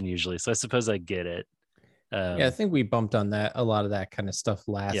 characterization usually. So I suppose I get it. Yeah, I think we bumped on that, a lot of that kind of stuff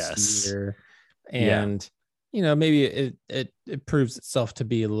last Yes. year. Yeah. And you know, maybe it proves itself to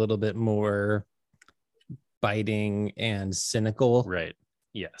be a little bit more biting and cynical. Right.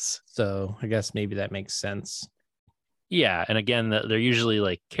 Yes. So I guess maybe that makes sense. Yeah. And again, they're usually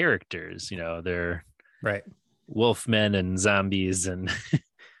like characters, you know, they're Right. wolfmen and zombies and,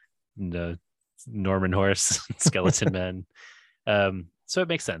 and Norman horse, skeleton men. So it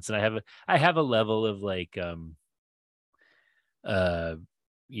makes sense. And I have a level of like, you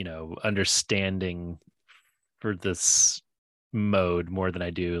know, understanding for this mode more than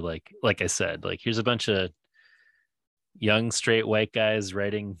I do like I said, like here's a bunch of young straight white guys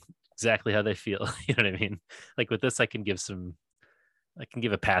writing exactly how they feel. You know what I mean? Like with this, I can give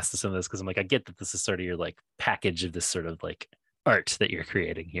a pass to some of this because I'm like, I get that this is sort of your like package of this sort of like art that you're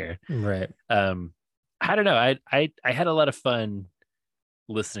creating here. Right. I don't know. I had a lot of fun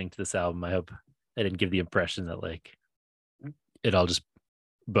listening to this album. I hope I didn't give the impression that like it all just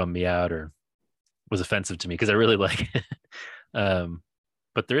bummed me out or was offensive to me, because I really like it.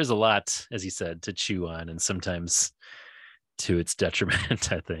 But there is a lot, as you said, to chew on, and sometimes to its detriment,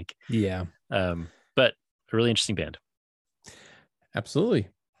 I think. Yeah. But a really interesting band. Absolutely.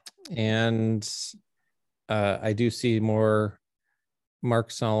 And I do see more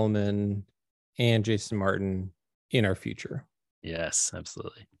Mark Solomon and Jason Martin in our future. Yes,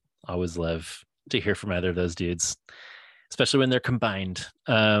 absolutely. Always love to hear from either of those dudes, especially when they're combined.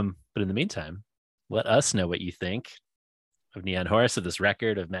 But in the meantime, let us know what you think of Neon Horse, of this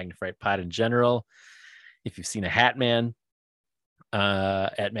record, of Magnified Pod in general. If you've seen a Hat Man,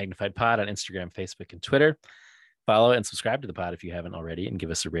 at Magnified Pod on Instagram, Facebook, and Twitter. Follow and subscribe to the pod if you haven't already, and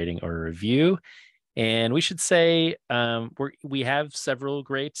give us a rating or a review. And we should say we have several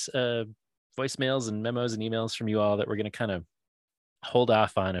great voicemails and memos and emails from you all that we're going to kind of hold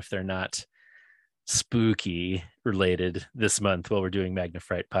off on if they're not spooky related this month while we're doing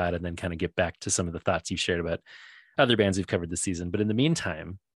Magnified Pod, and then kind of get back to some of the thoughts you shared about other bands we've covered this season. But in the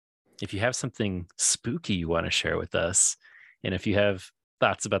meantime, if you have something spooky you want to share with us, and if you have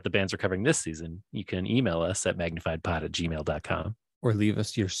thoughts about the bands we're covering this season, you can email us at magnifiedpod@gmail.com. Or leave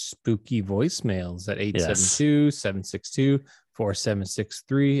us your spooky voicemails at 872-762-4763,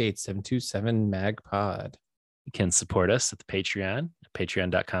 8727-MAGPOD. You can support us at the Patreon,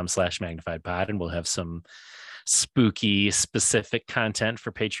 patreon.com/magnifiedpod, and we'll have some spooky specific content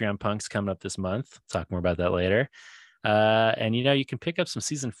for Patreon punks coming up this month. Talk more about that later. And you know, you can pick up some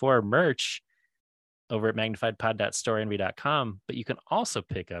season 4 merch over at magnifiedpod.storyenvy.com, but you can also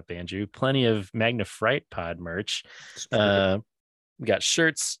pick up, Andrew, plenty of Magnified Pod merch. We got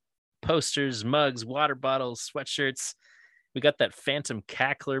shirts, posters, mugs, water bottles, sweatshirts. We got that Phantom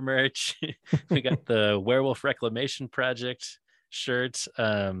Cackler merch. We got the Werewolf Reclamation Project shirt.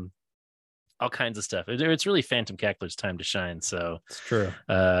 All kinds of stuff. It's really Phantom Cackler's time to shine. So It's true.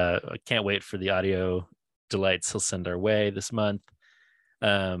 I can't wait for the audio delights he'll send our way this month.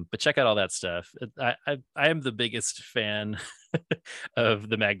 But check out all that stuff. I am the biggest fan of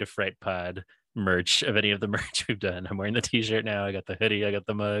the Magnified Pod merch, of any of the merch we've done. I'm wearing the t-shirt now. I got the hoodie. I got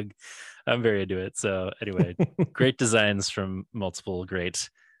the mug. I'm very into it. So anyway, great designs from multiple great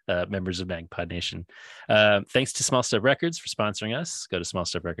members of Magpod Nation. Thanks to Small Step Records for sponsoring us. Go to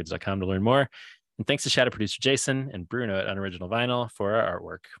smallsteprecords.com to learn more. And thanks to shadow producer Jason and Bruno at Unoriginal Vinyl for our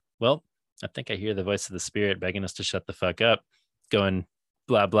artwork. Well, I think I hear the voice of the spirit begging us to shut the fuck up, going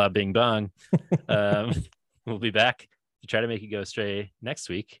blah, blah, bing, bong. We'll be back to try to make you go astray next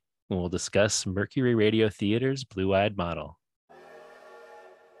week when we'll discuss Mercury Radio Theater's Blue Eyed Model.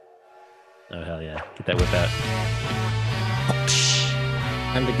 Oh, hell yeah. Get that whip out.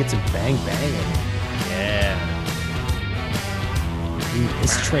 Time to get some bang banging. Yeah.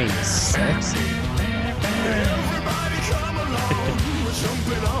 This train is sexy. Everybody come along, we're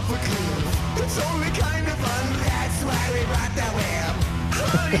jumping off a cliff. It's only kind of fun, that's why we brought the whip.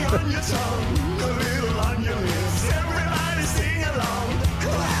 Honey on your tongue, a little on your lips. Everybody sing along,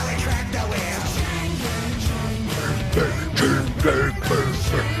 while we crack the whip.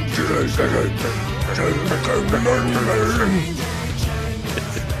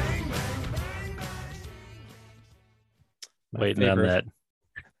 Waiting on that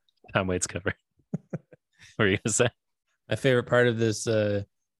Tom Waits cover. What were you going to say? My favorite part of this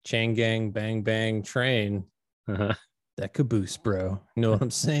chain gang bang bang train, Uh-huh. that caboose, bro. You know what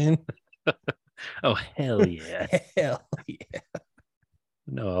I'm saying? Oh, hell yeah. Hell yeah.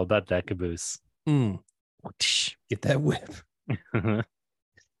 No, all about that caboose. Get that whip.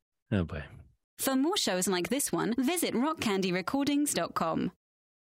 Oh, boy. For more shows like this one, visit rockcandyrecordings.com.